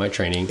in my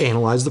training.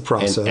 Analyze the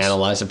process.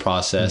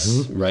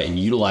 Mm-hmm. Right, and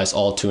utilize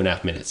all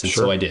 2.5 minutes. And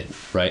so I did,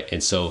 right?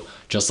 And so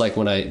just like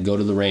when I go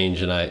to the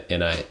range and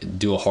I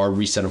do a hard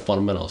reset of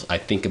fundamentals, I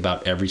think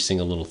about every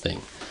single little thing.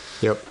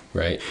 Yep.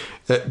 Right.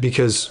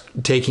 Because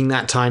taking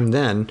that time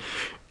then,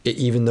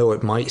 even though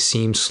it might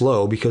seem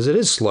slow, because it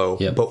is slow,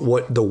 but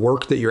what the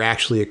work that you're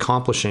actually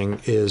accomplishing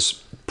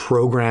is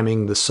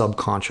programming the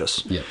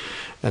subconscious. Yep.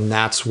 And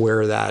that's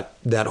where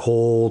that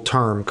whole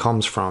term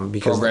comes from.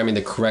 Because programming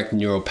the correct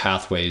neural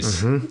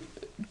pathways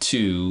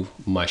to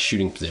my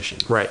shooting position.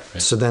 Right.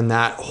 So then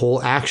that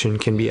whole action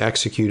can be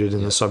executed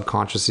in the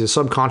subconscious. The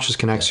subconscious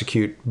can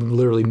execute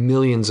literally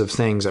millions of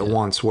things at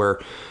once, where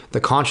the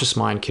conscious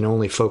mind can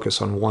only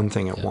focus on one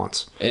thing at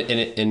once.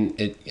 And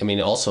I mean,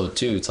 also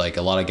too, it's like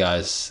a lot of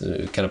guys,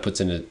 it kind of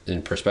puts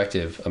in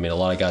perspective. I mean, a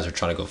lot of guys are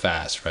trying to go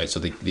fast, right? So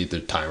they're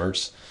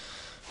timers.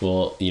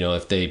 Well,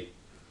 if they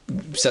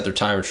set their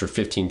timers for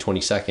 15,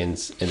 20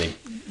 seconds and they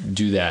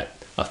do that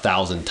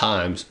 1,000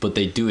 times, but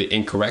they do it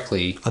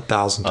incorrectly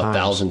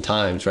 1,000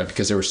 times, right?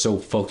 Because they were so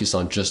focused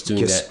on just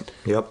doing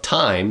that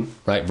time,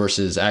 right?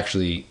 Versus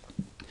actually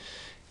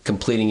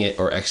completing it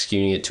or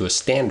executing it to a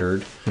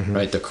standard,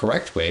 right? The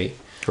correct way,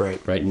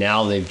 right?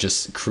 Now they've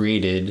just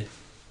created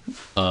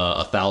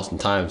 1,000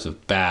 times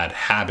of bad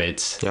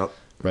habits,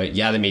 right?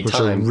 Yeah, they made which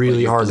time, are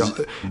really hard to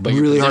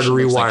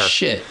rewire. Like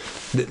shit.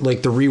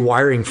 Like the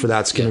rewiring for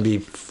that's going to be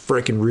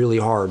freaking really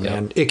hard,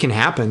 man. It can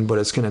happen, but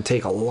it's going to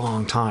take a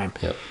long time.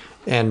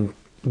 And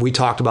we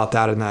talked about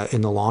that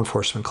in the law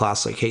enforcement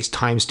class, like, hey,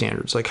 time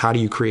standards. Like, how do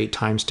you create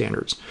time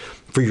standards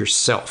for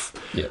yourself?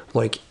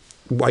 Like,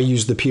 I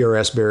used the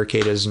PRS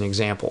barricade as an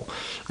example,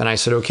 and I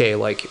said, okay,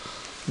 like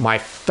my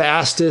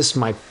fastest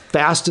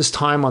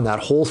time on that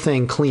whole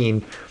thing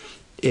clean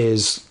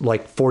is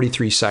like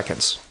 43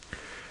 seconds.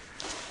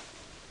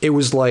 It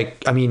was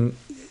like, I mean,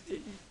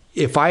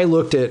 if I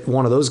looked at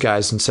one of those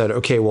guys and said,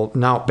 okay, well,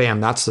 now,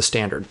 bam, that's the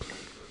standard.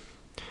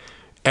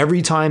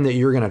 Every time that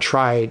you're going to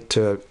try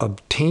to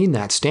obtain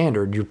that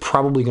standard, you're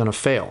probably going to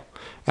fail.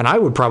 And I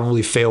would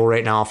probably fail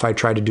right now if I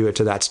tried to do it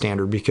to that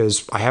standard,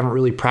 because I haven't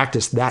really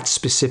practiced that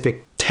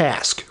specific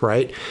task,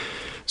 right?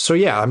 So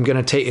yeah,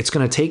 it's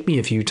going to take me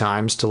a few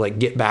times to like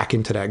get back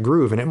into that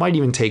groove. And it might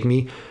even take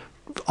me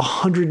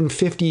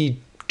 150,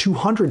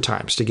 200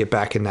 times to get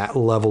back in that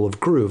level of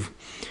groove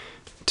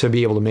to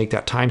be able to make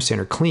that time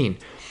standard clean.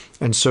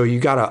 And so you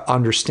got to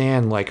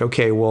understand, like,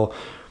 okay, well,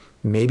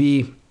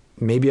 maybe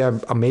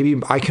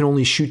I can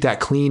only shoot that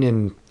clean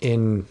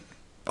in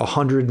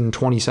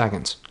 120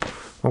 seconds,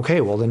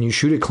 Okay, well then you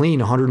shoot it clean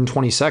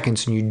 120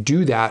 seconds and you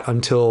do that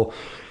until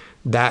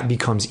that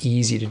becomes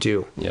easy to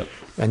do. Yep.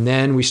 And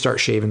then we start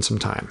shaving some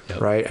time,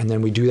 Yep. right? And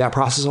then we do that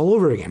process all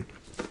over again.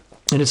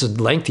 And it's a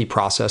lengthy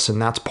process,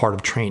 and that's part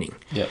of training.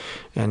 Yep.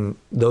 And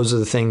those are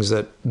the things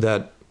that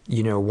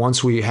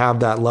once we have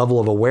that level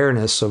of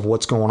awareness of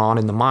what's going on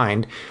in the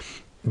mind,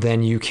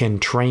 then you can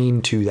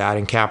train to that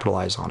and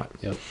capitalize on it.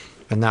 Yep.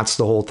 And that's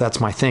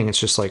my thing. It's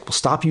just like, well,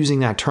 stop using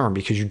that term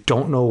because you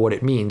don't know what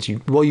it means.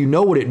 You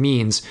know what it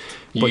means,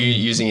 but You're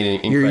using it in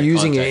incorrect you're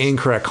using context. it in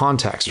incorrect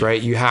context,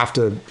 right? You have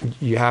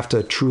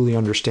to truly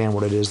understand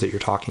what it is that you're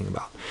talking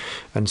about.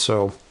 And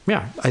so,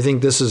 yeah, I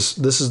think this is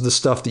the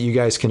stuff that you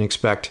guys can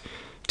expect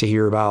to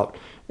hear about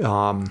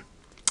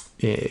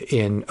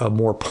in a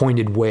more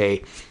pointed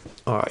way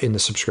in the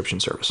subscription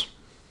service.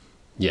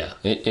 Yeah,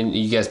 and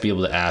you guys be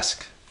able to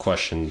ask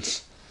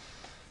questions,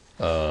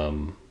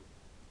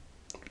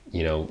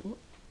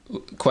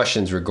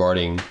 questions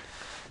regarding,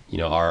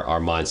 our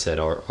mindset,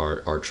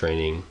 our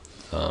training.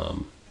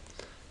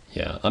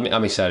 Yeah,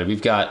 I'm excited.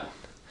 We've got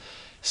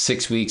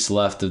 6 weeks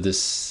left of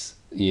this,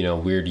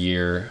 weird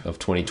year of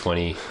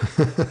 2020.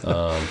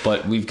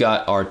 But we've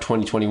got our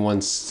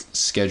 2021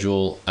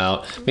 schedule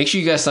out. Make sure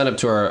you guys sign up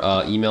to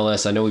our email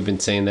list. I know we've been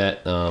saying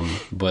that,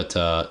 but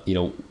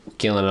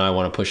Kaylin and I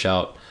want to push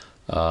out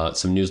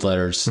some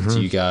newsletters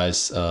to you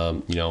guys,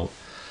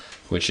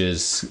 which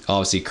is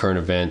obviously current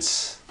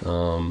events.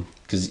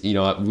 Because,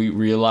 we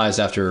realized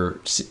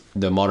after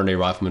the Modern Day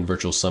Rifleman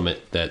Virtual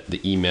Summit that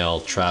the email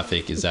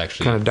traffic is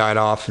actually kind of died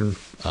off, and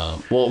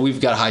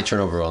we've got high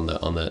turnover on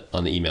the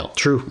email.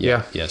 True.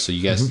 Yeah. So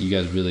you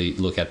guys really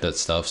look at that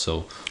stuff.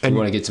 So we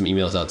want to get some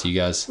emails out to you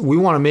guys. we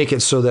want to make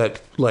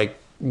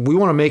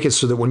it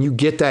so that when you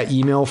get that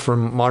email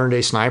from Modern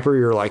Day Sniper,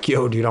 you're like,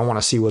 yo, dude, I want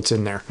to see what's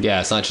in there.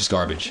 Yeah, it's not just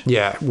garbage.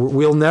 Yeah,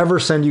 we'll never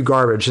send you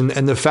garbage. And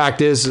the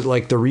fact is,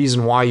 like, the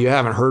reason why you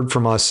haven't heard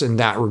from us in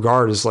that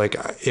regard is, like,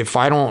 if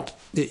I don't,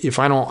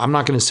 I'm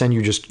not going to send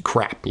you just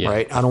crap,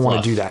 right? I don't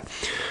want to do that.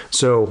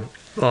 So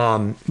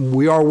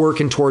we are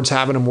working towards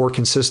having a more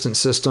consistent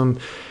system.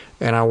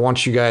 And I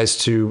want you guys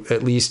to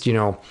at least,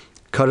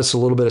 cut us a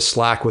little bit of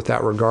slack with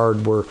that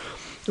regard.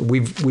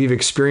 We've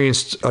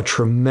experienced a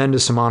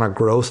tremendous amount of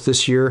growth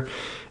this year,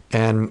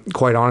 and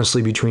quite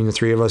honestly, between the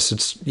three of us,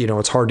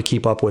 it's hard to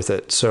keep up with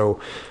it.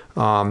 So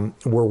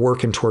we're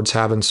working towards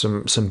having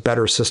some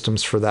better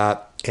systems for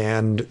that,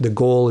 and the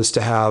goal is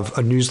to have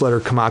a newsletter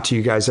come out to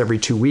you guys every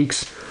 2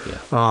 weeks.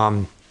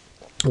 Yeah.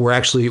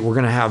 We're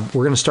going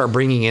to start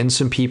bringing in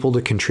some people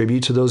to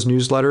contribute to those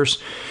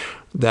newsletters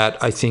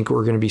that I think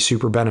are going to be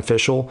super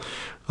beneficial.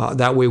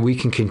 That way we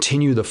can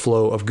continue the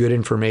flow of good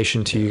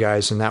information to you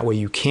guys. And that way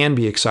you can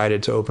be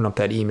excited to open up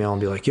that email and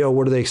be like, yo,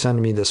 what are they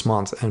sending me this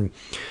month? And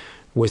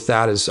with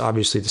that is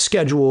obviously the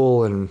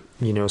schedule and,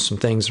 some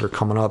things that are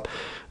coming up.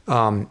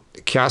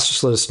 Cass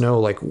just let us know,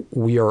 like,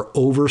 we are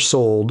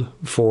oversold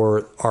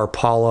for our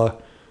Paula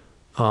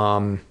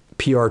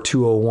PR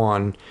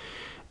 201.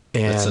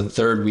 And it's the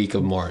third week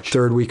of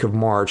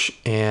March.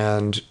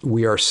 And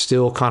we are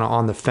still kind of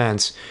on the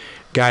fence.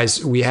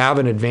 Guys, we have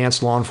an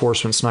advanced law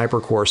enforcement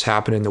sniper course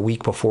happening the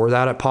week before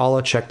that at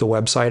Paula. Check the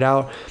website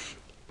out.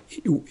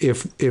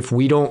 If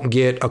we don't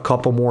get a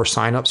couple more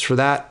signups for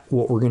that,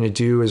 what we're going to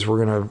do is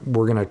we're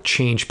going to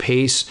change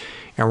pace,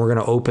 and we're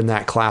going to open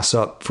that class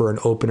up for an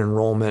open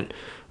enrollment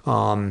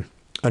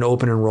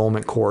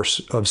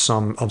course of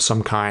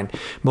some kind.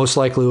 Most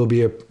likely it will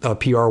be a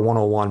PR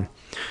 101.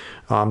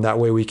 That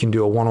way we can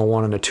do a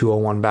 101 and a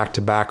 201 back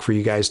to back for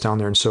you guys down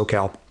there in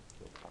SoCal.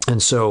 And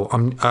so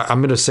I'm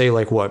going to say,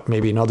 like,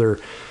 maybe another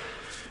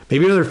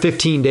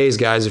 15 days,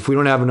 guys. If we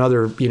don't have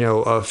another,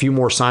 a few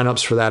more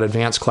signups for that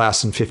advanced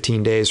class in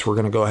 15 days, we're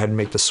going to go ahead and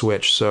make the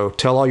switch. So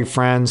tell all your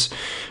friends,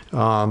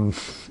 and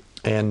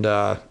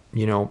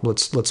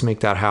let's make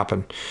that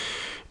happen.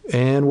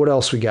 And what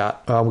else we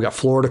got? We got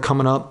Florida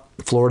coming up.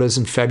 Florida's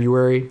in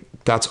February.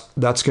 That's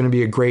going to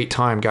be a great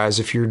time,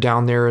 guys. If you're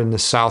down there in the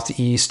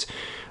Southeast,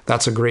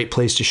 that's a great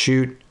place to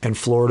shoot. And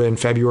Florida in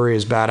February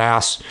is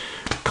badass.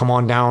 Come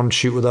on down,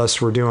 shoot with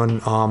us. We're doing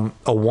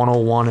a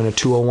 101 and a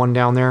 201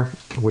 down there,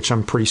 which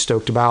I'm pretty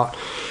stoked about.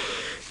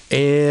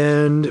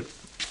 And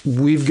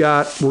we're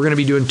going to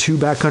be doing 2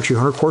 backcountry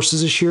hunter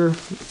courses this year,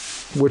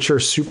 which are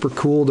super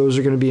cool. Those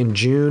are going to be in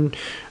June.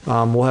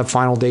 We'll have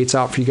final dates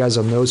out for you guys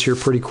on those here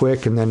pretty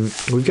quick. And then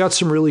we've got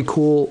some really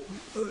cool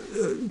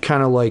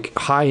kind of like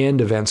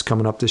high-end events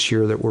coming up this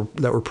year that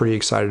we're pretty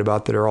excited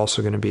about that are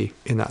also going to be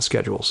in that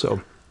schedule.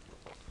 So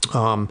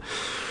a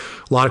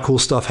lot of cool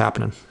stuff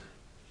happening.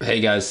 Hey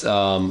guys,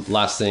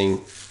 last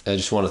thing, I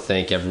just want to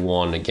thank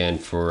everyone again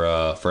for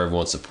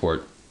everyone's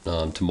support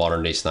to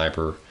Modern Day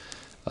Sniper.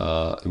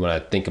 When I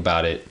think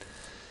about it,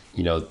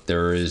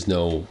 there is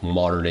no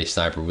Modern Day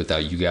Sniper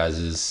without you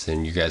guys'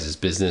 and your guys'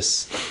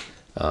 business,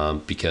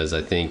 because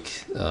I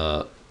think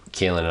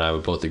Kaylin and I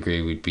would both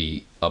agree we'd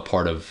be a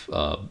part of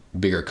a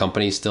bigger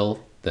company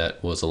still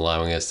that was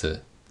allowing us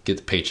to get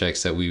the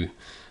paychecks that we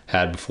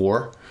had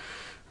before,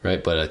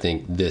 right? But I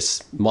think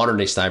this Modern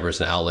Day Sniper is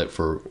an outlet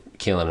for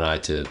Kaylin and I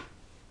to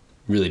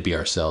really be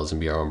ourselves and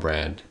be our own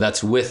brand.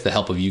 That's with the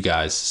help of you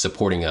guys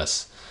supporting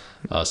us.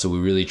 So we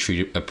really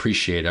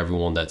appreciate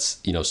everyone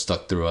that's,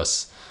 stuck through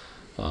us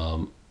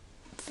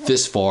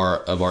this far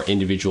of our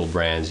individual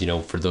brands.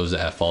 For those that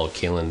have followed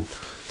Kalen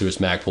through his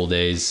Magpul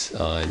days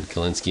and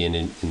Kalinske,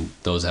 and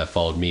those that have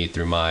followed me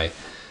through my,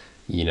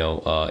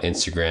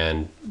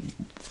 Instagram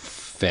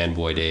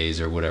fanboy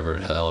days or whatever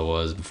the hell it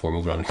was before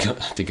moving on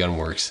to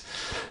Gunworks,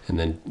 and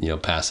then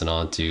passing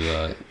on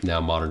to now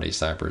modern day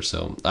Snipers.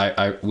 So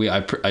I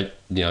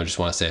just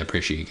want to say I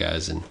appreciate you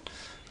guys, and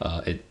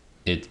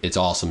it's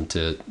awesome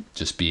to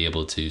just be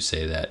able to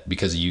say that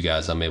because of you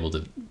guys I'm able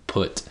to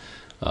put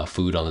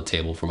food on the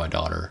table for my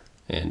daughter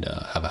and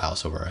have a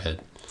house over our head.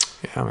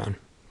 Yeah, man.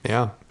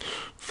 Yeah,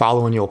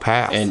 following your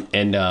path.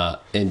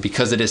 And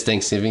because it is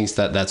Thanksgiving,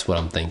 that's what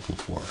I'm thankful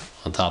for.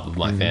 On top of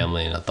my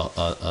family, and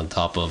on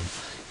top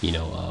of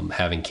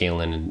having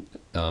Kalen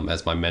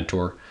as my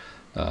mentor,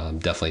 I'm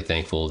definitely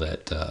thankful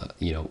that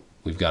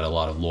we've got a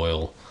lot of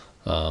loyal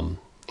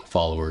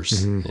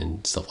followers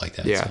and stuff like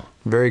that. Yeah, so.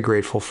 Very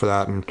grateful for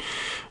that, and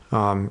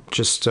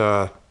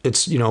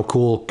it's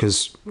cool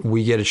because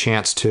we get a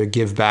chance to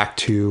give back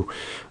to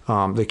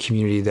the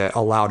community that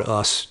allowed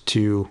us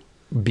to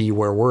be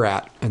where we're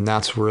at, and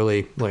that's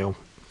really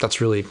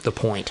the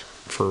point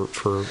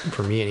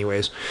for me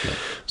anyways. Yeah.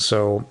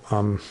 So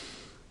I'm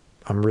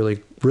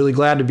really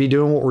glad to be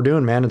doing what we're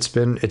doing, man. It's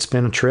been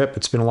a trip.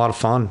 It's been a lot of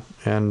fun,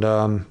 and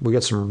we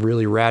got some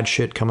really rad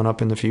shit coming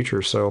up in the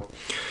future. So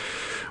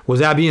with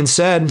that being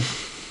said,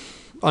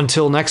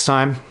 until next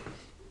time.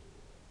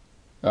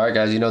 All right,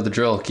 guys, you know the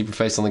drill. Keep your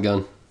face on the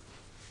gun.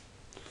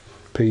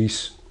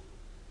 Peace.